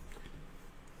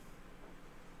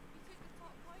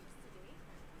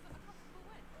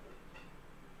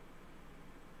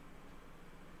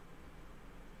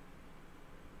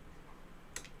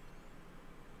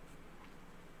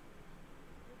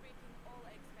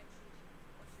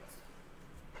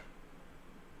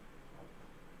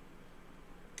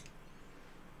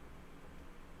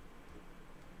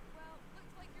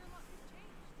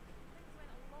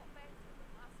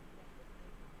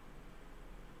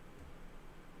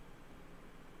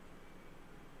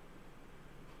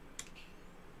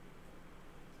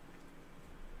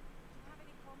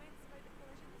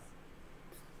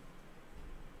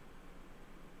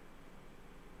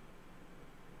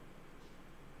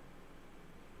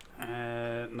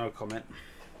 No comment.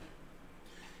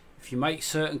 If you make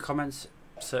certain comments,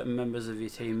 certain members of your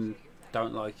team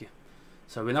don't like you.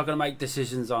 So we're not going to make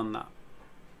decisions on that.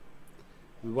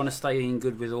 We want to stay in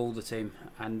good with all the team.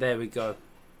 And there we go.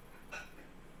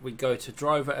 We go to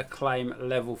driver acclaim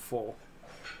level 4.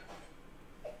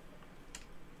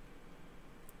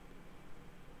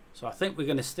 So I think we're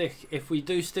going to stick, if we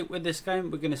do stick with this game,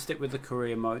 we're going to stick with the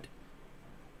career mode.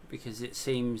 Because it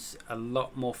seems a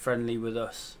lot more friendly with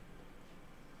us.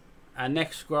 Our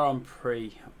next Grand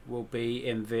Prix will be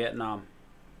in Vietnam.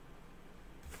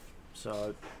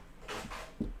 So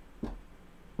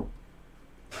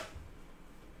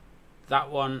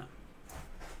that one,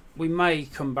 we may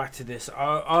come back to this.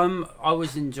 I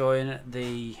was enjoying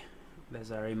the,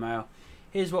 there's our email.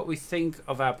 Here's what we think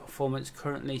of our performance.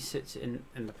 Currently sits in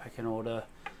the pecking order.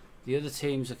 The other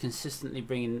teams are consistently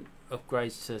bringing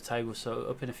upgrades to the table, so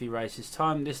up in a few races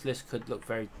time this list could look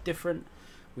very different.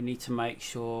 We need to make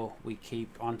sure we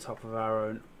keep on top of our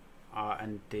own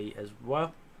R&D as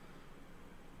well.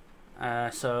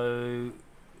 So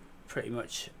pretty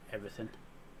much everything.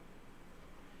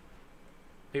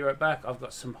 Be right back. I've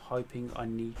got some hyping I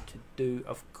need to do,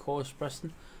 of course,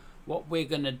 Preston. What we're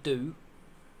going to do,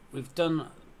 we've done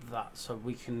that so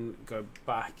we can go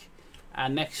back. Our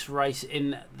next race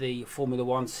in the Formula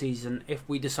 1 season, if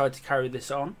we decide to carry this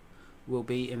on, will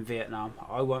be in Vietnam.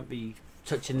 I won't be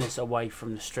touching this away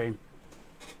from the stream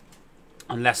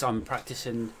unless I'm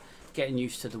practicing getting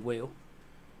used to the wheel.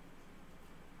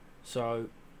 So,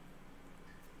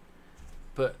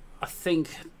 but I think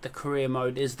the career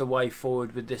mode is the way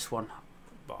forward with this one.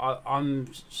 But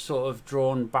I'm sort of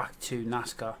drawn back to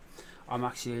NASCAR. I'm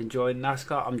actually enjoying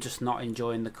NASCAR. I'm just not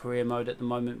enjoying the career mode at the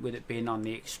moment, with it being on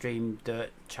the Extreme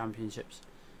Dirt Championships.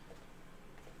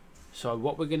 So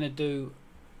what we're going to do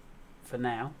for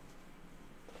now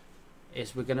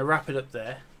is we're going to wrap it up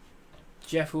there.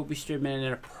 Jeff will be streaming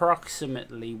in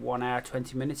approximately 1 hour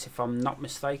 20 minutes, if I'm not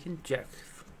mistaken.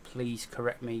 Jeff, please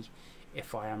correct me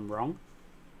if I am wrong.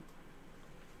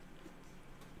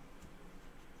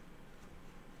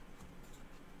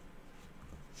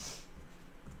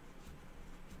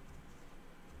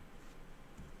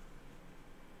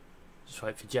 Just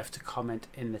wait for Jeff to comment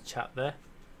in the chat there.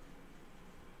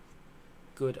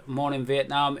 Good morning,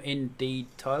 Vietnam. Indeed,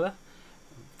 Tyler.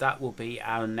 That will be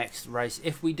our next race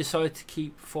if we decide to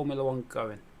keep Formula 1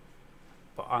 going.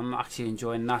 But I'm actually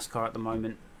enjoying NASCAR at the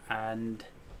moment, and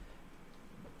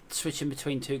switching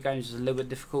between two games is a little bit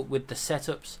difficult with the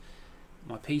setups.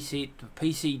 My PC, the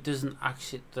PC doesn't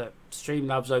actually, the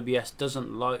Streamlabs OBS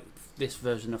doesn't like this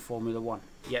version of Formula 1.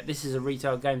 Yet this is a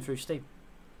retail game through Steam.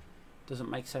 Doesn't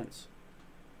make sense.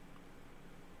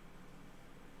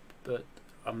 But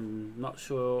I'm not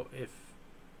sure if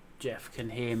Jeff can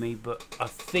hear me, but I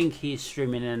think he's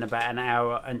streaming in about an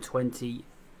hour and 20's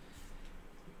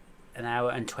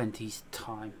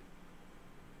time.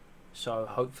 So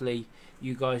hopefully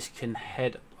you guys can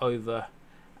head over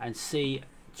and see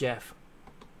Jeff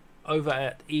over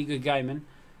at Eager Gaming.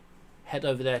 Head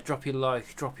over there, drop your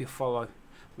like, drop your follow.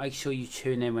 Make sure you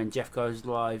tune in when Jeff goes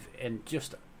live. And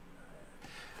just,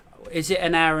 is it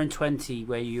an hour and 20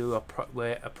 where you are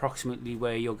approximately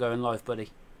where you're going live, buddy?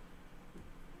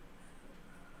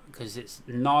 Because it's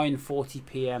 9:40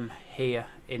 p.m. here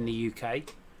in the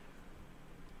UK.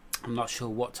 I'm not sure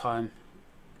what time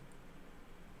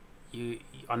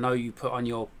I know you put on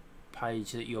your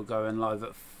page that you're going live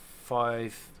at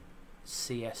 5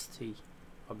 CST,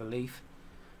 I believe.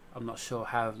 I'm not sure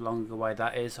how long away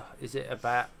that is. Is it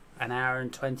about an hour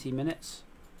and 20 minutes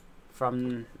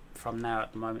from now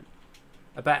at the moment?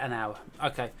 About an hour.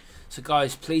 Okay, so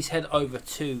guys, please head over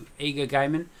to Eager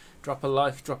Gaming, drop a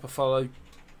like, drop a follow,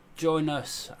 join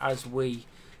us as we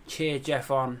cheer Jeff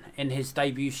on in his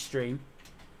debut stream.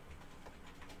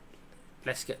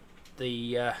 Let's get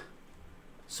the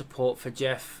support for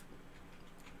Jeff,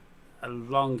 a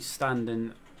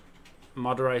long-standing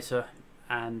moderator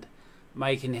and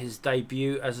making his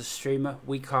debut as a streamer.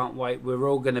 We can't wait. We're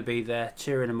all going to be there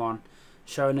cheering him on,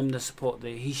 showing him the support that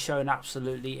he's shown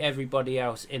absolutely everybody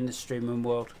else in the streaming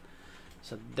world.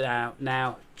 So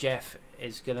now Jeff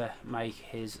is going to make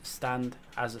his stand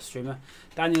as a streamer.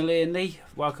 Daniel Ian Lee,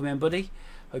 welcome in, buddy.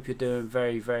 Hope you're doing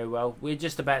very, very well. We're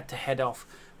just about to head off.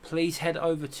 Please head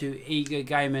over to Eager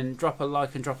Gaming, drop a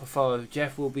like and drop a follow.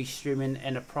 Jeff will be streaming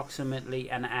in approximately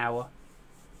an hour.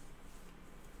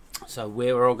 So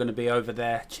we're all going to be over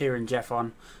there cheering Jeff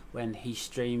on when he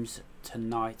streams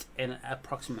tonight in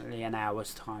approximately an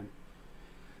hour's time.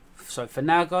 So for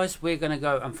now, guys, we're going to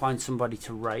go and find somebody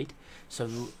to raid. So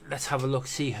let's have a look,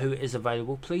 see who is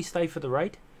available. Please stay for the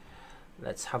raid.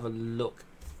 Let's have a look.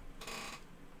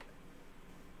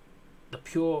 The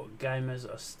Pure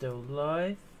Gamers are still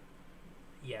live.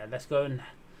 Yeah, let's go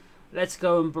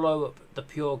and blow up the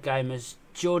Pure Gamers.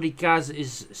 Geordie Gaz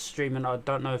is streaming. I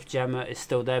don't know if Gemma is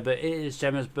still there, but it is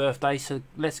Gemma's birthday, so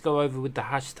let's go over with the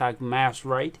hashtag mouse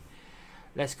raid.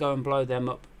 Let's go and blow them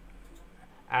up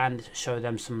and show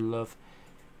them some love.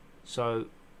 So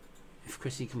if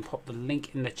Chrissy can pop the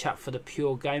link in the chat for the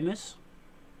Pure Gamers.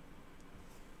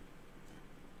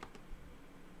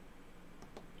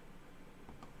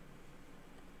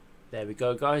 There we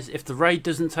go, guys. If the raid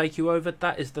doesn't take you over,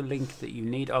 that is the link that you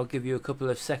need. I'll give you a couple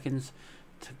of seconds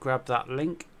to grab that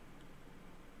link,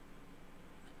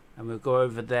 and we'll go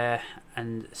over there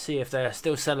and see if they are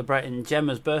still celebrating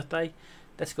Gemma's birthday.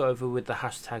 Let's go over with the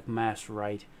hashtag mouse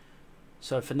raid.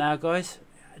 So for now, guys,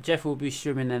 Jeff will be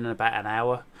streaming in about an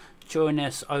hour. Join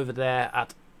us over there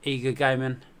at Eager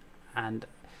Gaming, and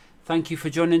thank you for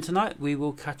joining tonight. We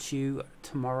will catch you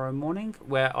tomorrow morning,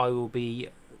 where I will be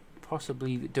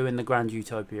possibly doing the Grand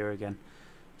Utopia again.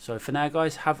 So for now,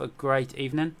 guys, have a great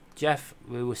evening. Jeff,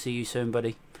 we will see you soon,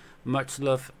 buddy. Much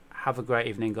love. Have a great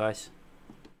evening, guys.